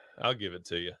 I'll give it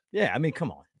to you. Yeah. I mean,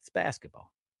 come on. It's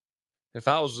basketball. If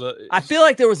I was, I feel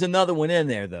like there was another one in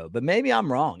there though, but maybe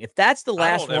I'm wrong. If that's the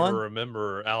last one, I don't ever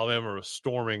remember Alabama was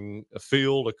storming a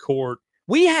field, a court.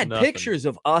 We had pictures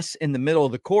of us in the middle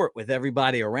of the court with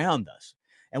everybody around us,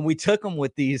 and we took them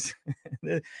with these.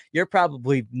 You're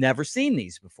probably never seen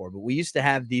these before, but we used to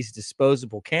have these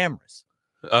disposable cameras.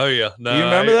 Oh yeah, no, you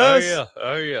remember those?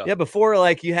 Oh yeah. Yeah, before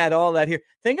like you had all that here.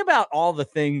 Think about all the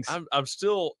things I'm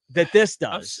still that this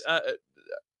does.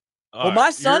 Well, right.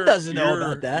 My son doesn't know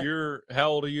about that. How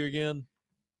old are you again?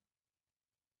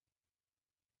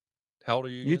 How old are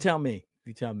you again? You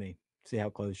tell me. See how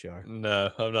close you are.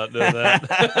 No, I'm not doing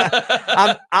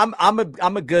that.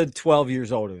 I'm a good 12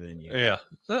 years older than you. Yeah,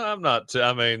 I'm not.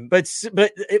 I mean, but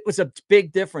it was a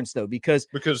big difference though because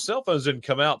cell phones didn't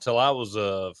come out till I was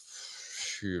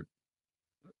shoot.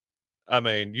 I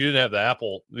mean, you didn't have the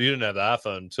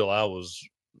iPhone until I was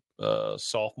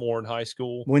sophomore in high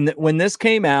school. When this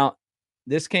came out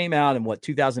in what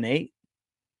 2008,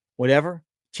 whatever,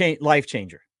 life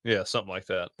changer. Yeah, something like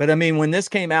that. But I mean, when this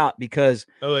came out, because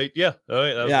 08, that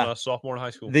was when I was sophomore in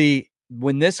high school.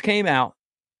 When this came out,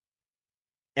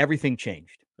 everything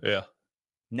changed. Yeah.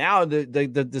 Now the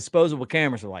disposable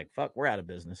cameras are like, fuck, we're out of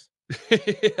business.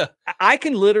 Yeah. I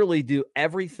can literally do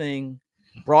everything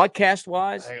broadcast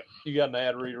wise. You got an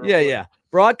ad reader? Yeah.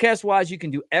 Broadcast wise, you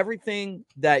can do everything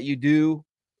that you do.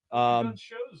 I've done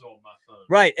shows on my phone.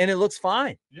 Right, and it looks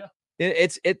fine. Yeah.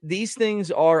 These things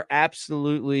are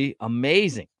absolutely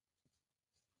amazing.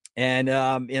 And,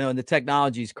 and the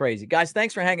technology is crazy. Guys,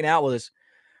 thanks for hanging out with us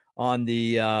on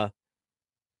the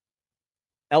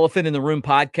Elephant in the Room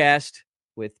podcast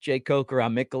with Jay Coker.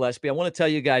 I'm Mick Gillespie. I want to tell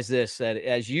you guys this, that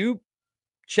as you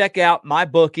check out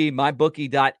mybookie.ag,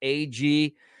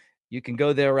 you can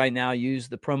go there right now, use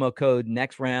the promo code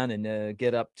next round and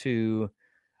get up to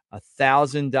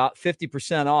 $1,000,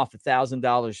 50% off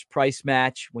 $1,000 price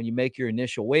match when you make your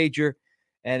initial wager.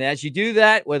 And as you do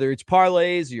that, whether it's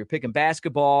parlays or you're picking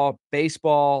basketball,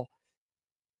 baseball,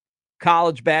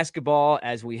 college basketball,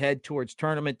 as we head towards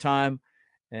tournament time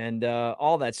and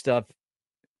all that stuff,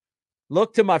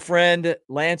 look to my friend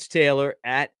Lance Taylor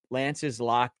at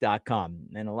lanceslock.com.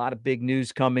 And a lot of big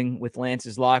news coming with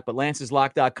Lance's Lock, but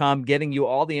lanceslock.com getting you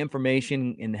all the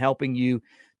information and helping you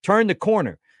turn the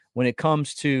corner when it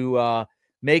comes to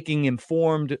making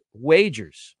informed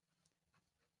wagers.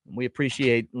 We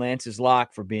appreciate Lance's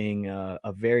Lock for being a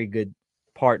very good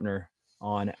partner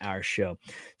on our show.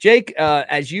 Jake,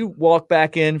 as you walk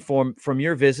back in from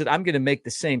your visit, I'm going to make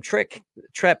the same trip,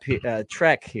 however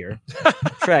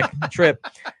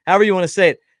you want to say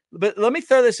it. But let me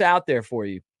throw this out there for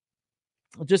you.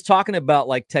 Just talking about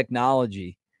like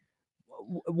technology.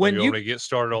 When you want to get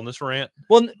started on this rant?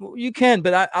 Well, you can,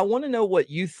 but I want to know what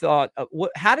you thought.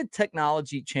 How did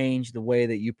technology change the way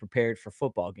that you prepared for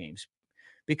football games?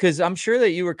 Because I'm sure that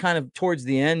you were kind of towards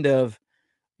the end of,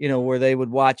 where they would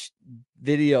watch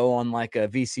video on like a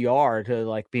VCR to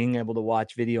like being able to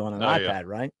watch video on an iPad,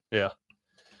 right? Yeah.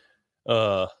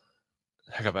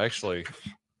 Heck, I've actually,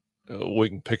 we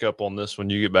can pick up on this when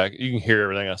you get back. You can hear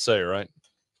everything I say, right?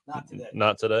 Not today.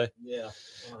 Not today? Yeah.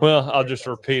 Well, I'll just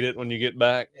repeat it when you get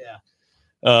back.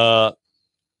 Yeah.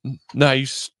 Now you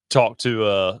talked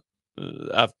to,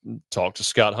 I've talked to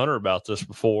Scott Hunter about this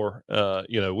before.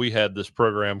 We had this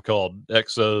program called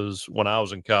Exos when I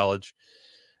was in college.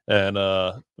 And,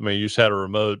 you just had a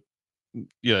remote,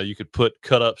 you could put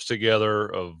cut-ups together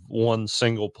of one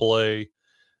single play,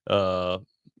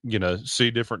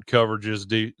 see different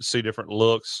coverages, see different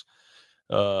looks,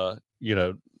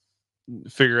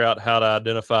 figure out how to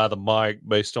identify the mic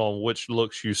based on which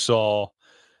looks you saw,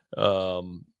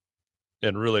 and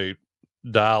really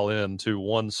dial into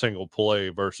one single play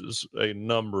versus a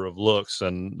number of looks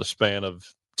in the span of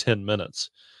 10 minutes.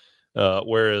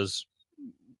 Whereas,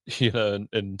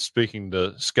 and speaking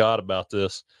to Scott about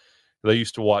this, they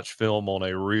used to watch film on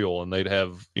a reel and they'd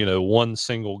have, one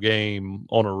single game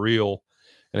on a reel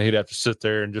and he'd have to sit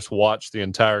there and just watch the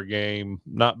entire game,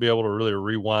 not be able to really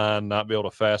rewind, not be able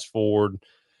to fast forward.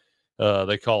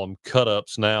 They call them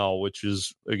cut-ups now, which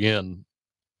is, again,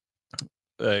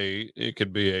 it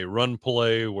could be a run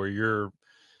play where you're,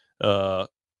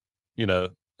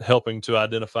 helping to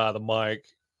identify the mic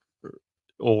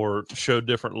or show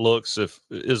different looks.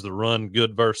 Is the run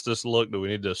good versus this look? Do we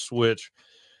need to switch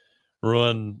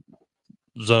run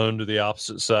zone to the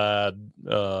opposite side?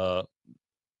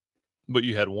 But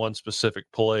you had one specific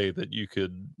play that you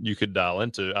could dial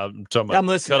into. I'm talking about. I'm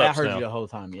listening. I heard you the whole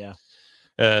time. Yeah.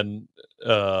 And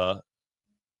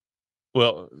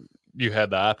you had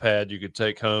the iPad you could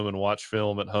take home and watch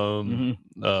film at home.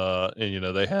 Mm-hmm.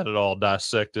 And they had it all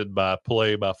dissected by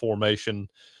play, by formation,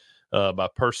 by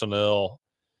personnel.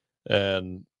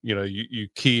 And you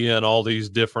key in all these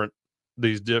different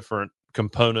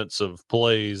components of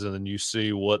plays, and then you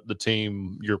see what the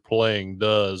team you're playing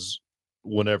does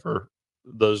whenever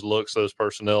those looks, those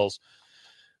personnels,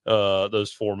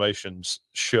 those formations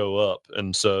show up.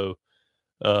 And so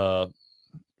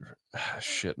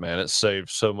shit, man, it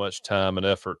saves so much time and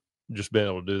effort just being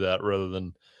able to do that rather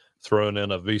than throwing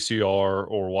in a VCR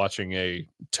or watching a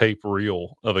tape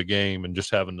reel of a game and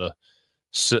just having to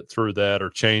sit through that or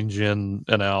change in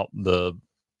and out the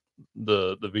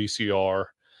VCR.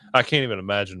 I can't even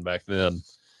imagine back then.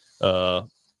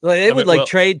 They would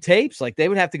trade tapes. Like they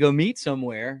would have to go meet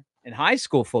somewhere in high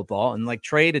school football and like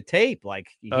trade a tape. Like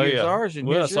here's ours and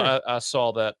here's yours. I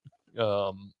saw that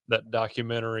that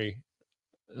documentary,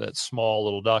 that small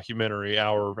little documentary,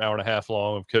 hour and a half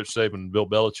long, of Coach Saban and Bill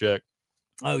Belichick.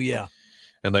 Oh yeah,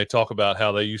 and they talk about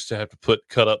how they used to have to put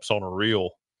cut-ups on a reel.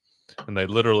 And they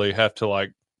literally have to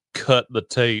like cut the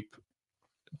tape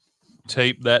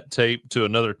that tape to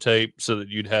another tape so that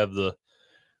you'd have the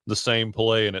same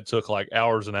play. And it took like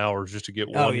hours and hours just to get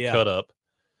one cut up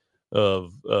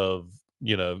of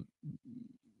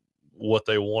what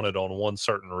they wanted on one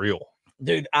certain reel.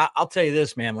 Dude, I'll tell you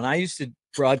this, man. When I used to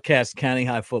broadcast county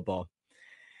high football,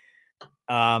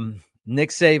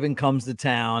 Nick Saban comes to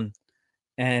town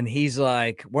and he's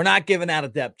like, we're not giving out a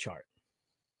depth chart.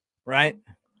 Right.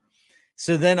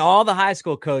 So then all the high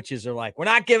school coaches are like, we're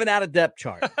not giving out a depth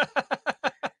chart.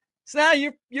 So now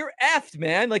you're effed,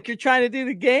 man. Like you're trying to do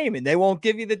the game and they won't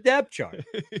give you the depth chart.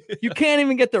 You can't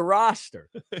even get the roster.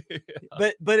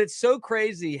 But it's so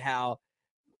crazy how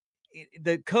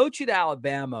the coach at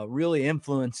Alabama really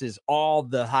influences all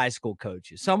the high school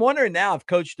coaches. So I'm wondering now if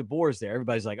Coach DeBoer's there,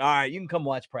 everybody's like, all right, you can come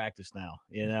watch practice now.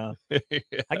 You know,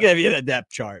 I give you the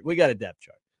depth chart. We got a depth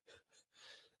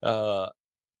chart.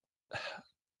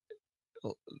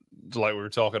 Like we were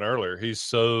talking earlier, he's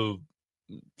so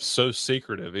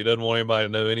secretive. He doesn't want anybody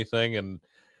to know anything, and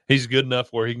he's good enough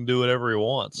where he can do whatever he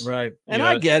wants. Right. And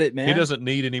I get it, man. He doesn't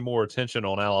need any more attention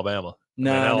on Alabama.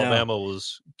 No, Alabama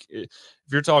was, if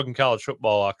you're talking college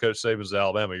football, Coach Saban's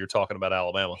Alabama, you're talking about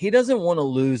Alabama. He doesn't want to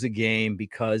lose a game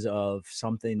because of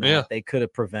something that they could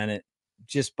have prevented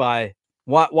just by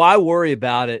why worry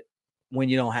about it when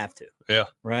you don't have to? Yeah.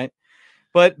 Right.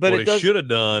 But what he should have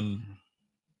done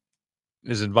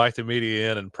is invite the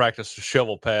media in and practice the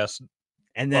shovel pass,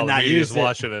 and then while not the use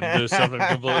watching and do something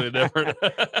completely different.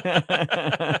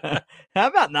 How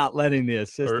about not letting the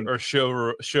assistant or show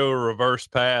a reverse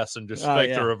pass and just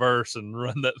fake the reverse and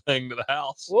run that thing to the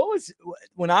house?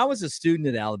 When I was a student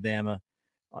at Alabama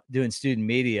doing student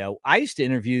media, I used to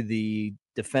interview the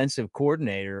defensive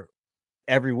coordinator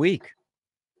every week.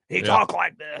 He talked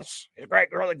like this. He's a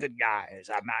great, really good guy.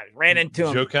 I ran into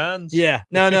him. Joe Kynes? Yeah.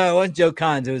 No, it wasn't Joe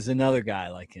Kynes. It was another guy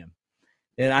like him.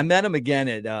 And I met him again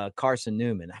at Carson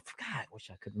Newman. I forgot. I wish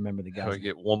I could remember the guy. I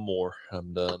get one more.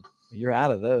 I'm done. You're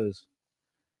out of those.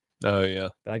 Oh, yeah.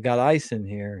 I got ice in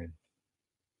here. And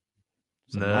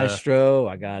some Maestro.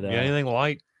 I got anything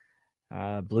light?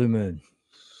 Blue Moon.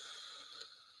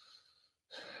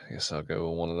 I guess I'll go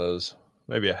with one of those.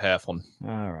 Maybe a half one.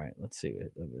 All right. Let's see.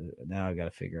 Now I got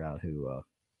to figure out who.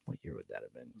 What year would that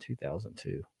have been?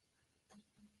 2002.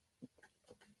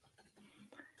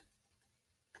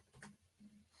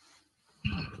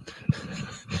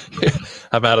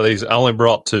 I'm out of these. I only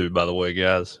brought 2, by the way,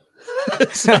 guys.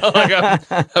 It's not like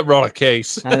I brought a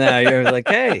case. I know. You're like,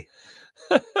 hey.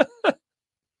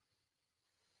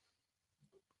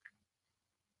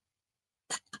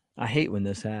 I hate when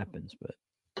this happens, but.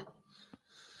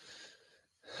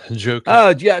 Joke.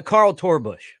 Oh, yeah, Carl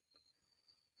Torbush.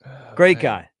 Great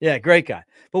guy. Yeah, great guy.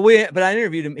 But I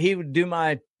interviewed him. He would do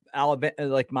my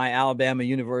Alabama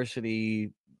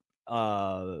University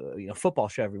football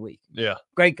show every week. Yeah.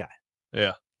 Great guy.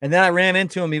 Yeah. And then I ran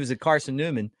into him. He was at Carson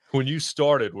Newman. When you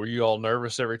started, were you all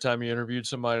nervous every time you interviewed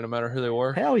somebody, no matter who they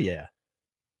were? Hell yeah.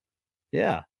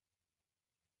 Yeah.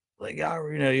 Like,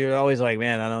 you're always like,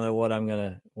 man, I don't know what I'm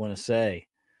going to want to say,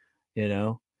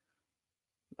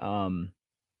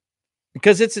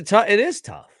 because it is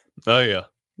tough. Oh yeah.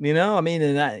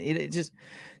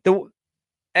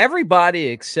 Everybody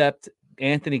except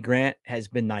Anthony Grant has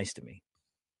been nice to me.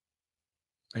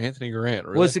 Anthony Grant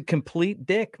really? Was a complete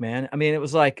dick, man. I mean,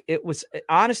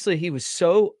 honestly, he was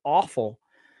so awful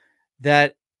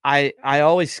that I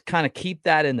always kind of keep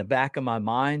that in the back of my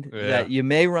mind that you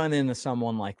may run into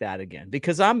someone like that again,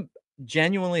 because I'm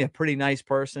genuinely a pretty nice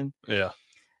person. Yeah.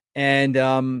 And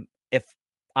if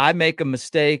I make a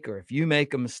mistake or if you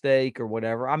make a mistake or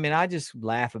whatever, I mean, I just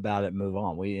laugh about it and move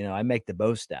on. I make the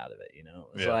most out of it.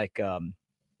 It's like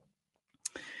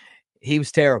he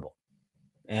was terrible.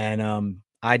 And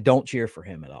I don't cheer for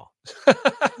him at all.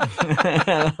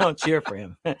 I don't cheer for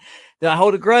him. Did I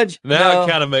hold a grudge? Now it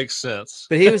kind of makes sense.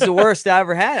 But he was the worst I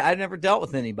ever had. I'd never dealt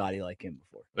with anybody like him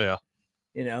before. Yeah.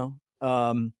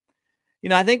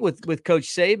 I think with Coach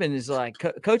Saban is like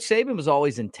Coach Saban was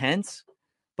always intense,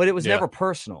 but it was never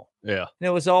personal. Yeah. And it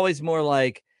was always more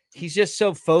like he's just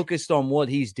so focused on what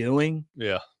he's doing.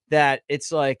 Yeah. That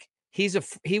it's like he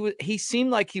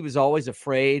seemed like he was always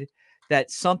afraid that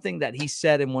something that he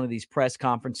said in one of these press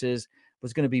conferences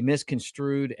was going to be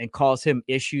misconstrued and cause him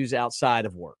issues outside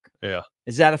of work. Yeah.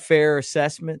 Is that a fair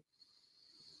assessment?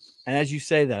 And as you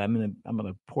say that, I'm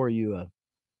gonna pour you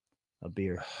a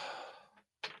beer.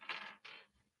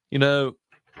 I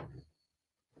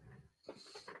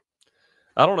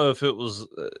don't know if it was.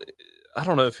 I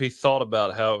don't know if he thought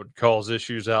about how it would cause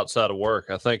issues outside of work.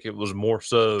 I think it was more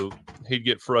so he'd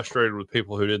get frustrated with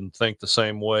people who didn't think the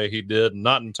same way he did,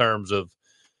 not in terms of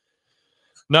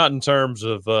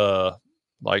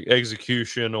like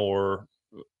execution or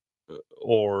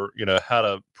how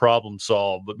to problem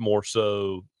solve, but more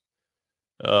so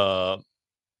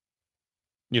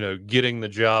getting the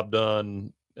job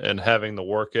done and having the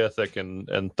work ethic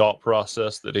and thought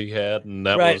process that he had. And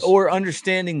that right. was, or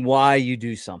understanding why you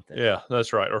do something. Yeah,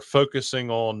 that's right. Or focusing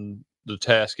on the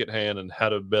task at hand and how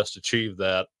to best achieve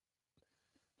that.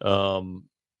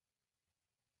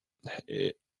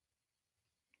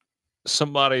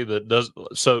 somebody that does.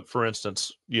 So, for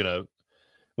instance,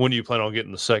 when do you plan on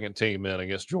getting the second team in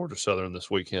against Georgia Southern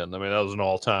this weekend? I mean, that was an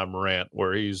all-time rant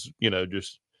where he's,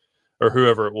 just, or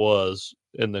whoever it was,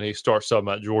 and then he starts talking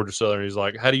about Georgia Southern. He's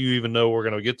like, how do you even know we're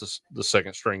going to get the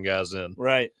second string guys in?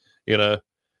 Right.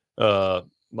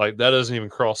 Like that doesn't even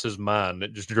cross his mind.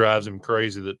 It just drives him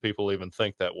crazy that people even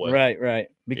think that way. Right.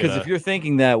 Because if you're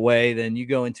thinking that way, then you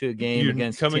go into a game you're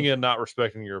against coming in not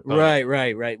respecting your opponent.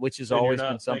 Right. Which has always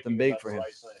been something big for him. Right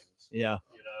things. Yeah. I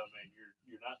mean,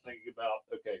 you're not thinking about,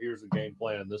 okay, here's the game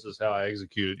plan. This is how I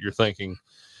execute it. You're thinking,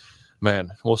 man,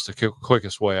 what's the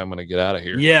quickest way I'm going to get out of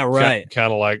here? Yeah, right.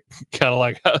 Kind of like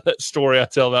that story I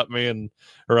tell about me and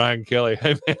Ryan Kelly.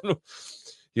 Hey, man,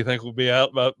 you think we'll be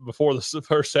out before the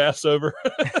first half's over?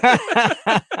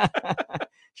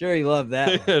 Sure, you love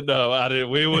that one. No, I didn't.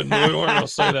 We weren't going to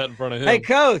say that in front of him. Hey,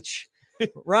 Coach,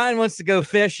 Ryan wants to go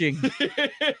fishing.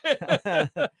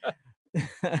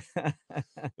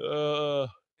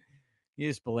 You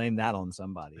just blame that on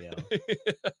somebody else.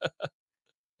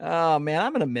 Oh, man,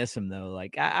 I'm going to miss him, though.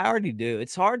 Like, I already do.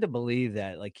 It's hard to believe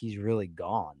that, like, he's really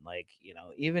gone. Like,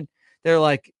 even they're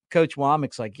like, Coach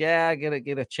Womack's like, yeah, I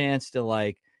get a chance to,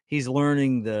 like, he's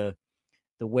learning the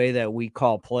way that we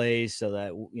call plays so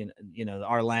that,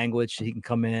 our language, he can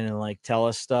come in and, like, tell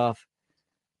us stuff.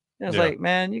 And it's like,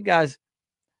 man, you guys,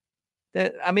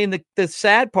 the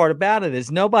sad part about it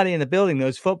is nobody in the building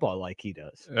knows football like he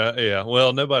does. Yeah.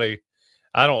 Well, nobody.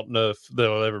 I don't know if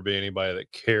there'll ever be anybody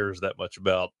that cares that much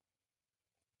about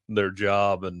their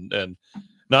job and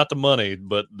not the money,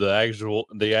 but the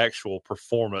actual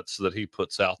performance that he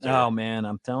puts out there. Oh man,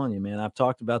 I'm telling you, man, I've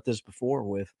talked about this before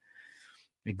with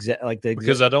because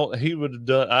he would have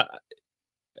done.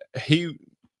 He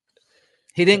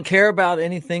didn't care about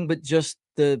anything but just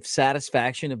the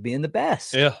satisfaction of being the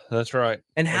best. Yeah, that's right.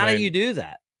 And how do you do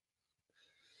that?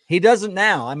 He doesn't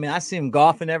now. I mean, I see him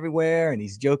golfing everywhere and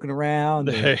he's joking around.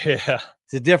 Yeah.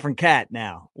 It's a different cat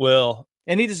now. Well,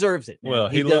 and he deserves it. Man. Well,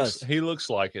 he looks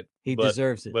like it. He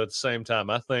deserves it. But at the same time,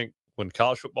 I think when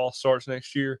college football starts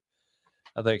next year,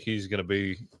 I think he's going to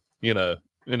be, in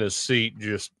his seat,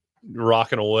 just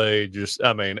rocking away,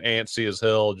 antsy as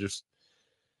hell. Just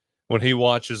when he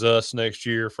watches us next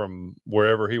year from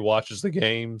wherever he watches the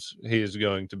games, he is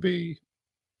going to be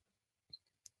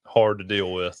hard to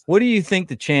deal with. What do you think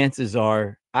the chances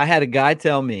are? I had a guy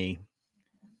tell me,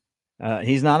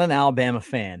 he's not an Alabama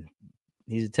fan.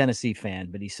 He's a Tennessee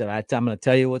fan, but he said, I'm going to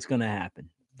tell you what's going to happen.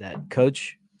 That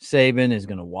Coach Saban is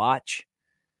going to watch.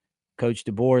 Coach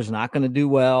DeBoer is not going to do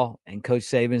well, and Coach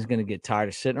Saban is going to get tired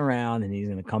of sitting around, and he's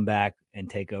going to come back and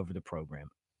take over the program.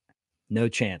 No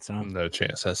chance, huh? No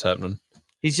chance that's happening.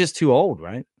 He's just too old,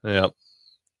 right? Yeah.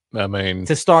 I mean,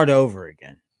 to start over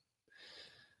again.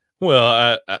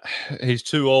 Well, he's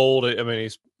too old. I mean,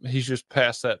 he's just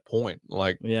past that point.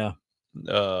 Like, yeah.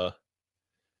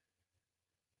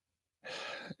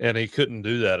 And he couldn't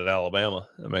do that at Alabama.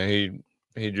 I mean,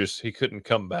 he couldn't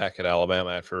come back at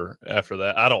Alabama after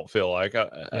that. I don't feel like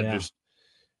I just.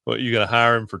 What, you going to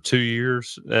hire him for 2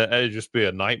 years? It'd just be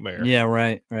a nightmare. Yeah,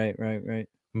 right.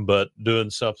 But doing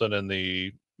something in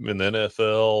the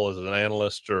NFL as an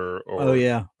analyst or oh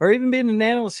yeah, or even being an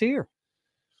analyst here.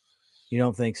 You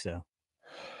don't think so?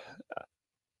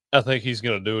 I think he's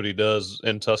going to do what he does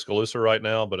in Tuscaloosa right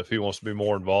now. But if he wants to be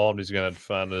more involved, he's going to have to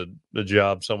find a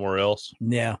job somewhere else.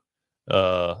 Yeah.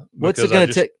 What's it going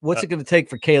to take? What's it going to take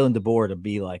for Kalen DeBoer to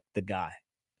be like the guy?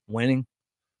 Winning?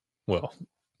 Well,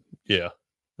 yeah.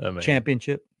 I mean,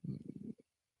 championship.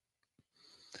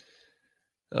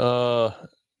 I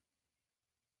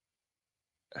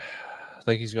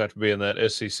think he's going to have to be in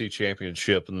that SEC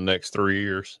championship in the next 3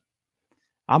 years.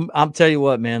 I'm tell you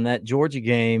what, man, that Georgia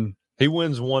game. He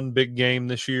wins one big game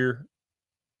this year.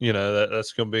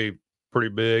 That's going to be pretty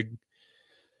big.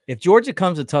 If Georgia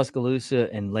comes to Tuscaloosa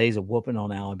and lays a whooping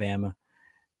on Alabama,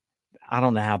 I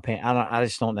don't know how. I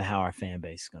just don't know how our fan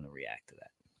base is going to react to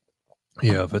that.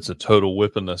 Yeah, if it's a total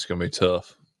whipping, that's going to be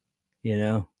tough.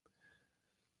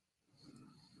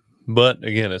 But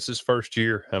again, it's his first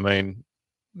year. I mean,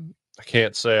 I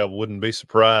can't say I wouldn't be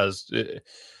surprised.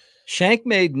 Shank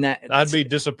made. I'd be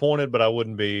disappointed, but I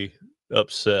wouldn't be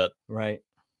upset. Right.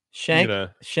 Shank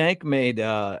made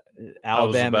Alabama. I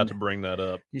was about to bring that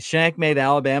up. Shank made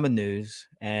Alabama news,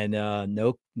 and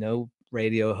no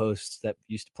radio hosts that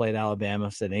used to play at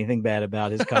Alabama said anything bad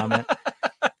about his comment.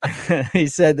 He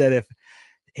said that if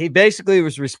he basically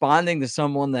was responding to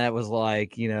someone that was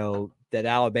like, that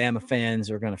Alabama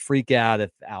fans are going to freak out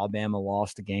if Alabama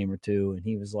lost a game or two. And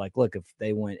he was like, look, if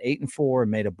they went 8-4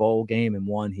 and made a bowl game and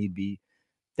won,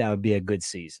 that would be a good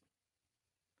season.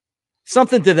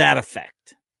 Something to that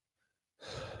effect.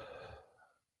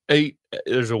 8.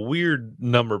 There's a weird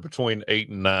number between 8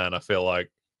 and 9. I feel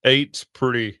like 8's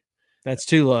pretty. That's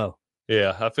too low.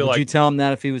 Yeah, I feel Would like. you tell him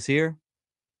that if he was here?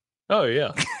 Oh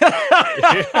yeah.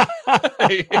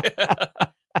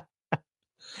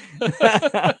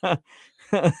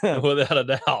 Without a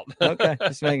doubt. Okay,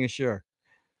 just making sure.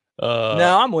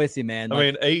 No, I'm with you, man. I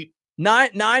mean, 8.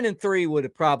 9 and 3 would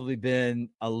have probably been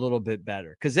a little bit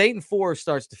better because 8 and 4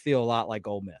 starts to feel a lot like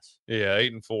Ole Miss. Yeah,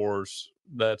 8 and 4s.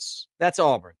 That's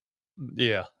Auburn.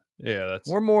 Yeah, that's.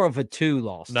 We're more of a 2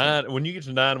 loss. 9 when you get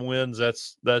to 9 wins,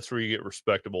 that's where you get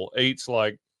respectable. 8's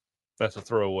like that's a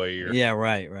throwaway year. Yeah,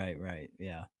 right.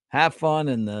 Yeah, have fun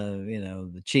in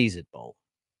the the Cheez-It Bowl.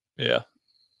 Yeah.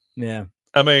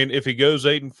 I mean, if he goes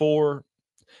 8 and 4.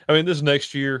 I mean, this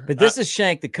next year. But this is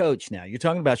Shank the coach now. You're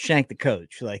talking about Shank the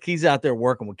coach. Like, he's out there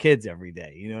working with kids every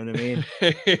day. You know what I mean?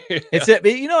 It's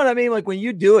you know what I mean? Like, when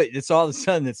you do it, it's all of a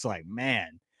sudden, it's like,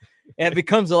 man, it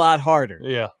becomes a lot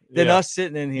harder. Than us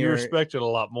sitting in here. You respect it a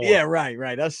lot more. Yeah,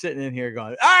 right. Us sitting in here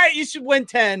going, all right, you should win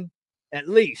 10 at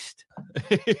least.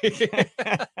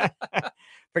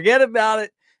 Forget about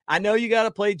it. I know you got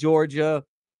to play Georgia.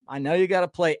 I know you got to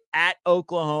play at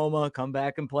Oklahoma, come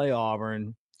back and play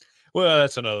Auburn. Well,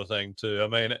 that's another thing, too. I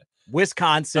mean,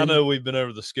 Wisconsin. I know we've been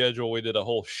over the schedule. We did a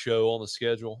whole show on the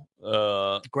schedule.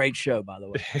 Great show, by the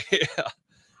way. Yeah.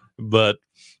 But,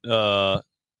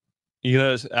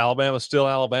 Alabama's still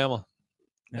Alabama.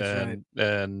 That's right.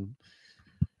 And,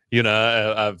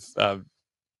 I've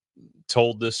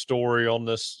told this story on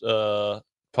this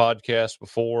podcast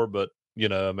before, but,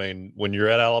 I mean, when you're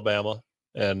at Alabama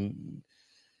and,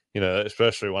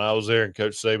 especially when I was there and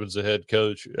Coach Saban's the head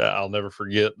coach, I'll never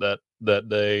forget that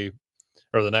day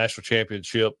or the national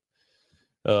championship,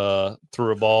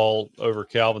 threw a ball over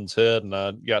Calvin's head, and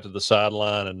I got to the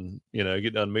sideline and,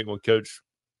 get done meeting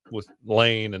with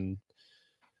Lane, and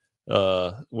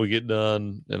we get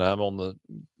done and I'm on the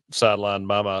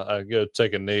sideline I go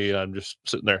take a knee, and I'm just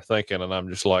sitting there thinking, and I'm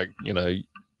just like,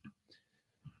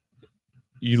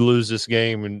 you lose this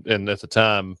game, and at the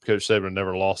time, Coach Saban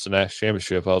never lost the national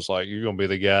championship. I was like, you're going to be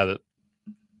the guy that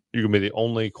you're going to be the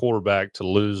only quarterback to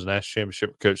lose the national championship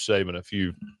with Coach Saban if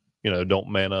you, don't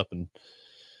man up and,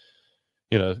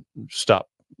 stop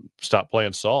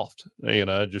playing soft.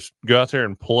 Just go out there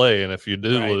and play. And if you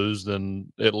do lose,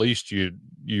 then at least you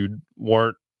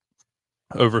weren't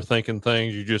overthinking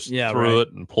things. You just threw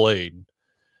it and played.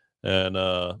 And,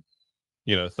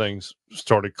 things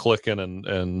started clicking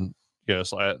and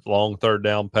it's like a long third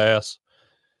down pass.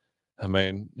 I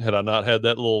mean, had I not had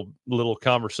that little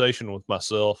conversation with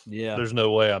myself, there's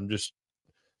no way I'm just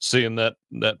seeing that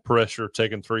pressure,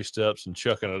 taking 3 steps and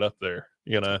chucking it up there,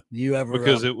 You ever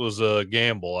because it was a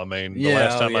gamble. I mean, the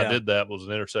last time I did that was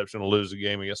an interception to lose the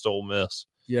game against Ole Miss.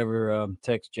 You ever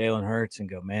text Jalen Hurts and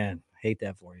go, man, hate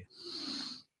that for you?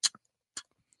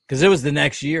 Because it was the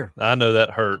next year. I know that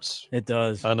hurts. It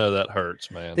does. I know that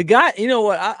hurts, man. The guy, you know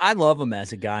what? I love him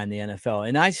as a guy in the NFL,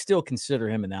 and I still consider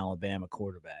him an Alabama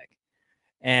quarterback.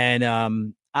 And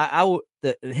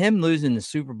him losing the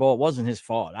Super Bowl, it wasn't his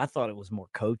fault. I thought it was more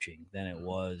coaching than it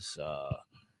was,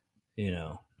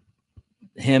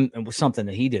 him. It was something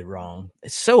that he did wrong.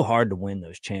 It's so hard to win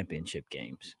those championship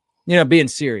games. Being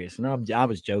serious. And I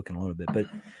was joking a little bit, but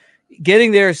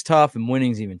getting there is tough, and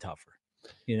winning's even tougher.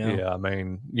 Yeah, I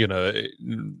mean,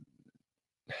 and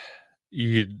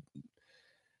he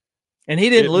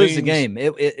didn't lose the game.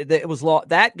 It was lost.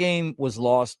 That game was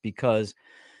lost because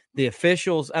the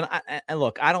officials, and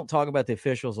look, I don't talk about the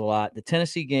officials a lot. The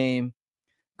Tennessee game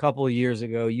a couple of years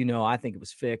ago, I think it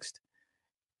was fixed.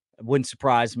 It wouldn't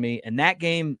surprise me. And that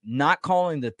game, not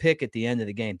calling the pick at the end of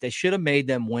the game, they should have made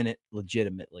them win it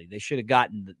legitimately. They should have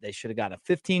got a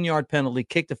 15-yard penalty,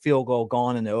 kicked a field goal,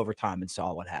 gone into overtime, and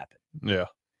saw what happened. Yeah.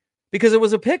 Because it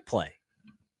was a pick play.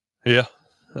 Yeah.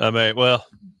 I mean, well,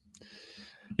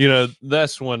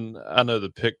 that's when I know the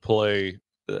pick play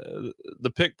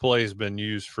has been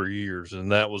used for years,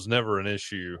 and that was never an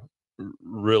issue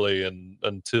really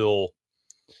until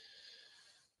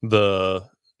the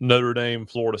Notre Dame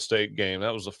Florida State game.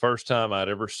 That was the first time I'd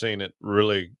ever seen it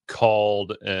really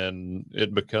called, and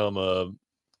it become do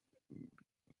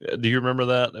you remember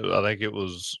that? I think it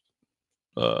was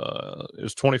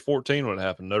 2014 when it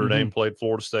happened. Notre Dame played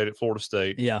Florida State at Florida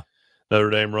State. Yeah. Notre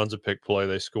Dame runs a pick play,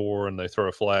 they score, and they throw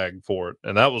a flag for it.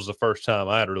 And that was the first time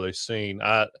I had really seen.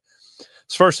 It's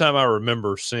the first time I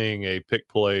remember seeing a pick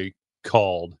play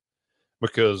called,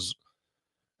 because,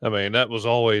 I mean, that was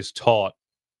always taught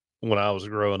when I was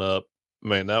growing up.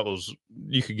 I mean,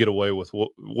 you could get away with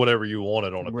whatever you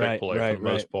wanted on a pick play for the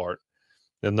most part.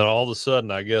 And then all of a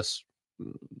sudden, I guess,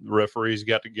 referees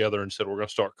got together and said, we're going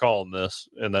to start calling this.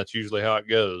 And that's usually how it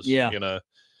goes. Yeah.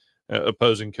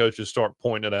 opposing coaches start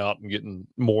pointing it out and getting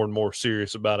more and more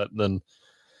serious about it, and then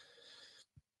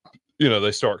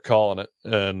they start calling it.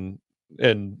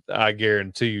 And I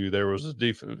guarantee you there was a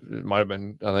defense. It might have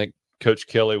been, I think Coach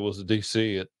Kelly was the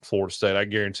DC at Florida State. I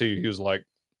guarantee you he was like,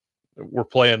 we're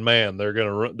playing man. They're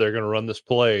gonna run this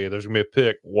play. There's gonna be a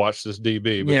pick. Watch this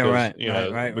DB because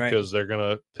because they're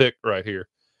gonna pick right here.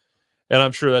 And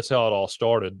I'm sure that's how it all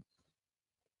started.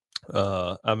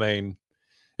 I mean,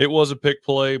 it was a pick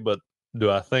play, but do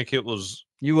I think it was?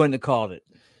 You wouldn't have called it.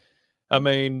 I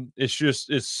mean, there's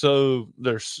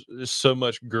so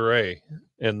much gray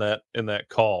in that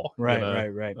call. Right.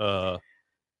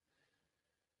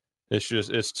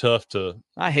 It's tough to.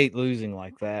 I hate losing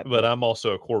like that, but I'm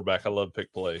also a quarterback. I love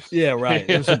pick plays. Yeah, right.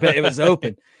 It was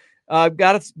open. I've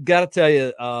got to tell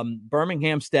you,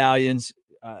 Birmingham Stallions.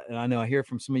 And I know I hear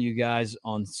from some of you guys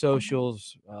on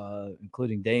socials,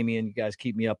 including Damien. You guys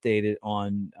keep me updated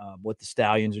on what the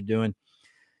Stallions are doing.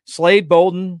 Slade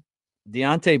Bolden,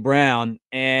 Deontay Brown,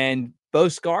 and Bo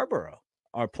Scarborough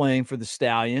are playing for the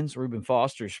Stallions. Reuben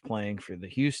Foster's playing for the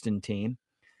Houston team.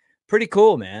 Pretty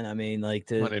cool, man. I mean,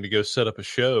 like I need to go set up a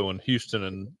show in Houston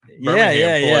and Birmingham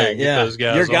yeah. Get those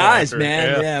guys. Your guys,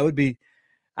 man. Yeah, it would be.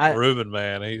 Reuben,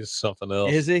 man, he's something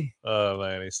else. Is he? Oh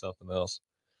man, he's something else.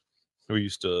 I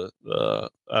used to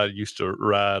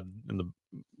ride in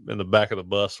the back of the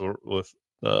bus with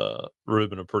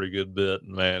Reuben a pretty good bit,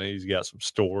 and man, he's got some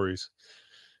stories.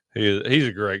 He's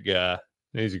a great guy.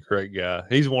 He's a great guy.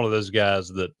 He's one of those guys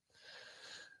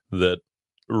that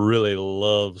really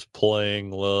loves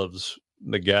playing, loves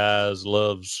the guys,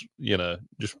 loves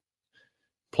just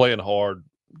playing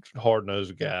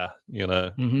hard-nosed guy.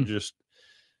 Just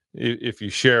if you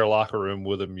share a locker room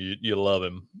with him, you love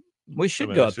him. We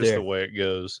should go up there. It's just the way it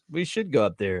goes. We should go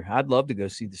up there. I'd love to go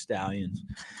see the Stallions,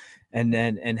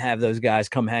 and have those guys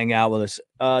come hang out with us.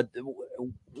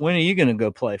 When are you going to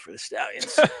go play for the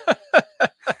Stallions?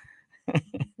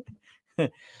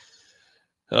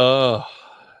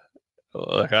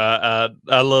 Look, I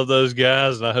love those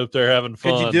guys, and I hope they're having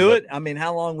fun. Could you do it? I mean,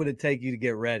 how long would it take you to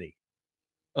get ready?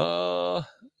 I've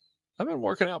been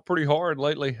working out pretty hard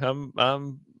lately. I'm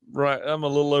a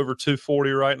little over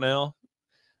 240 right now.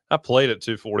 I played at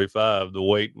 245. The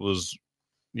weight was,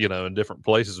 in different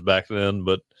places back then,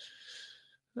 but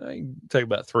I can take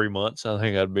about 3 months. I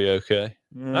think I'd be okay.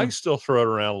 Yeah. I can still throw it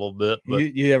around a little bit.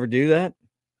 But you ever do that?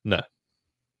 No.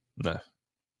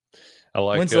 I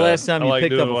like. When's the last time you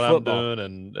picked up a football?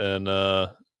 I'm doing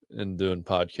and doing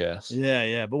podcasts.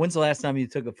 Yeah. But when's the last time you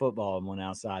took a football and went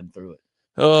outside and threw it?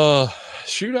 I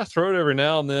throw it every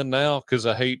now and then now because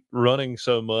I hate running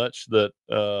so much that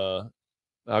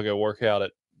I'll go work out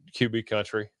at QB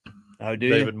Country. Oh, do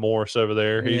David Morris over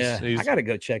there. He's I got to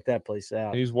go check that place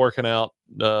out. He's working out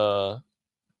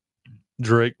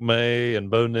Drake May and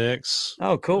Bo Nix.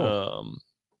 Oh, cool.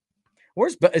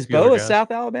 Is Bo a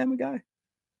South Alabama guy?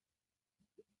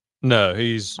 No,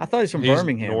 I thought he's from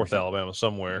Birmingham, North Alabama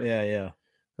somewhere. Yeah.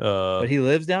 But he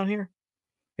lives down here.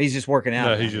 He's just working out.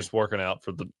 No, he's just working out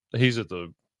he's at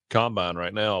the combine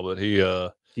right now. But he.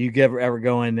 Do you ever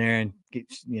go in there and get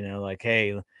like,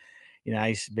 hey, I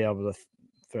used to be able to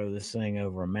throw this thing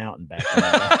over a mountain back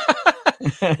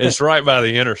then. It's right by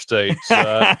the interstate.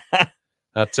 So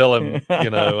I tell him,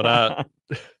 when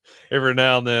every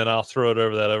now and then I'll throw it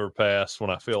over that overpass when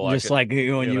I feel like just it. Like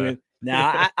when you.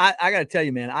 Now I got to tell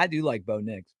you, man, I do like Bo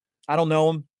Nix. I don't know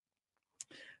him,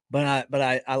 but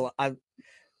I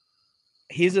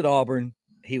he's at Auburn.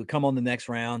 He would come on the next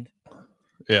round.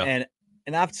 Yeah.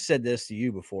 And I've said this to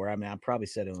you before. I mean, I probably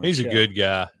said it on He's a good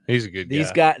guy.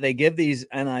 These guys, they give these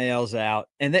NILs out.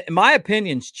 And my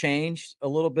opinion's changed a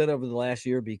little bit over the last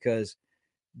year because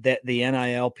the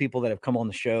NIL people that have come on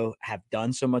the show have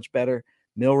done so much better.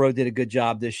 Milroe did a good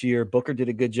job this year. Booker did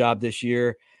a good job this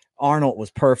year. Arnold was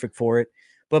perfect for it.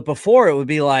 But before it would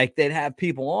be like they'd have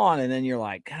people on and then you're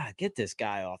like, God, get this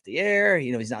guy off the air.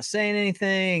 He's not saying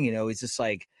anything. He's just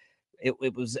like,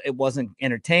 it wasn't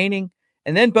entertaining.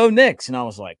 And then Bo Nix, and I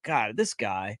was like, God, this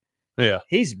guy,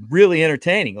 he's really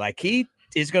entertaining. Like he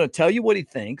is going to tell you what he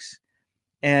thinks,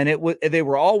 and they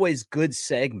were always good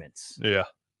segments.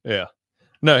 Yeah.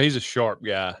 No, he's a sharp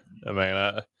guy. I mean,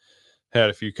 I had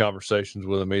a few conversations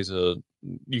with him.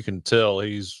 You can tell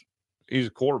he's a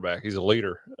quarterback. He's a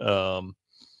leader.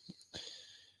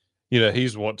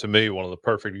 He's one of the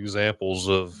perfect examples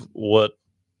of what.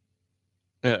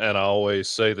 And I always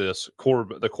say this: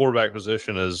 the quarterback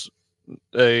position is.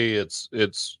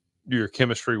 It's your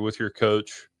chemistry with your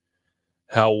coach,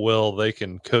 how well they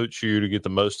can coach you to get the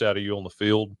most out of you on the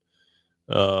field,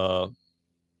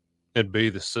 and B,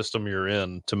 the system you're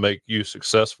in to make you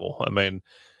successful. I mean,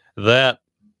 that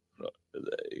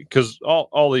because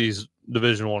all these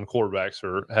Division I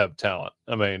quarterbacks have talent.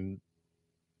 I mean,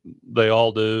 they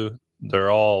all do.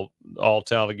 They're all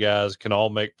talented guys, can all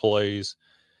make plays,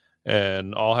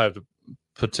 and all have the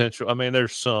potential. I mean,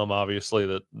 there's some obviously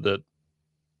that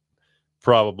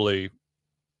probably,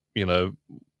 you know,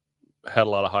 had a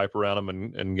lot of hype around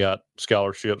them and got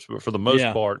scholarships, but for the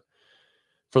most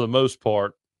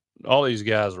part, all these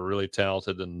guys are really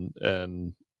talented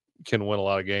and can win a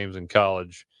lot of games in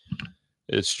college.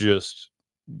 It's just,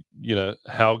 you know,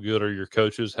 how good are your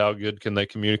coaches? How good can they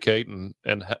communicate, and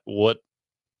what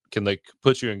can they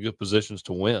put you in good positions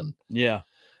to win? Yeah.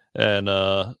 And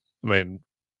I mean,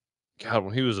 God,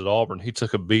 when he was at Auburn, he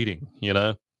took a beating, you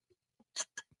know,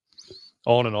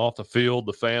 on and off the field.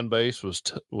 The fan base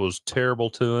was terrible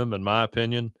to him, in my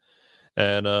opinion.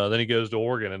 And then he goes to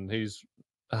Oregon, and he's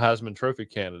a Heisman Trophy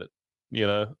candidate. You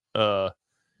know,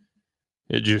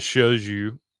 it just shows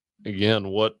you again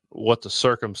what the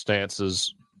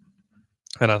circumstances.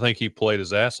 And I think he played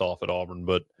his ass off at Auburn,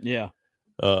 but yeah,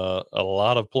 a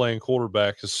lot of playing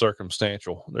quarterback is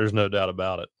circumstantial. There's no doubt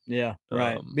about it. Yeah,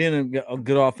 right. Being a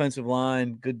good offensive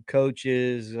line, good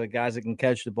coaches, guys that can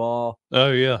catch the ball.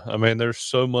 Oh yeah, I mean, there's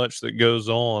so much that goes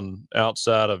on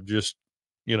outside of just,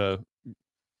 you know,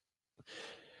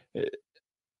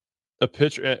 a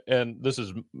pitcher. And this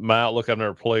is my outlook. I've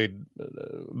never played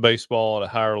baseball at a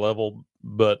higher level,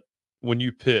 but when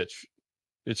you pitch,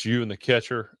 it's you and the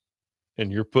catcher,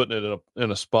 and you're putting it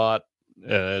in a spot,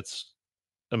 and it's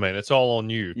all on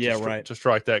you. Yeah, right. To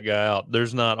strike that guy out.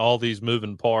 There's not all these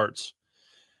moving parts,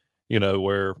 you know,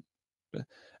 where,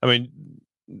 I mean,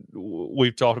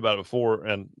 we've talked about it before,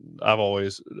 and I've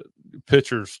always,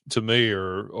 pitchers to me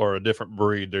are a different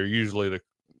breed. They're usually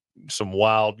some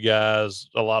wild guys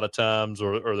a lot of times,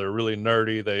 or they're really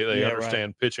nerdy. They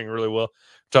understand pitching really well.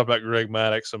 Talk about Greg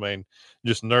Maddux. I mean,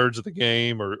 just nerds of the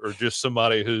game, or just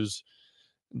somebody who's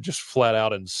just flat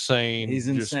out insane. He's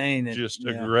insane. Just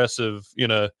aggressive. You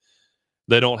know,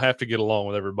 they don't have to get along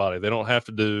with everybody. They don't have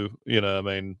to do, you know, I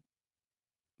mean,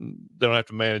 they don't have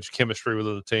to manage chemistry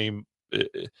within the team.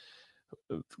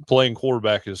 Playing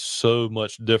quarterback is so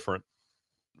much different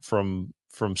from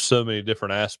so many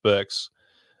different aspects.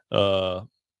 There's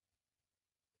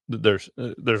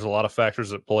a lot of factors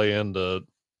that play into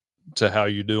how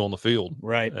you do on the field,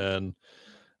 right? And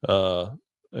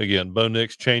again, Bo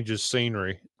Nix changes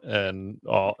scenery, and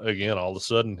all of a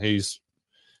sudden he's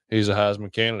a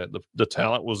Heisman candidate. The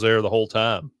talent was there the whole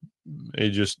time. He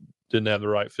just didn't have the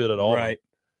right fit at all, right?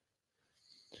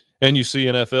 And you see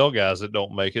NFL guys that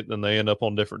don't make it, and they end up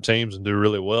on different teams and do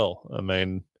really well. I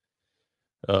mean,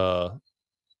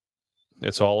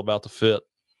 it's all about the fit.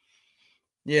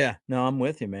 Yeah, no, I'm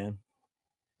with you, man.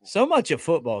 So much of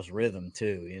football's rhythm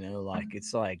too, you know, like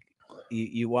it's like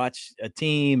you watch a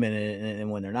team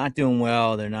and when they're not doing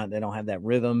well, they don't have that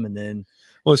rhythm, and then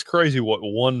it's crazy what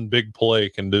one big play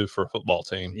can do for a football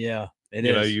team. Yeah, it is.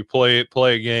 You know, you play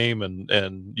a game,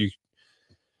 and you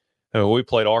know, we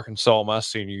played Arkansas my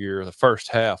senior year. The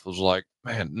first half was like,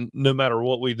 man, no matter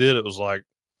what we did, it was like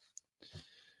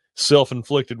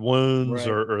self-inflicted wounds, right.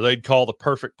 or they'd call the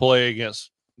perfect play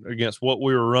against what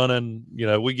we were running. You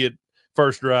know, we get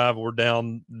first drive, we're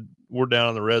down in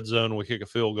the red zone, we kick a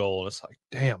field goal, and it's like,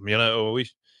 damn, you know,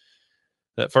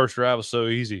 that first drive was so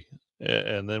easy,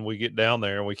 and then we get down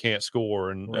there and we can't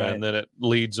score, and then it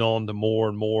leads on to more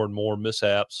and more and more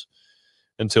mishaps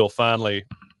until finally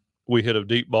we hit a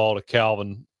deep ball to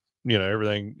Calvin, you know,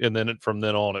 everything, and then from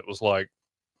then on it was like,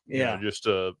 you know, just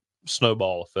a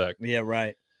snowball effect. Yeah,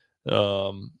 right.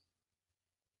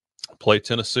 Play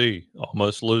Tennessee,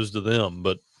 almost lose to them,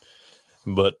 but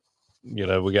you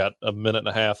know, we got a minute and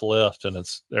a half left, and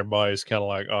everybody's kind of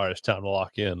like, all right, it's time to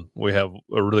lock in. We have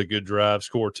a really good drive,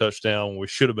 score a touchdown. We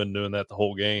should have been doing that the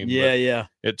whole game. Yeah.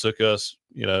 It took us,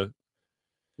 you know.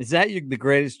 Is that the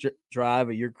greatest drive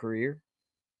of your career?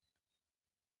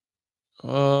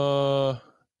 No,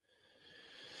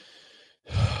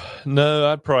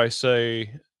 I'd probably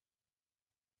say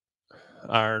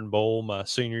Iron Bowl my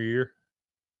senior year.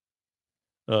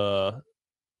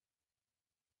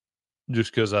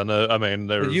 Just because I know, I mean,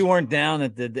 but you weren't down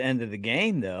at the end of the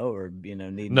game though, or you know,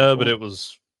 no, but it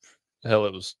was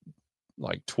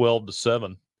like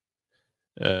 12-7,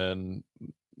 and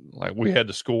like we had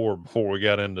to score before we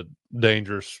got into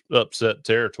dangerous upset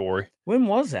territory. When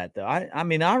was that though? I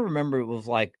mean, I remember it was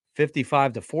like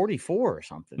 55-44 or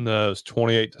something. No, it was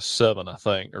 28-7, I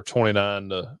think, or 29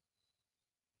 to.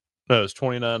 No, it was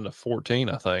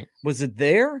 29-14, I think. Was it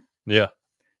there? Yeah.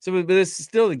 So, but this is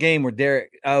still the game where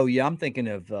Derek. Oh yeah, I'm thinking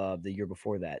of the year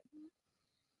before that.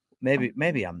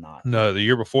 Maybe I'm not. No, the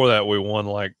year before that we won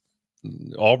like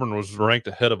Auburn was ranked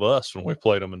ahead of us when we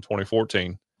played them in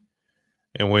 2014.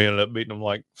 And we ended up beating them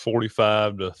like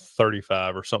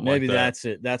 45-35 or something Maybe like that. that's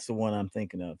it. That's the one I'm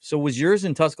thinking of. So was yours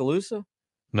in Tuscaloosa?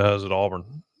 No, it was at Auburn.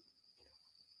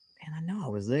 Man, I know I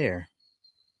was there.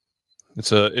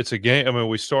 It's a game. I mean,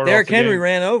 we started Derrick off the Henry game.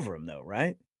 ran over him though,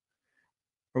 right?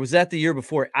 Or was that the year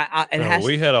before?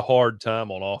 We had a hard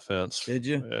time on offense. Did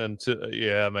you? And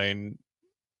I mean,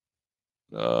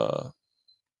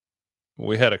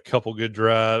 we had a couple good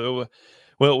drives.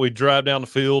 Well, we drive down the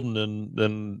field, and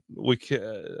then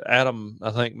Adam,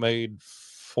 I think, made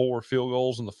 4 field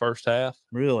goals in the first half.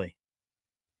 Really?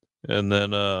 And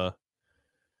then I'm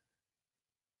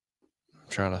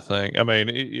trying to think. I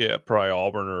mean, probably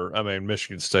Auburn or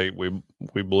Michigan State. We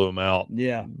blew them out.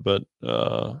 Yeah. But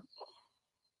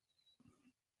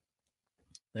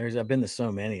I've been to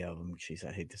so many of them. Jeez,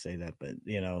 I hate to say that, but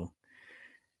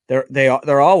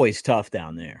they're always tough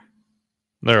down there.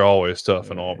 They're always tough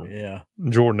in Auburn. Yeah.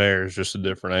 Jordan Ayer is just a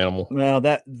different animal. Well,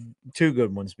 that 2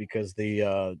 good ones because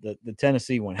the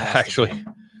Tennessee one I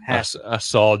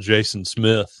saw Jason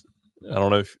Smith. I don't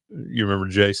know if you remember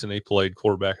Jason. He played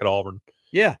quarterback at Auburn.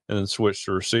 Yeah. And then switched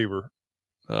to receiver.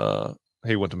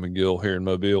 He went to McGill here in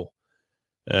Mobile.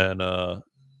 And I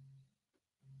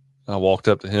walked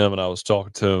up to him and I was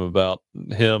talking to him about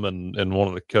him and one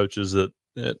of the coaches at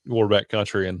quarterback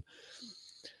country. And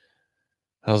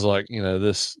I was like,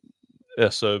 this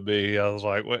SOB, I was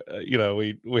like,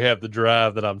 we have the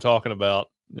drive that I'm talking about,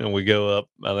 and we go up,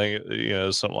 I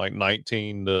think, something like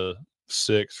 19-6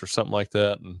 or something like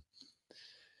that.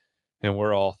 And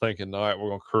we're all thinking, all right, we're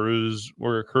going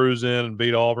to cruise in and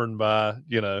beat Auburn by,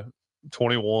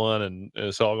 21, and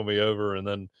it's all going to be over. And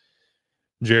then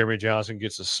Jeremy Johnson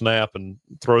gets a snap and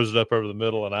throws it up over the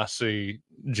middle, and I see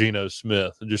Geno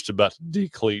Smith just about to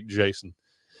decleat Jason.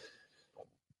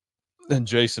 And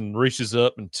Jason reaches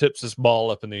up and tips this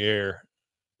ball up in the air.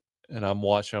 And I'm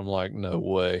watching, I'm like, no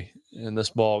way. And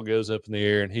this ball goes up in the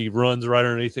air, and he runs right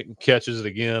underneath it and catches it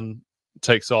again,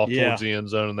 takes off towards the end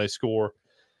zone, and they score.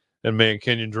 And me and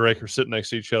Kenyon Drake are sitting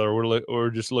next to each other. We're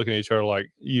just looking at each other like,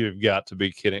 you've got to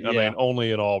be kidding. I mean,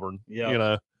 only in Auburn,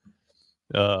 That's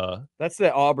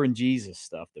the Auburn Jesus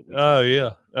stuff that we Oh,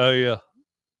 yeah.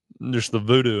 Just the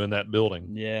voodoo in that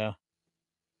building. Yeah.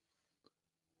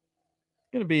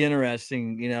 Going to be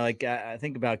interesting, like I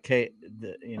think about Kalen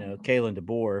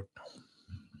DeBoer,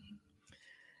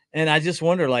 and I just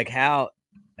wonder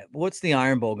what's the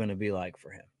Iron Bowl going to be like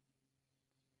for him?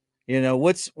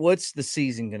 What's the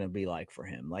season going to be like for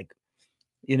him? Like,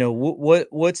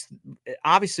 what's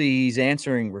obviously he's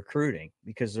answering recruiting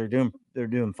because they're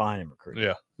doing fine in recruiting.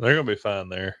 Yeah, they're going to be fine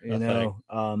there.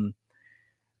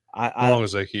 As long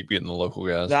as they keep getting the local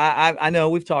guys. I know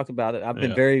we've talked about it. I've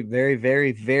been very, very,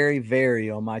 very, very, very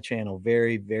on my channel,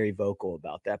 very, very vocal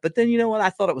about that. But then you know what?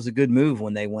 I thought it was a good move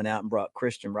when they went out and brought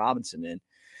Christian Robinson in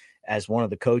as one of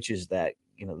the coaches that,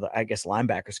 I guess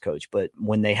linebackers coach. But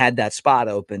when they had that spot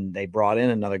open, they brought in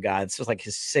another guy. It's just like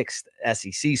his 6th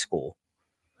SEC school.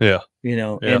 Yeah.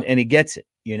 And he gets it,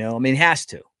 he has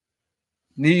to.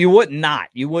 You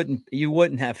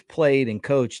wouldn't have played and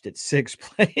coached at 6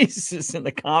 places in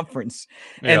the conference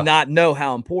and not know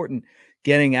how important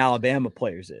getting Alabama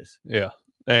players is. Yeah.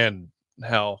 And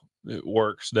how it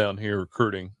works down here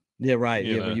recruiting. Yeah, right.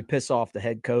 When you piss off the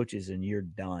head coaches and you're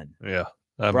done. Yeah.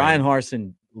 Brian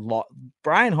Harsin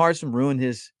ruined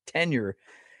his tenure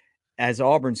as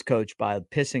Auburn's coach by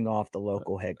pissing off the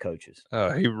local head coaches.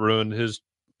 He ruined his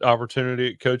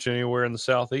opportunity at coaching anywhere in the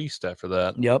Southeast after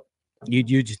that. Yep.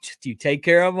 You take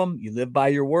care of them. You live by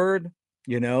your word.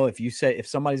 If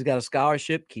somebody's got a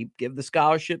scholarship, give the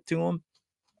scholarship to them.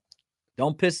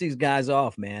 Don't piss these guys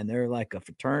off, man. They're like a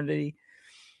fraternity.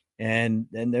 And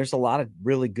there's a lot of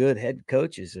really good head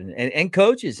coaches and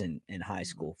coaches in high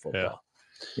school football.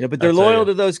 Yeah. But they're loyal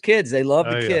to those kids. They love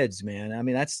the kids, man. I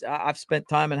mean, I've spent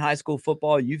time in high school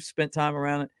football. You've spent time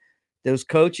around it. Those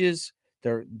coaches,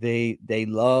 they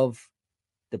love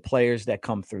the players that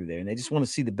come through there, and they just want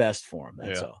to see the best for them.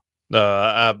 That's all.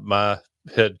 My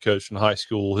head coach in high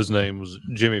school, his name was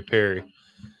Jimmy Perry,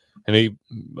 and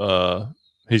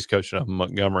he's coaching up in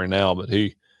Montgomery now, but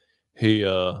he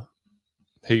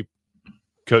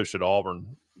coached at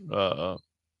Auburn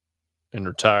and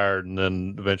retired, and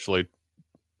then eventually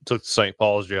took the St.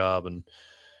 Paul's job, and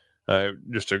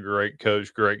just a great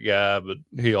coach, great guy. But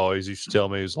he always used to tell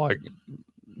me, he's like,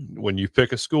 when you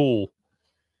pick a school,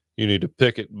 you need to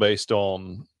pick it based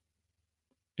on,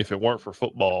 if it weren't for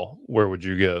football, where would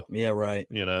you go? Yeah, right.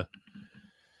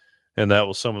 And that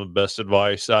was some of the best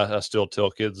advice. I still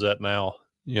tell kids that now.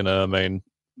 I mean,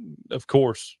 of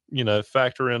course,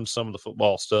 factor in some of the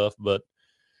football stuff, but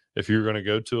if you're going to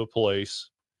go to a place,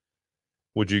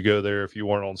 would you go there if you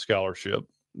weren't on scholarship?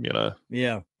 Yeah.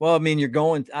 Well, I mean,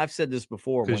 I've said this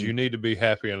before, because you need to be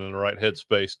happy and in the right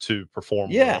headspace to perform.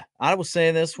 Yeah. Well. I was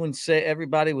saying this when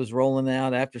everybody was rolling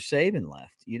out after Saban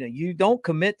left. You don't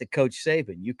commit to Coach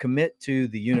Saban, you commit to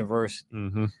the university.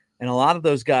 Mm-hmm. And a lot of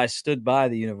those guys stood by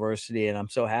the university, and I'm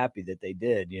so happy that they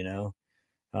did, and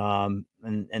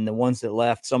the ones that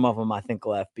left, some of them I think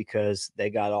left because they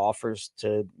got offers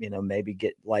to, maybe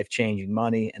get life-changing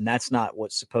money. And that's not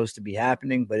what's supposed to be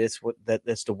happening, but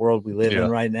that's the world we live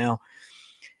in right now.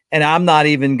 And I'm not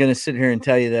even going to sit here and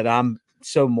tell you that I'm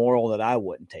so moral that I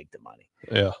wouldn't take the money.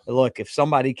 Yeah. But look, if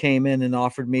somebody came in and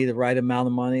offered me the right amount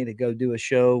of money to go do a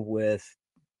show with,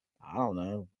 I don't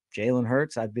know, Jalen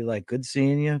Hurts, I'd be like, good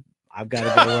seeing you. I've got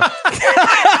to go.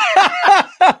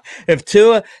 If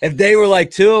they were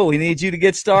like, Tua, we need you to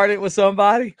get started with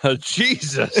somebody. Oh,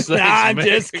 Jesus. I'm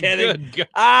just kidding.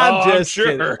 I'm just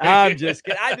kidding.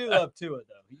 I do love Tua,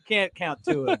 though. You can't count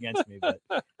Tua against me, but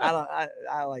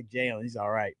I like Jalen. He's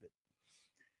all right. But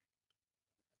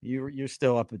you're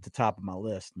still up at the top of my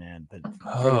list, man. But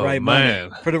for the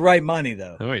right money,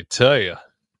 though. Let me tell you.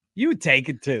 You would take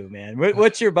it too, man.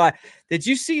 What's your buy? Did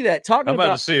you see that? I'm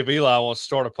about to see if Eli wants to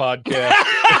start a podcast.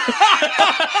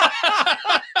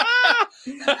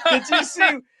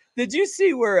 Did you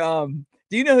see where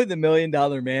do you know who the $1 Million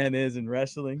Man is in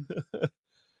wrestling?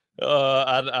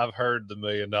 I've heard the $1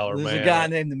 Million Man. There's a guy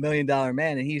named the $1 Million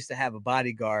Man, and he used to have a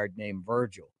bodyguard named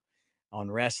Virgil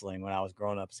on wrestling when I was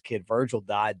growing up as a kid. Virgil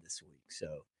died this week,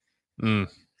 so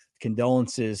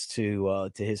condolences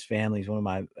to his family. He's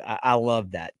I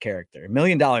love that character. $1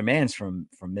 Million Man's from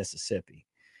Mississippi,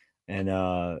 and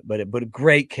but a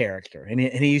great character. And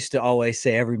he used to always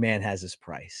say, "Every man has his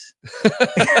price."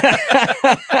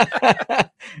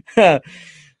 Oh,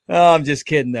 I'm just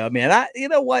kidding though, man. You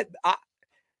know what? I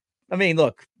mean,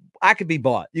 look, I could be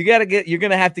bought. You're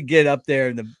gonna have to get up there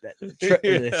in the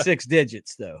 6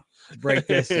 digits though to break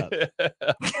this up.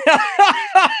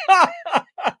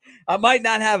 I might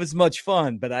not have as much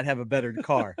fun, but I'd have a better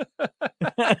car.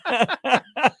 Hey,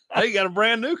 you got a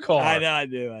brand new car. I know. I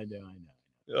do.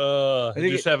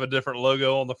 You just have a different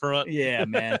logo on the front. Yeah,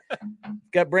 man.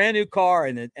 Got a brand new car,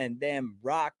 and damn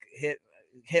rock hit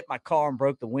my car and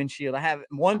broke the windshield. I have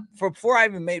before I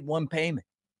even made one payment.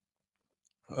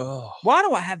 Oh, why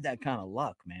do I have that kind of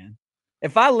luck, man?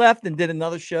 If I left and did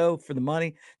another show for the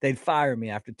money, they'd fire me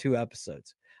after 2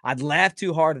 episodes. I'd laugh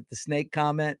too hard at the snake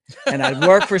comment, and I'd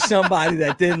work for somebody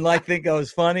that didn't think I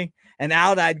was funny, and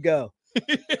out I'd go.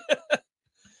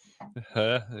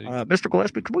 Mr.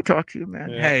 Gillespie, can we talk to you,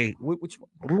 man? Yeah. Hey, we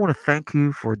want to thank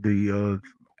you for the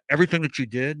everything that you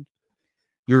did.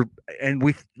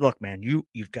 Look, man,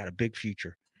 you've got a big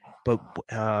future, but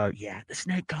the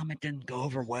snake comment didn't go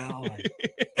over well.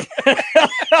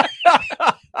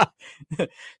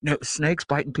 No, snakes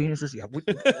biting penises. Yeah,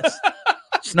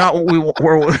 it's not what we want.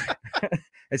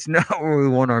 It's not where we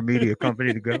want our media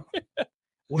company to go.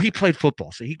 Well, he played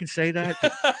football, so he can say that.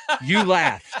 You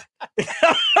laughed.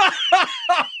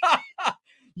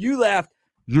 You laughed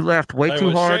way too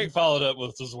hard. Shank followed up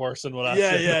with was worse than what I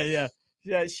said.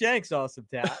 Yeah. Shank's awesome,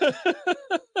 Tad.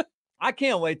 I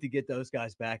can't wait to get those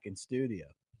guys back in studio.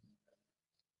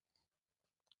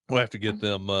 We'll have to get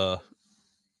them.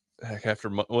 After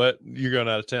what? You're going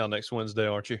out of town next Wednesday,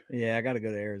 aren't you? Yeah, I got to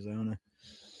go to Arizona.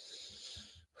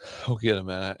 We'll get them,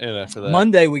 man. And after that,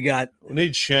 Monday we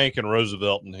need Shank and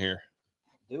Roosevelt in here.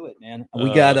 Do it, man.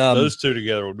 We got those two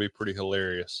together would be pretty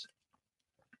hilarious.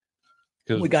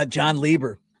 We got John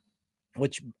Lieber,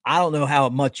 which I don't know how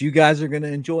much you guys are going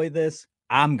to enjoy this.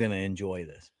 I'm going to enjoy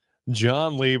this.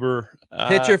 John Lieber,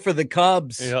 pitcher for the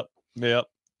Cubs. Yep.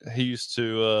 He used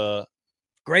to.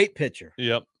 Great pitcher.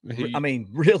 Yep.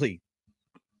 Really.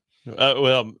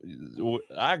 Well,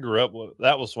 I grew up with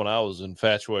that was when I was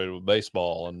infatuated with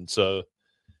baseball, and so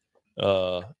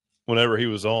whenever he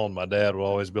was on, my dad would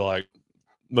always be like,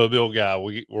 "Mobile guy,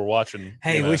 we're watching."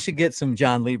 Hey, we should get some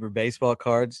John Lieber baseball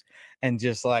cards and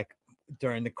just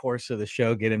during the course of the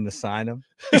show, get him to sign them.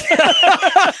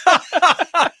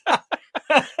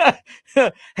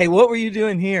 Hey, what were you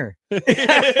doing here?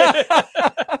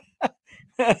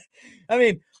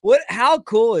 How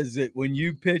cool is it when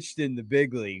you pitched in the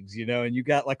big leagues, and you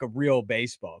got a real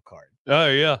baseball card? Oh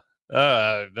yeah.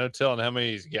 No telling how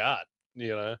many he's got,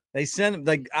 They send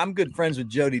him, I'm good friends with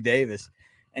Jody Davis,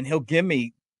 and he'll give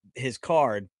me his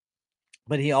card,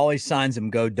 but he always signs him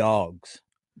 "Go Dogs."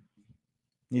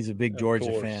 He's a big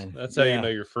Georgia fan. That's how you know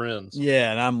your friends.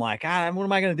 Yeah, and I'm like, what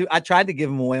am I going to do? I tried to give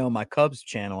him away on my Cubs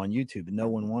channel on YouTube, and no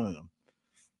one wanted them.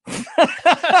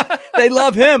 They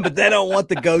love him, but they don't want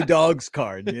the "Go Dogs"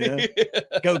 card. Yeah.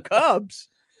 Go Cubs.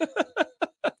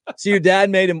 So your dad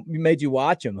made you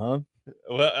watch him, huh?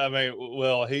 Well, I mean,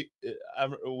 well, we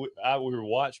were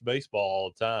watch baseball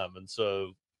all the time, and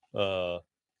so, I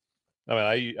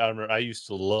mean, I remember I used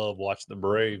to love watching the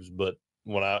Braves, but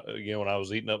when I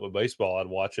was eating up with baseball, I'd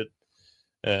watch it,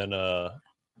 and I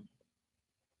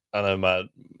know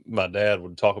my dad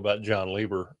would talk about John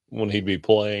Lieber when he'd be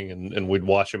playing, and we'd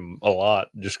watch him a lot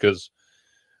just because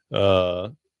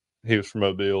he was from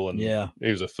Mobile, and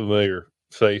he was a familiar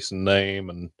face and name,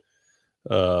 and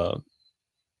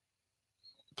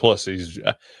plus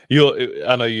I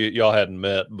know y'all hadn't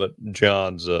met, but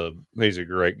John's he's a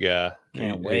great guy.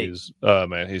 Can't wait.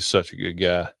 Man, he's such a good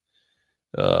guy.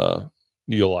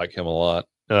 You'll like him a lot,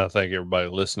 and I think everybody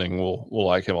listening will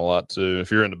like him a lot too. If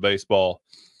you're into baseball,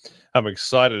 I'm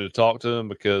excited to talk to him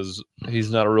because he's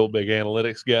not a real big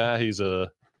analytics guy. He's I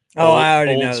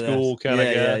already old know school kind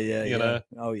of guy. Yeah, you know?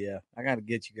 Oh yeah, I got to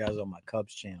get you guys on my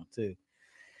Cubs channel too.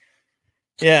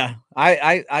 Yeah,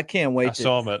 I can't wait. I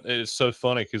saw him it's so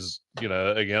funny because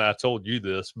again, I told you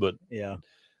this, but yeah,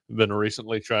 I've been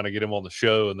recently trying to get him on the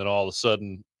show, and then all of a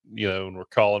sudden, when we're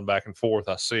calling back and forth,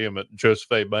 I see him at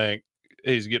Joseph A. Bank.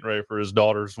 He's getting ready for his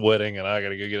daughter's wedding, and I got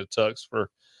to go get a tux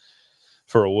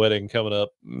for a wedding coming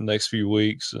up next few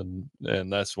weeks, and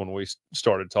that's when we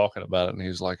started talking about it. And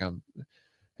he's like,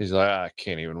 I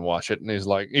can't even watch it. And he's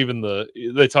like, even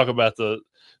they talk about the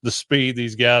speed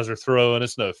these guys are throwing,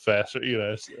 it's no faster.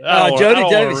 Jody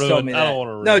Davis told me that. I don't want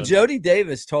to ruin. No, Jody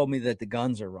Davis told me that the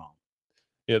guns are wrong.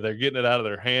 Yeah, they're getting it out of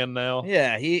their hand now.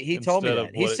 Yeah, he told me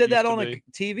that. He said that on a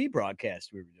TV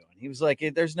broadcast we were doing. He was like,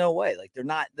 "There's no way. Like they're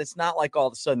not. It's not like all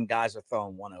of a sudden guys are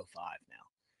throwing 105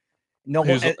 now. No,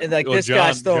 this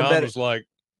guy's throwing better." John was like,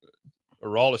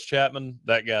 Aroldis Chapman,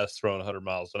 that guy's throwing 100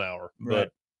 miles an hour, right.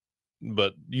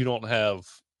 but you don't have,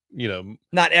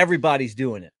 not everybody's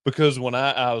doing it. Because when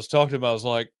I was talking to him, I was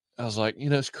like,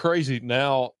 it's crazy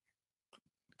now.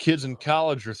 Kids in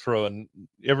college are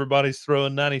everybody's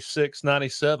throwing 96,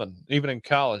 97, even in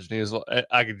college. And he was like,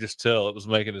 I could just tell it was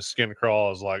making his skin crawl. I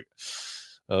was like,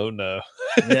 oh no.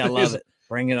 Yeah, I love it.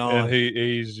 Bring it on. And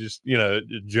he's just,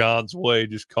 John's way,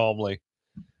 just calmly,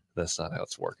 that's not how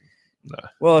it's working. No.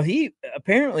 Well,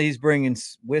 he's bringing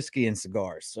whiskey and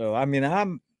cigars. So, I mean,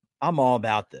 I'm all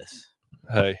about this.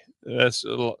 Hey, that's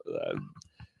the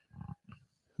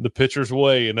pitcher's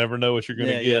way. You never know what you're going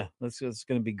to get. Yeah, it's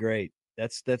going to be great.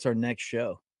 That's our next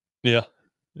show. Yeah.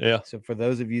 So for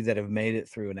those of you that have made it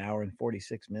through an hour and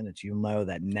 46 minutes, you'll know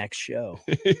that next show.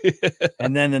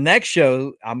 And then the next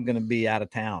show, I'm going to be out of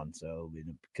town. So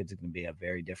because it's going to be a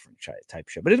very different type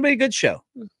show. But it'll be a good show.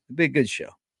 It'll be a good show.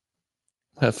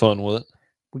 Have fun with it.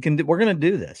 We're going to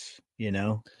do this,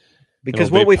 because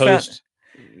what we found.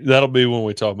 That'll be when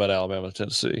we talk about Alabama,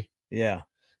 Tennessee. Yeah.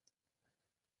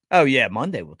 Oh, yeah.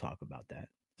 Monday we'll talk about that.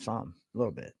 A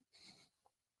little bit.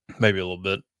 Maybe a little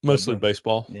bit. Mostly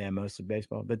baseball. Yeah, mostly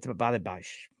baseball. But by the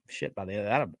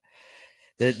other.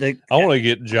 I want to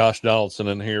get Josh Donaldson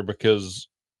in here because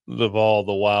of all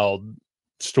the wild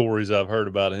stories I've heard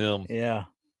about him. Yeah.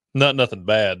 Nothing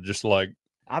bad. Just like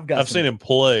I've seen him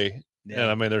play. Yeah.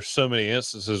 And I mean, there's so many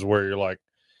instances where you're like,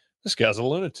 this guy's a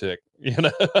lunatic.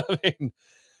 I mean,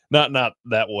 not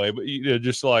that way, but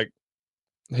just like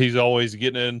he's always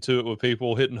getting into it with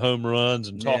people, hitting home runs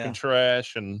and talking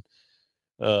trash, and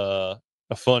a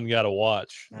fun guy to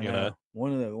watch.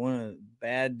 One of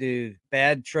the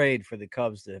bad trade for the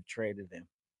Cubs to have traded him.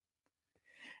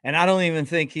 And I don't even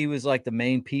think he was like the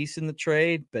main piece in the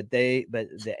trade, but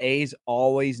the A's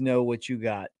always know what you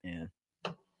got, man.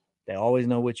 They always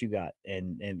know what you got,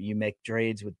 and you make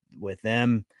trades with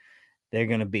them, they're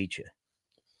gonna beat you.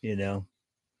 They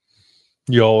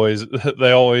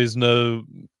always know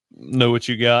what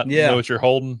you got. Yeah, know what you're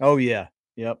holding. Oh yeah,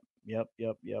 yep.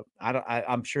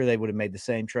 I'm sure they would have made the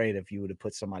same trade if you would have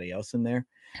put somebody else in there,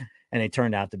 and it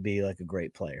turned out to be like a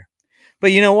great player.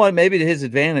 But you know what? Maybe to his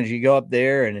advantage, you go up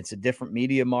there and it's a different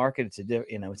media market. It's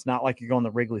it's not like you're going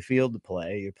to Wrigley Field to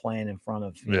play. You're playing in front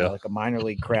of like a minor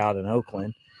league crowd in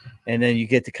Oakland, and then you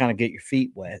get to kind of get your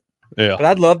feet wet. Yeah. But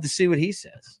I'd love to see what he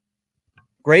says.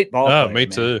 Great ball player. Me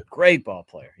too. Great ball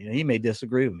player. He may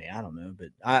disagree with me. I don't know, but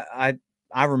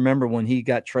I remember when he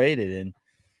got traded, and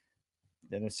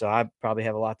then so I probably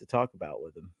have a lot to talk about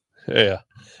with him. Yeah,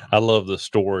 I love the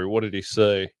story. What did he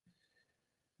say?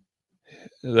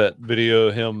 That video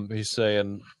of him, he's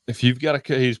saying, if you've got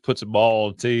he puts a ball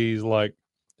on tee, he's like,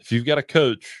 if you've got a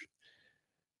coach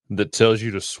that tells you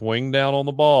to swing down on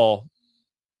the ball,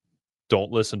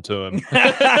 don't listen to him.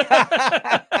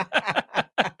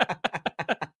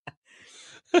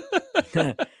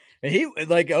 He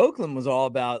like Oakland was all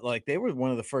about, like, they were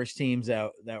one of the first teams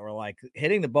that were like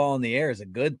hitting the ball in the air is a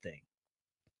good thing.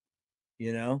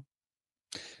 you know?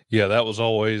 Yeah, that was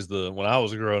always when I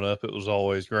was growing up, it was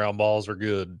always ground balls are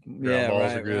good. Ground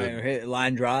balls are good. Right. Or hit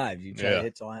line drives. You try to Yeah.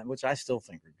 hit the line, which I still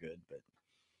think are good, but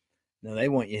no, they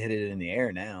want you to hit it in the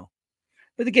air now.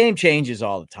 But the game changes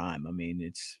all the time. I mean,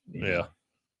 it's you know,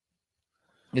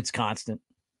 it's constant.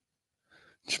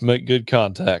 Just make good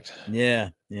contact. Yeah.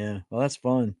 Well, that's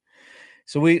fun.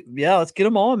 So let's get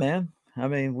them on, man. I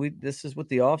mean, this is what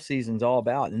the off season's all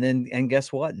about. And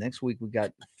guess what? Next week we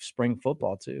got spring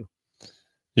football too.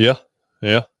 Yeah.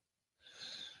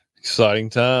 Exciting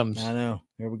times. I know.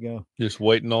 Here we go. Just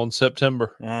waiting on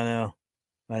September. I know.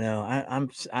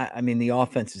 I mean, the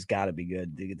offense has got to be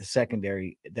good. The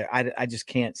secondary, I just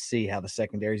can't see how the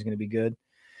secondary is going to be good.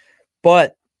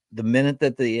 But the minute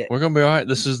that we're going to be all right.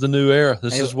 This is the new era.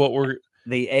 This is what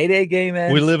the 8A game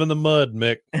ends. We live in the mud,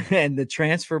 Mick. And the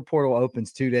transfer portal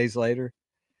opens 2 days later.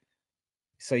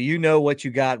 So you know what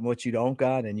you got and what you don't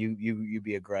got, and you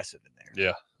be aggressive in there.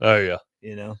 Yeah. Oh, yeah.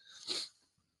 You know?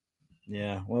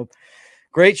 Yeah. Well,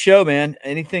 great show, man.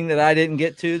 Anything that I didn't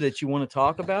get to that you want to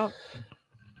talk about?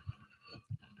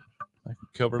 I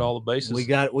covered all the bases. We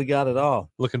got it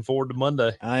all. Looking forward to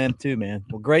Monday. I am too, man.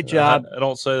 Well, great job. I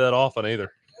don't say that often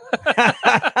either.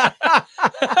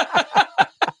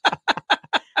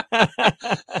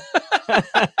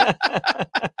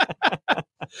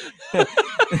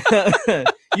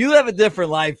 You have a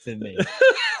different life than me.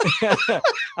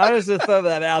 I just throw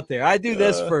that out there. I do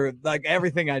this for like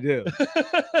everything I do.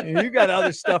 You got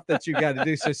other stuff that you got to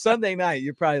do. So Sunday night,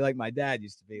 you're probably like my dad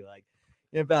used to be like,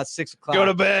 about 6 o'clock. Go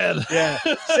to bed. Yeah.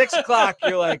 6 o'clock,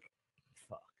 you're like,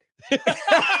 fuck.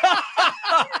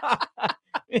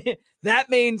 That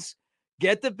means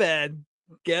get to bed,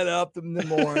 get up in the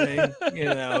morning,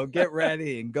 get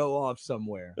ready and go off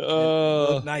somewhere.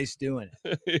 Look nice doing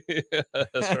it. Yeah,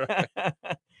 that's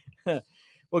right.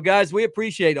 Well, guys, we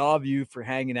appreciate all of you for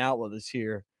hanging out with us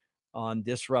here on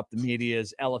Disrupt the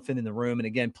Media's Elephant in the Room. And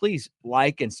again, please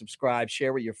like and subscribe,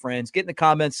 share with your friends, get in the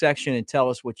comment section and tell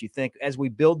us what you think. As we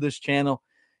build this channel,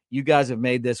 you guys have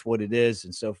made this what it is.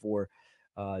 And so for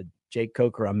Jake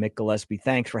Coker, I'm Mick Gillespie.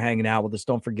 Thanks for hanging out with us.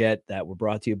 Don't forget that we're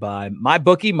brought to you by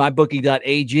MyBookie,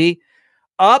 mybookie.ag.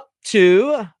 Up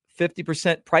to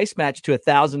 50% price match to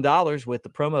 $1,000 with the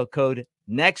promo code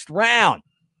Next Round.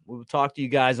 We will talk to you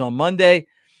guys on Monday.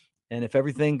 And if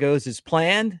everything goes as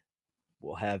planned,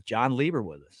 we'll have John Lieber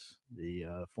with us,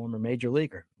 the former major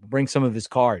leaguer. We'll bring some of his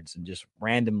cards and just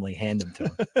randomly hand them to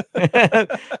him.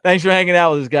 Thanks for hanging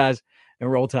out with us, guys, and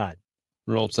roll tide.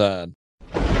 Roll tide.